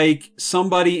is like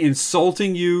somebody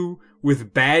insulting you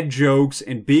with bad jokes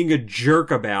and being a jerk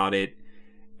about it,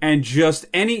 and just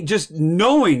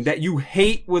knowing that you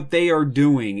hate what they are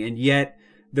doing, and yet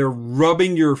they're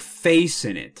rubbing your face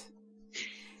in it.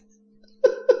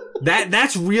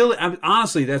 That's really,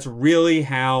 honestly, that's really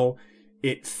how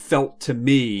it felt to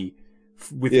me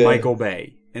with Michael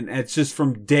Bay. And it's just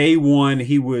from day one,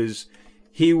 he was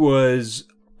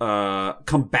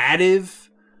combative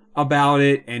about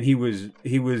it. And he was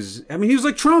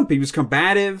like Trump. He was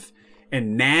combative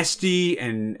and nasty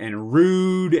and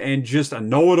rude and just a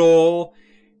know-it-all.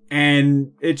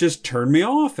 And it just turned me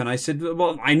off. And I said,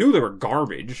 well, I knew they were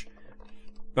garbage.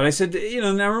 But I said,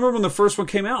 and I remember when the first one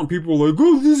came out and people were like,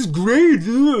 oh, this is great.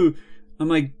 Ugh. I'm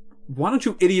like, why don't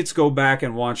you idiots go back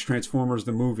and watch Transformers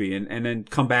the movie and then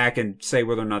come back and say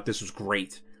whether or not this was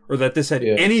great or that this had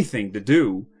anything to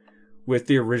do with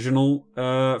the original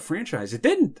franchise. It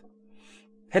didn't.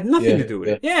 Had nothing to do with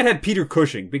it. Yeah, it had Peter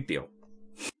Cushing. Big deal.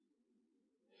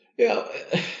 Yeah,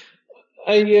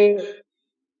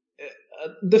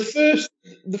 the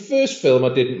first film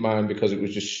I didn't mind because it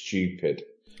was just stupid.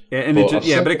 Yeah, and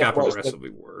but it got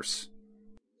progressively worse.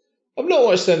 I've not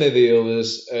watched any of the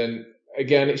others, and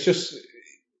again, it's just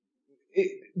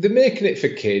they're making it for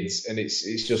kids, and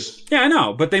it's just I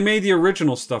know, but they made the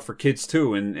original stuff for kids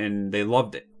too, and they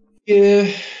loved it.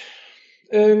 Yeah,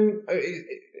 I don't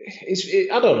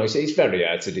know. It's very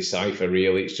hard to decipher,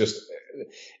 really. It's just.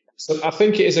 So I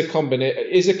think it is a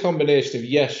combination of,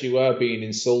 yes, you are being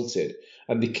insulted,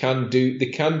 and they can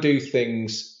do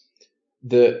things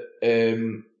that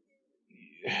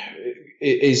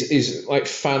is like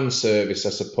fan service, I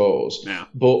suppose. Yeah.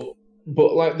 But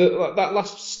like that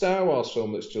last Star Wars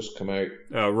film that's just come out,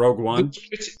 Rogue One.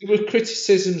 There were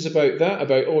criticisms about that,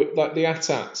 like the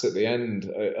AT-ATs at the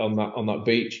end on that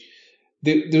beach.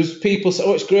 There was people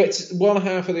saying, it's great. One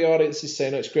half of the audience is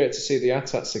saying, it's great to see the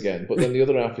AT-ATs again. But then the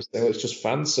other half is saying, it's just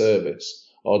fan service.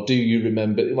 Or do you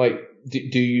remember,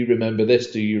 do you remember this?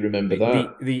 Do you remember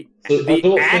that? The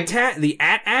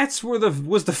AT-ATs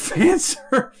was the fan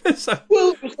service.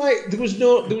 Well, it was like,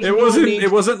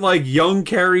 it wasn't like young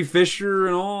Carrie Fisher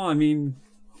and all. I mean,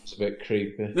 it's a bit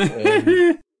creepy.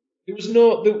 There was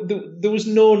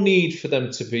no need for them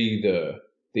to be there.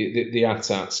 The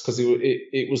AT-ATs, because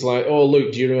it was like, oh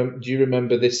look, do you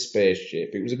remember this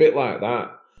spaceship? It was a bit like that,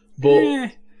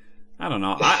 but I don't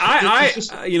know.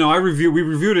 We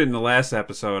reviewed it in the last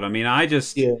episode. I mean, I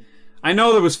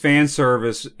know there was fan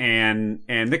service and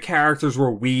the characters were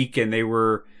weak and they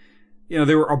were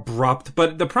abrupt,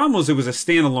 but the problem was it was a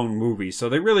standalone movie, so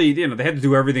they really they had to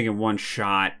do everything in one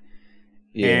shot.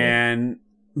 Yeah. And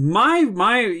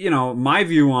my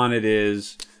view on it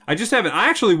is, I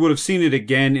actually would have seen it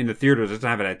again in the theater. I just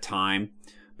haven't had time.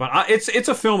 But it's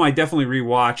a film I definitely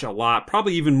rewatch a lot,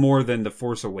 probably even more than The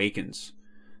Force Awakens,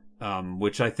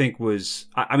 which I think was...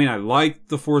 I mean, I liked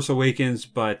The Force Awakens,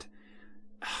 but...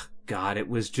 God, it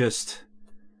was just...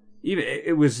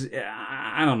 It was...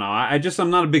 I don't know. I'm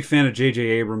not a big fan of J.J.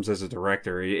 Abrams as a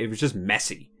director. It was just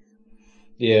messy.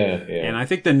 Yeah. And I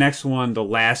think the next one, The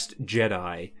Last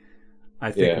Jedi,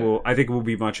 I think will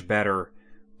be much better.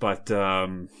 But,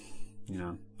 oh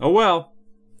well.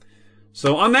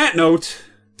 So on that note,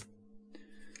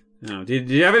 did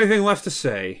you have anything left to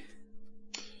say?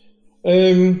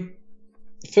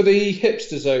 For the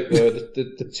hipsters out there,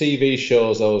 the TV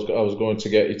shows I was going to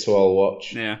get you to all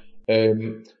watch. Yeah.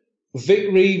 Vic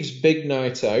Reeves' Big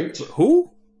Night Out. Who?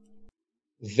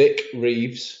 Vic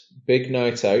Reeves' Big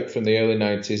Night Out from the early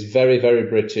 90s. Very, very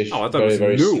British. Oh, I thought very, it was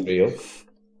very surreal.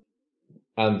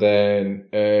 And then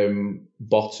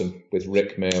Bottom with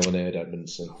Rick Mail and Ed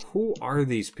Edmondson. Who are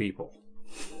these people?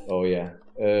 Oh, yeah.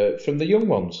 From the young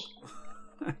ones.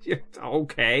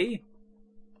 Okay.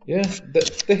 Yeah. The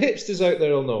hipsters out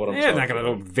there will know what I'm talking about. Yeah, not going to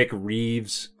know Vic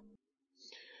Reeves.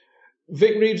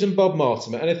 Vic Reeves and Bob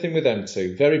Mortimer. Anything with them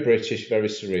two. Very British, very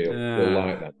surreal. You'll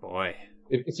like that. Boy.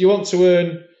 If you want to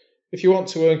earn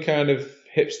kind of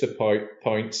hipster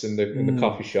points in the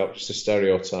coffee shop, just to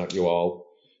stereotype you all,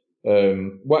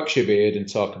 wax your beard and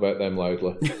talk about them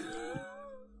loudly.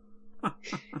 All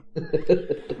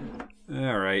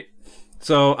right.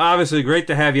 So obviously, great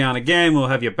to have you on again. We'll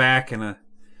have you back in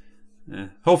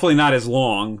hopefully not as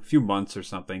long, a few months or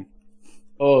something.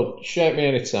 Oh, shout me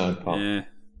anytime, Pop. Yeah.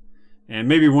 And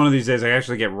maybe one of these days I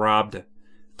actually get Rob to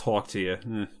talk to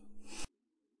you.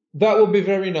 That would be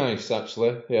very nice,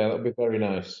 actually. Yeah, that would be very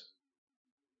nice.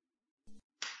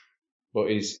 But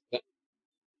he's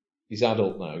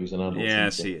adult now. He's an adult.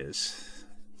 Yes, he is.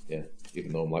 Yeah,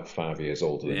 even though I'm like 5 years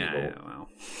older than you. Yeah, well.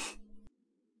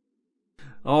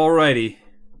 Alrighty.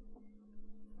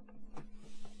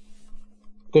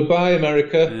 Goodbye,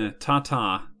 America.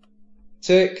 Ta-ta.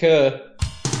 Take care.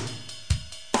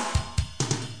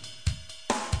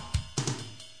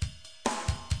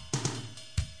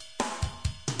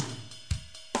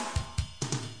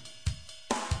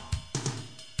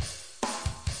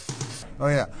 Oh,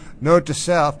 yeah. Note to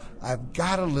self, I've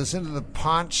got to listen to the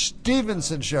Ponch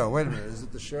Stevenson Show. Wait a minute, is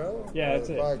it the show? Yeah, that's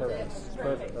it.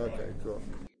 Perfect. Okay, cool.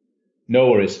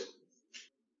 No worries.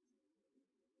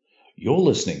 You're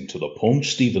listening to the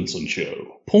Paunch Stevenson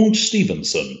Show,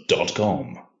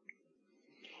 paunchstevenson.com.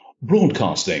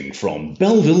 Broadcasting from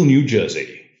Belleville, New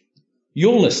Jersey.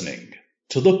 You're listening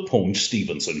to the Paunch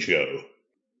Stevenson Show.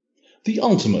 The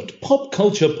ultimate pop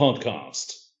culture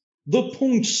podcast. The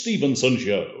Paunch Stevenson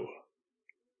Show.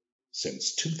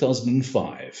 Since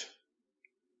 2005.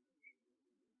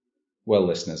 Well,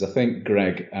 listeners, I think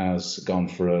Greg has gone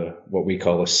for what we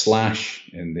call a slash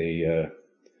in the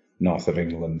north of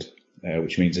England,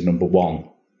 which means a number 1.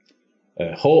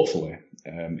 Hopefully,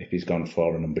 if he's gone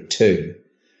for a number 2,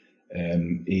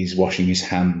 he's washing his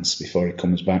hands before he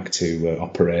comes back to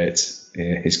operate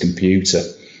his computer.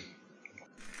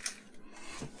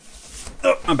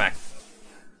 Oh, I'm back.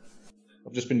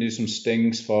 I've just been doing some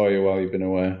stings for you while you've been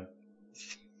away.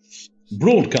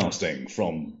 Broadcasting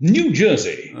from New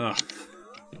Jersey. Oh.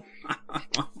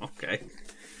 Okay.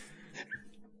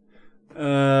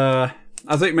 I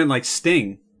thought you meant like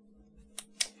Sting.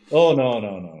 Oh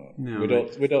no. We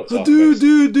don't talk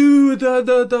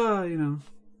about Da, you know.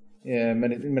 Yeah,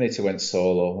 Minita went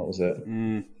solo. That was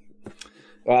it.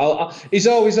 Well, he's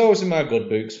always in my good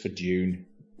books for Dune.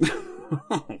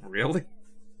 Really?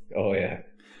 Oh yeah.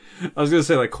 I was gonna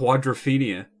say like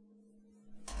Quadrophenia.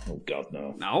 Oh God,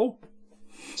 no. No?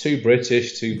 Too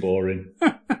British, too boring.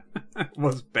 That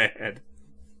was bad.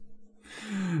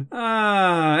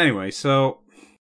 Anyway, so